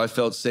 And so I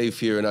felt safe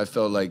here, and I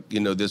felt like, you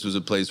know, this was a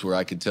place where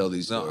I could tell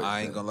these stories. No,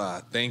 I ain't gonna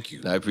lie. Thank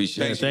you. I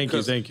appreciate it. Thank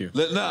you.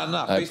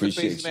 No, face to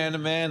face, man to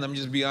man. I'm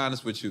just be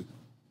honest with you.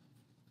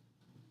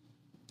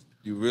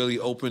 You really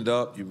opened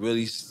up. You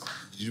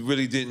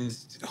really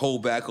didn't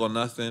hold back on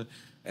nothing,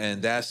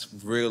 and that's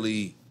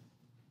really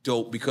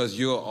dope, because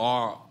you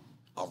are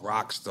a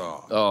rock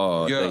star.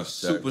 Oh, you're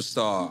thanks, a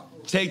superstar.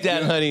 Take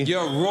that, honey.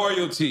 You're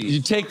royalty.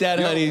 You take that,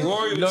 honey. You're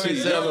royalty.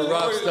 Nori said I'm a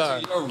rock star.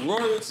 You're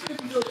royalty.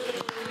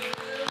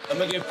 I'm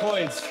gonna get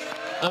points.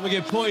 I'm gonna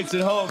get points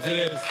at home for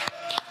this.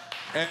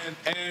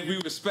 And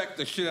we respect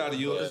the shit out of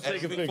you. Let's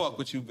take a we picture. fuck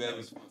with you,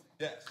 baby.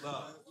 Yes,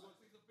 love.